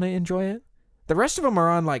all want to enjoy it? The rest of them are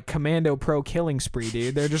on like commando pro killing spree,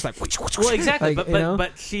 dude. They're just like, well, exactly. like,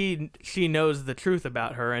 but she knows the truth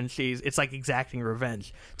about her, and it's like exacting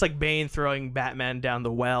revenge. It's like Bane throwing Batman down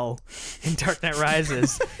the well in Dark Knight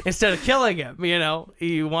Rises instead of killing him.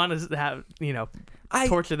 You want to have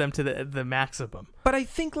torture them to the maximum. But I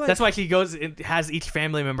think like that's why she goes and has each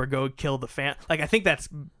family member go kill the Like I think that's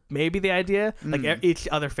maybe the idea. Like each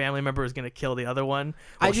other family member is going to kill the other one,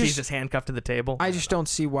 while she's just handcuffed to the table. I just don't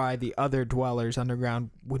see why the other dwellers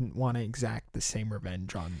underground wouldn't want to exact the same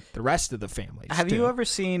revenge on the rest of the families. Have you ever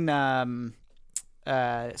seen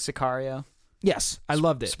Sicario? Yes, I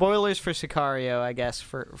loved it. Spoilers for Sicario, I guess,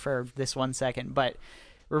 for this 1 second. But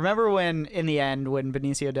remember when, in the end, when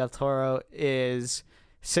Benicio del Toro is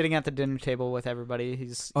sitting at the dinner table with everybody,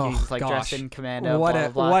 he's like dressed in commando, what blah, a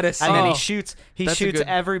blah, blah. what a and scene. then he shoots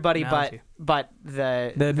everybody analogy. but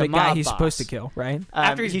the the mob guy he's boss. supposed to kill, right?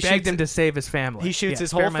 After he begged him to save his family. He shoots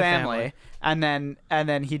his spare whole my family, and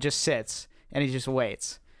then he just sits and he just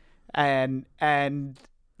waits, and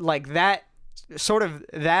like that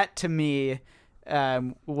to me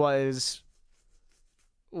was.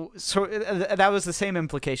 So that was the same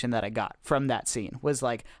implication that I got from that scene, was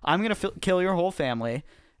like, I'm gonna kill your whole family,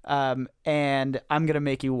 and I'm gonna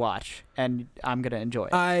make you watch, and I'm gonna enjoy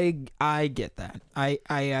it. I get that.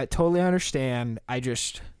 I totally understand.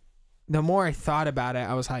 The more I thought about it,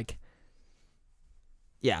 I was like,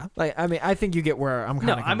 yeah. Like, I mean, I think you get where I'm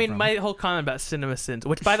coming from. No, I mean, my whole comment about CinemaSins,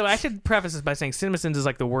 which, by the way, I should preface this by saying CinemaSins is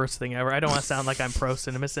like the worst thing ever. I don't want to sound like I'm pro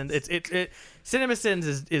CinemaSins.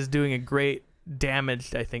 CinemaSins is doing a great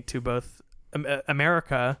damage, I think, to both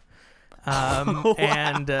America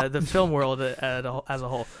and the film world as a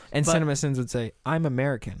whole. And CinemaSins would say, "I'm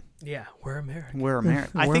American." Yeah, we're American. We're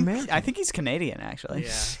American. American. I think he's Canadian, actually.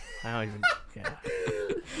 Yeah, I don't even. Yeah,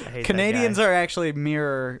 I hate Canadians that guy. are actually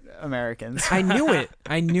mirror Americans. I knew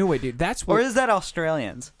it, dude. That's what. Or is that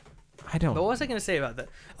Australians? I don't. But what was I going to say about that?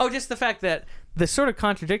 Oh, just the fact that the sort of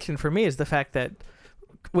contradiction for me is the fact that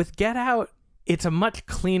with Get Out, it's a much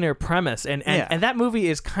cleaner premise, and that movie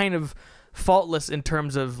is kind of faultless in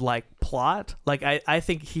terms of like plot. Like I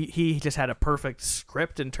think he just had a perfect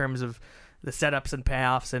script in terms of the setups and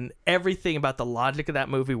payoffs, and everything about the logic of that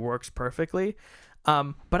movie works perfectly.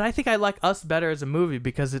 But I think I like Us better as a movie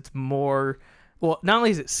because it's more, well, not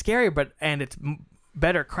only is it scary, but it's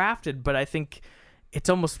better crafted, but I think it's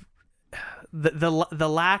almost the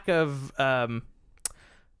lack of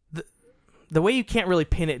the way you can't really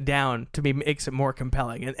pin it down to me makes it more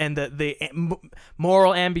compelling, and the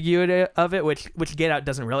moral ambiguity of it, which Get Out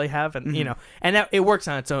doesn't really have, and and that, it works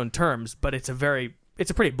on its own terms, but it's a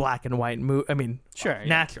pretty black and white movie. I mean, sure,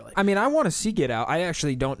 naturally. I mean, I want to see Get Out. I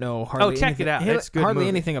actually don't know hardly. Check it out. It's a good hardly movie.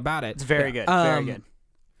 anything about it. It's very good. Very good.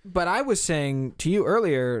 But I was saying to you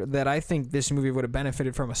earlier that I think this movie would have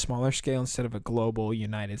benefited from a smaller scale instead of a global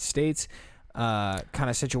United States kind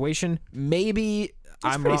of situation. Maybe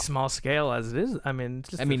It's pretty small scale as it is. I mean, it's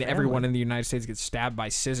just everyone in the United States gets stabbed by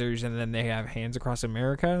scissors, and then they have hands across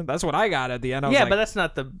America. That's what I got at the end. I was yeah, like, but that's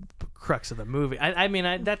not the crux of the movie. I mean,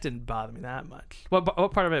 that didn't bother me that much. What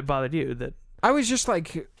part of it bothered you? That I was just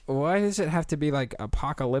like, why does it have to be like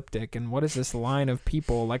apocalyptic? And what is this line of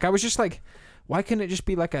people? Like, I was just like, why couldn't it just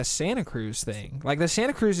be like a Santa Cruz thing? Like, the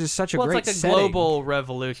Santa Cruz is such a great it's like a setting. global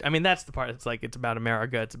revolution. I mean, that's the part. It's like it's about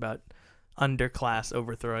America. It's about underclass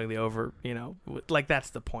overthrowing the like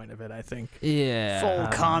that's the point of it, I think. Yeah. Full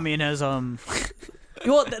communism.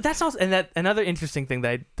 Well, that's also, and that another interesting thing that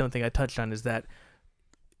I don't think I touched on is that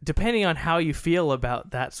depending on how you feel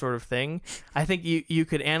about that sort of thing, I think you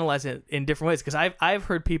could analyze it in different ways, because I've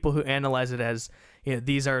heard people who analyze it as,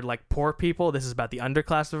 these are like poor people, this is about the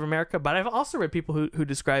underclass of America, but I've also read people who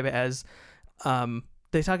describe it as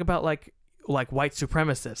they talk about like white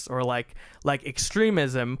supremacists or like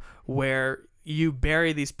extremism, where you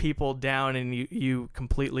bury these people down and you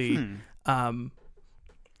completely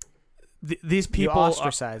these people you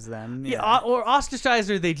ostracize them. Yeah, or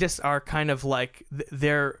ostracized, or they just are kind of like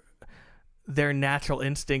their natural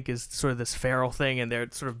instinct is sort of this feral thing, and they're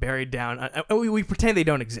sort of buried down. We pretend they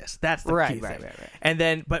don't exist. That's the key thing. Right. And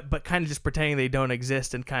then, but kind of just pretending they don't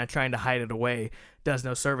exist and kind of trying to hide it away does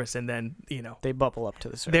no service. And then they bubble up to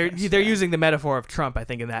the surface. They're using the metaphor of Trump, I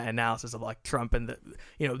think, in that analysis of like Trump and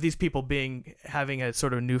these people having a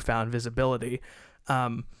sort of newfound visibility.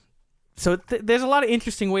 So there's a lot of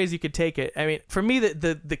interesting ways you could take it. I mean, for me,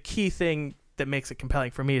 the key thing that makes it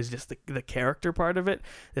compelling for me is just the character part of it.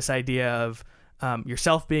 This idea of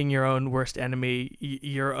yourself being your own worst enemy,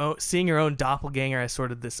 seeing your own doppelganger as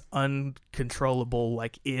sort of this uncontrollable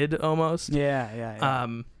like id almost. Yeah.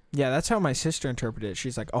 Yeah, that's how my sister interpreted it.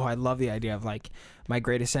 She's like, "Oh, I love the idea of like my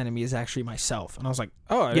greatest enemy is actually myself." And I was like,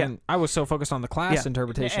 "Oh, I was so focused on the class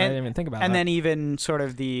interpretation, I didn't even think about that." And then even sort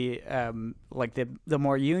of the like the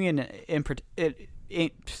more Jungian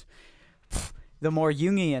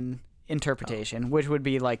interpretation, which would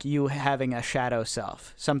be like you having a shadow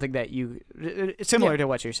self, something that you similar to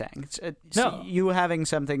what you're saying. It's you having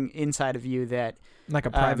something inside of you that like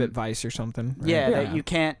a private vice or something. Right? Yeah,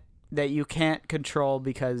 that you can't control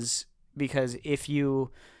because if you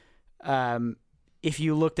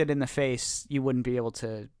looked it in the face, you wouldn't be able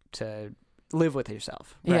to live with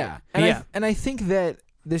yourself. Right? Yeah. And I think that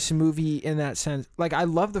this movie, in that sense, like, I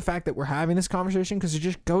love the fact that we're having this conversation because it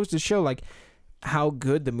just goes to show, like, how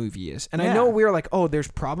good the movie is. And I know we're like, oh, there's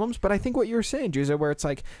problems, but I think what you were saying, Juzo, where it's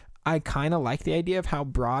like, I kind of like the idea of how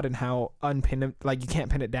broad and how unpinned, like, you can't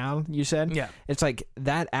pin it down, you said. Yeah. It's like,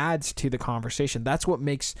 that adds to the conversation. That's what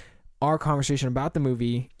makes our conversation about the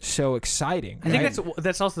movie so exciting. I think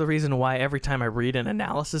that's also the reason why every time I read an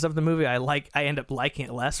analysis of the movie, I end up liking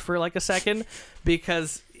it less for like a second,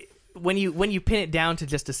 because when you pin it down to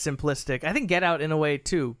just a simplistic, I think Get Out in a way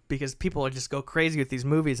too, because people just go crazy with these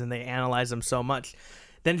movies and they analyze them so much,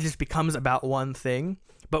 then it just becomes about one thing.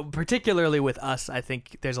 But particularly with Us, I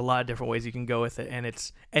think there's a lot of different ways you can go with it, and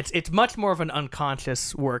it's much more of an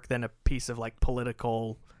unconscious work than a piece of like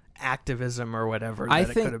political activism or whatever it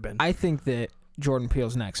could have been. I think that Jordan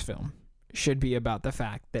Peele's next film should be about the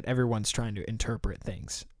fact that everyone's trying to interpret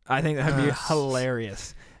things. I think that'd be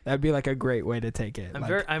hilarious. That'd be like a great way to take it.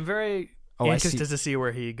 I'm very interested to see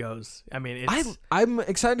where he goes. I mean, I'm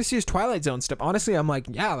excited to see his Twilight Zone stuff. Honestly, I'm like,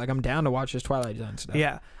 I'm down to watch his Twilight Zone stuff.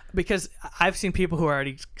 Yeah, because I've seen people who are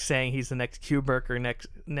already saying he's the next Kubrick or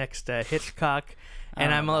next Hitchcock.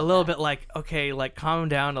 And I'm a little bit like, okay, like calm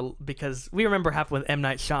down, because we remember what happened with M.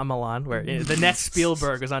 Night Shyamalan, where the next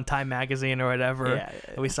Spielberg was on Time Magazine or whatever.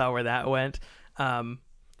 And we saw where that went.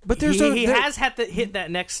 But he has had to hit that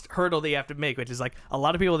next hurdle that you have to make, which is like a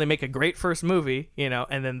lot of people, they make a great first movie,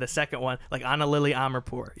 and then the second one, like Anna Lily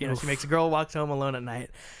Amirpour, she makes A Girl Walks Home Alone at Night,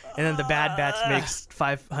 and then The Bad Batch makes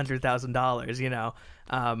 $500,000,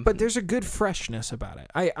 but there's a good freshness about it.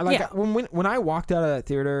 When I walked out of that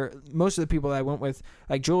theater, most of the people that I went with,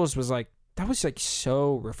 like Jules, was like, that was like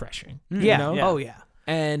so refreshing. Oh yeah.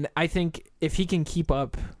 And I think if he can keep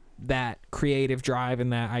up that creative drive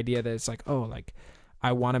and that idea that it's like, oh, like,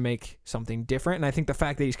 I want to make something different. And I think the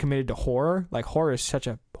fact that he's committed to horror, like, horror is such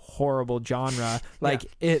a horrible genre. Like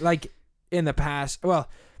it, like in the past, well,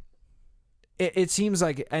 it seems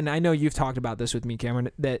like, and I know you've talked about this with me, Cameron,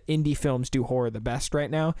 that indie films do horror the best right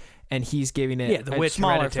now, and he's giving it The Witch,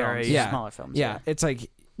 smaller Hereditary, films. Smaller films. Yeah, it's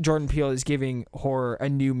like Jordan Peele is giving horror a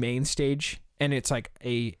new main stage, and it's like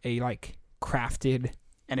a like crafted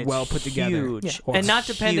and it's well put together, and not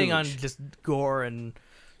depending on just gore and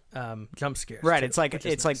jump scares. Right. Too,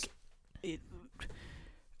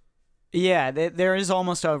 there is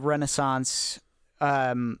almost a renaissance.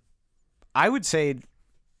 I would say,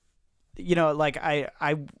 like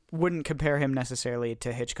I wouldn't compare him necessarily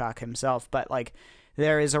to Hitchcock himself, but like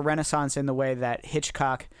there is a renaissance in the way that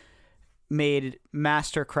Hitchcock made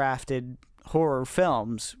master-crafted horror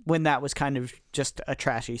films when that was kind of just a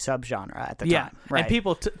trashy subgenre at the time. Right. And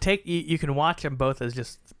people you can watch them both as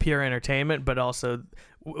just pure entertainment, but also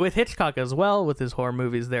with Hitchcock as well, with his horror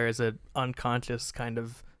movies, there is an unconscious kind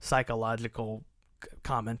of psychological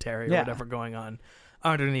commentary or whatever going on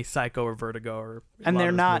underneath Psycho or Vertigo or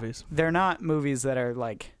movies. They're not movies that are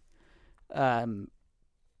like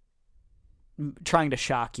trying to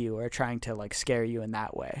shock you or trying to like scare you in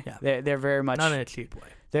that way. Yeah. They're very much not in a cheap way.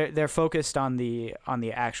 They're focused on the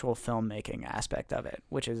actual filmmaking aspect of it,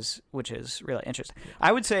 which is really interesting.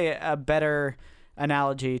 I would say a better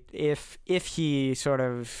analogy, if he sort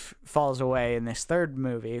of falls away in this third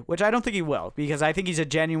movie, which I don't think he will, because I think he's a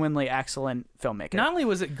genuinely excellent filmmaker. Not only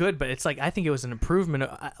was it good, but it's like I think it was an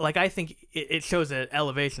improvement. Like I think it shows an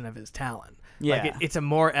elevation of his talent. Yeah, like it's a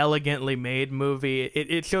more elegantly made movie.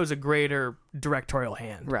 It shows a greater directorial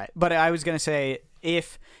hand. Right, but I was gonna say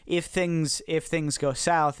if things go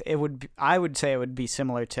south, I would say it would be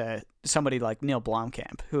similar to somebody like Neil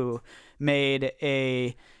Blomkamp, who made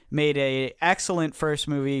a excellent first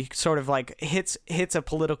movie, sort of like hits a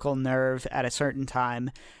political nerve at a certain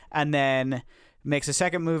time, and then makes a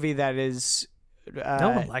second movie that is. No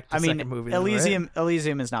one liked the second movie.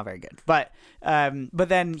 Elysium is not very good, but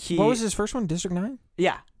then he. What was his first one? District 9.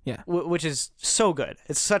 Yeah. Yeah. which is so good.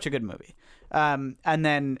 It's such a good movie. And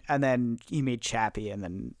then he made Chappie, and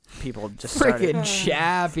then people just started. Freaking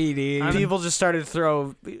Chappie, dude. People just started to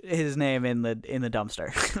throw his name in the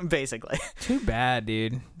dumpster, basically. Too bad,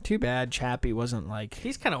 dude. Too bad Chappie wasn't like.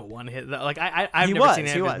 He's kind of one hit. Like I've He never was, seen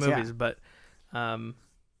he any of was, his movies, yeah. but I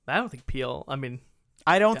don't think Peele. I mean,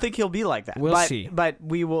 I don't think he'll be like that. We'll see. But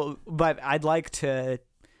we will. But I'd like to.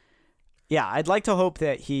 Yeah, I'd like to hope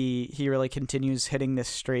that he really continues hitting this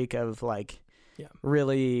streak of like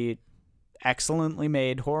really excellently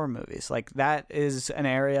made horror movies. Like that is an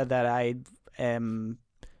area that I am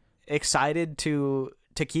excited to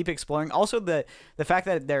keep exploring. Also the fact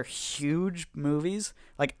that they're huge movies,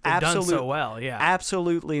 like they've done absolutely so well. Yeah,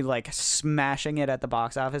 absolutely like smashing it at the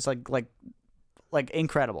box office, like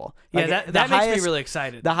incredible. yeah. Like, That makes me really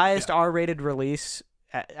excited. the highest R-rated release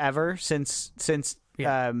ever since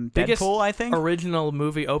Biggest Deadpool, I think. Original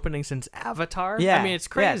movie opening since Avatar. Yeah, I mean it's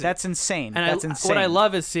crazy. Yeah, that's insane. And That's insane. What I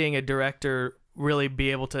love is seeing a director really be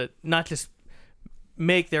able to not just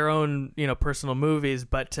make their own, personal movies,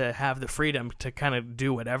 but to have the freedom to kind of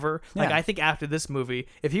do whatever. Like Yeah. I think after this movie,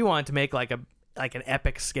 if he wanted to make like an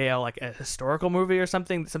epic scale, like a historical movie or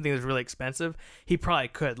something that's really expensive, he probably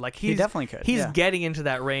could. Like He definitely could, He's yeah. getting into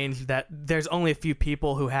that range that there's only a few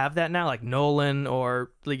people who have that now, like Nolan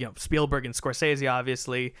or Spielberg and Scorsese.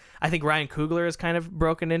 Obviously, I think Ryan Coogler has kind of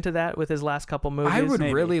broken into that with his last couple movies. I would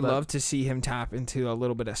maybe, really but- love to see him tap into a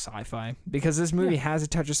little bit of sci-fi because this movie has a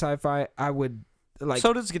touch of sci-fi. I would like.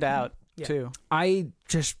 So does Get Out too. I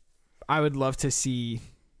would love to see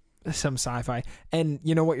some sci-fi. And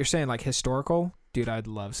you know what you're saying, like historical? Dude, I'd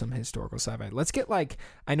love some historical sci-fi. Let's get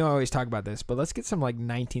I know I always talk about this, but let's get some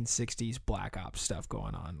 1960s Black Ops stuff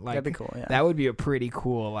going on. Like That'd be cool. Yeah. That would be a pretty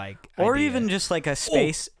cool or idea. even just like a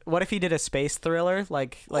space. What if he did a space thriller,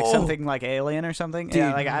 like something like Alien or something? Dude.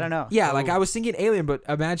 Yeah, like I don't know. Yeah, like I was thinking Alien, but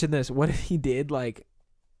imagine this. What if he did like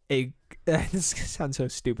a this sounds so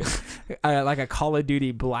stupid. Like a Call of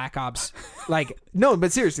Duty Black Ops. No,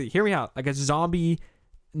 but seriously, hear me out. Like a zombie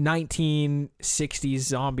 1960s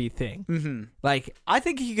zombie thing. Mm-hmm. Like I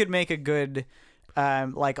think he could make a good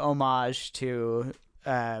homage to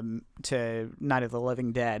Night of the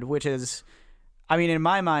Living Dead, which is, I mean, in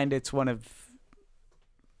my mind, it's one of.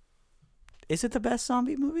 Is it the best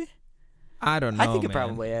zombie movie? I don't know. I think it man.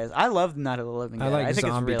 probably is. I love Night of the Living Dead. I like think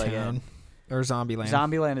Zombie it's really Town or Zombieland. good.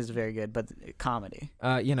 Zombieland is very good, but comedy.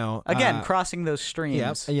 Again, Crossing those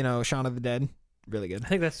streams. Yep. Shaun of the Dead, really good. I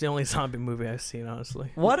think that's the only zombie movie I've seen,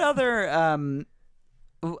 honestly. What other? I'm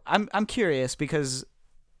curious because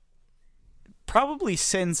probably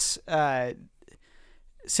since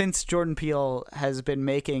Jordan Peele has been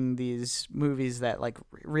making these movies that like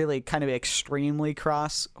really kind of extremely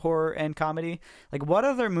cross horror and comedy, like what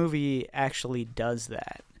other movie actually does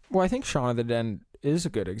that? Well, I think Shaun of the Dead is a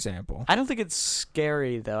good example. I don't think it's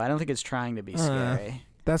scary though. I don't think it's trying to be scary.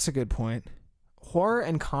 That's a good point. Horror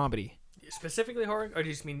and comedy. Specifically horror, or do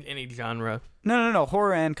you just mean any genre? No,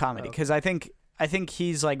 horror and comedy. Oh. Because I think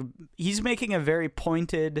he's making a very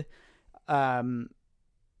pointed analogy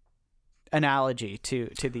to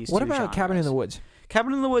these. What two about genres. Cabin in the Woods?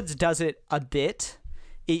 Cabin in the Woods does it a bit.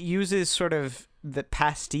 It uses sort of the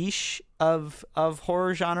pastiche of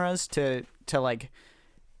horror genres to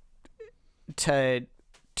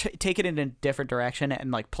take it in a different direction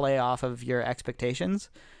and like play off of your expectations.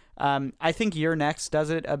 I think You're Next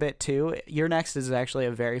does it a bit too. You're Next is actually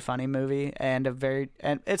a very funny movie and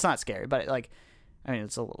it's not scary, but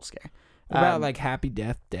it's a little scary. What about like Happy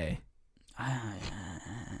Death Day? I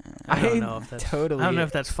don't know if that's totally. I don't know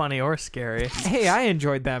if that's funny or scary. Hey, I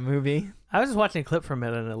enjoyed that movie. I was just watching a clip from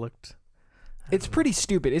it and it looked. It's pretty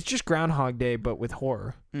stupid. It's just Groundhog Day, but with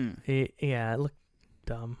horror. Yeah, it looked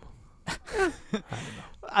dumb.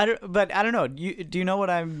 I don't know. Do you know what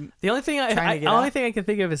I'm? The only thing trying to only get thing I can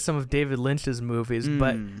think of is some of David Lynch's movies,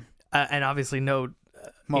 but and obviously no.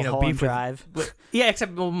 Mulholland beef Drive. Yeah,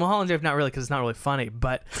 except Mulholland Drive not really because it's not really funny.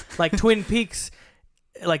 But like Twin Peaks,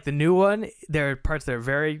 like the new one, there are parts that are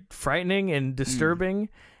very frightening and disturbing,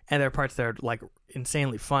 and there are parts that are like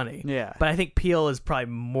insanely funny. Yeah. But I think Peele is probably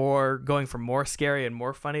more going for more scary and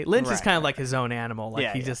more funny. Lynch is kind of like his own animal.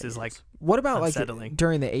 Like he just is like. What about unsettling. like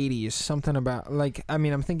during the 80s? Something about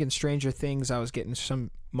I'm thinking Stranger Things. I was getting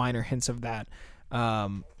some minor hints of that,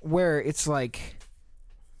 where it's like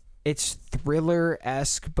it's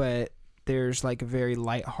thriller-esque, but there's like a very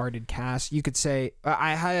lighthearted cast. You could say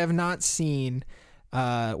I have not seen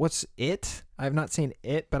what's It? I have not seen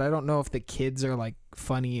It, but I don't know if the kids are like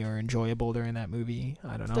funny or enjoyable during that movie.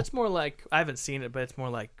 I don't know. That's more like I haven't seen it, but it's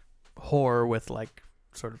more like horror with like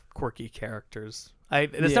sort of quirky characters.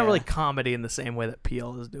 It's not really comedy in the same way that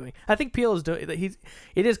Peele is doing. I think Peele is doing.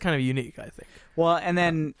 It is kind of unique. I think. Well, and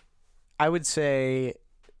then I would say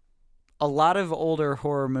a lot of older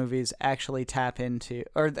horror movies actually tap into,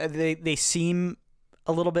 or they seem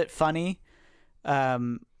a little bit funny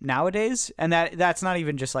nowadays, and that's not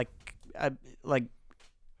even just like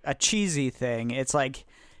a cheesy thing. It's like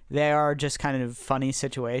they are just kind of funny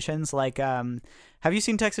situations. Like, have you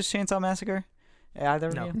seen Texas Chainsaw Massacre? Either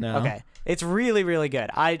of you? No. Okay, it's really, really good.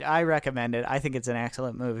 I recommend it. I think it's an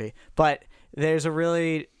excellent movie. But there's a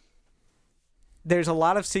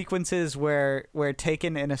lot of sequences where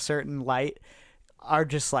taken in a certain light are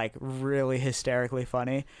just like really hysterically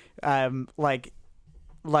funny. Like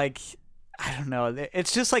I don't know.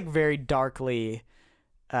 It's just like very darkly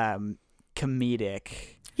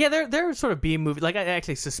comedic. Yeah, they're sort of B movie. Like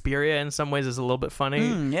actually, Suspiria in some ways is a little bit funny.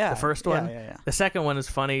 Yeah, the first one. Yeah. The second one is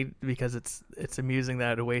funny because it's amusing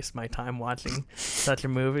that I'd waste my time watching such a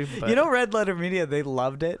movie. But You know, Red Letter Media, they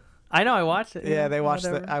loved it. I know, I watched it. Yeah, they watched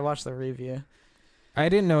whatever. I watched the review. I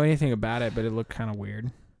didn't know anything about it, but it looked kind of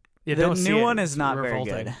weird. Yeah, The don't see new it. one is It's not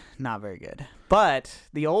revolting. very good. Not very good. But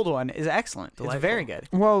the old one is excellent. Delightful. It's very good.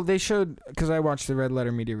 Well, they showed, because I watched the Red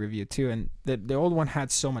Letter Media review too, and the old one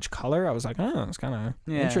had so much color. I was like, oh, it's kind of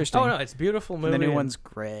Yeah. interesting. Oh no, it's a beautiful movie. And the new and- one's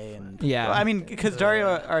gray and Yeah. Well, I mean, because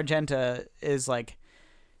Dario Argento is like,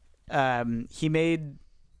 he made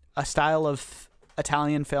a style of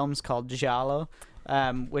Italian films called giallo,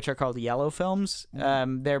 which are called yellow films.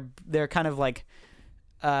 They're kind of like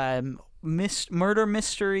murder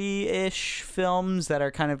mystery-ish films that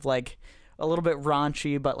are kind of like a little bit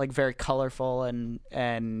raunchy, but like very colorful and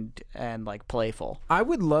like playful. I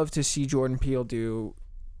would love to see Jordan Peele do,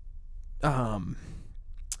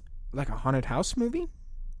 like a haunted house movie,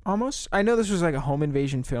 almost. I know this was like a home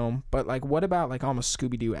invasion film, but like, what about like almost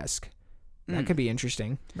Scooby-Doo esque? That could be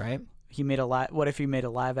interesting, right? What if he made a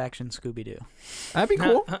live action Scooby-Doo? That'd be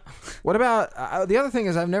cool. What about the other thing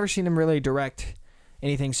is I've never seen him really direct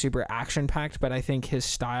anything super action packed, but I think his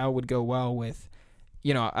style would go well with,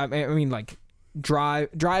 you know, I mean like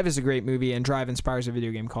Drive is a great movie, and Drive inspires a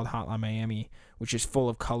video game called Hotline Miami, which is full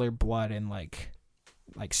of color, blood, and like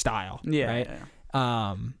style. Yeah. Right.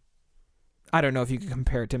 Yeah. I don't know if you could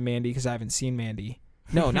compare it to Mandy because I haven't seen Mandy.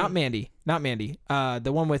 No, not Mandy. Not Mandy.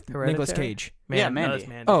 The one with Nicolas Hereditary? Cage. Yeah, No, Mandy. it's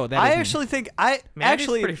Mandy. Oh, that is I Mandy. actually think Mandy's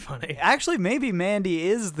pretty funny. Actually, maybe Mandy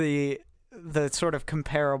is the sort of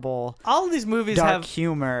comparable All of these movies dark have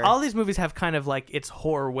humor. all these movies have kind of like it's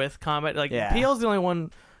horror with comedy. Like Yeah. Peele's the only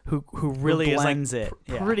one who really is like blends it.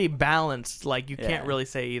 Yeah. pretty balanced. Like you can't Yeah. really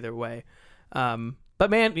say either way. But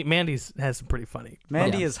Mandy's has some pretty funny.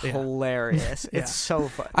 Mandy Yeah. is hilarious. Yeah. It's so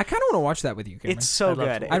fun. I kind of want to watch that with you, Cameron. It's so I'd love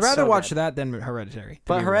good. to. It's I'd rather so watch good. that than Hereditary. to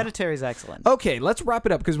But be real. Hereditary is excellent. Okay, let's wrap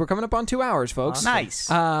it up because we're coming up on 2 hours, folks.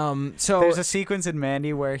 Awesome. Nice. So There's a sequence in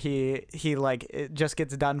Mandy where he like it just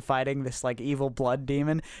gets done fighting this like evil blood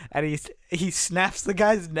demon, and he snaps the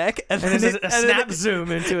guy's neck, and And then there's it, a and then snap it-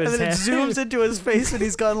 zoom into and his then head. it zooms into his face, and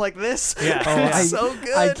he's gone like this. Yeah. Oh, It's I- so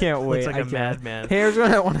good. I can't wait. Looks like I a can't. madman. Here's what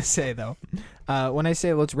I want to say though. When I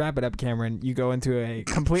say let's wrap it up, Cameron, you go into a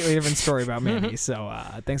completely different story about Mandy. So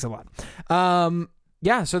thanks a lot.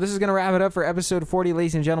 Yeah, so this is going to wrap it up for episode 40,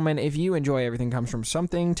 ladies and gentlemen. If you enjoy Everything Comes From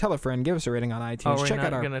Something, tell a friend, give us a rating on iTunes, Oh, we're check out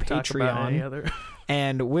not our gonna talk about any Patreon, other.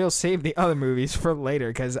 and we'll save the other movies for later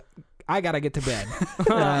because I got to get to bed.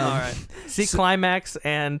 All right. See Climax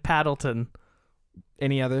and Paddleton.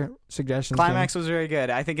 Any other suggestions? Climax was very good.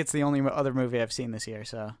 I think it's the only other movie I've seen this year.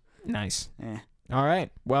 So, Kim? Nice. eh. All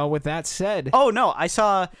right. Well, with that said, Oh no, I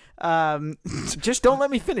saw. just don't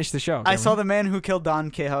let me finish the show. I saw Cameron. The Man Who Killed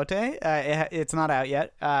Don Quixote. It's not out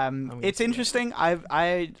yet. It's interesting.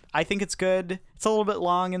 I think it's good. It's a little bit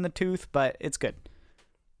long in the tooth, but it's good.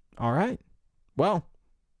 All right. Well,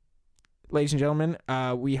 ladies and gentlemen,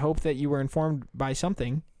 we hope that you were informed by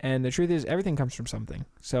something. And the truth is, everything comes from something.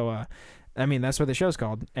 So, I mean, that's what the show's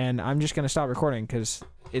called. And I'm just going to stop recording because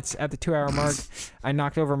it's at the 2 hour mark. I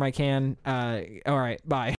knocked over my can. All right. Bye.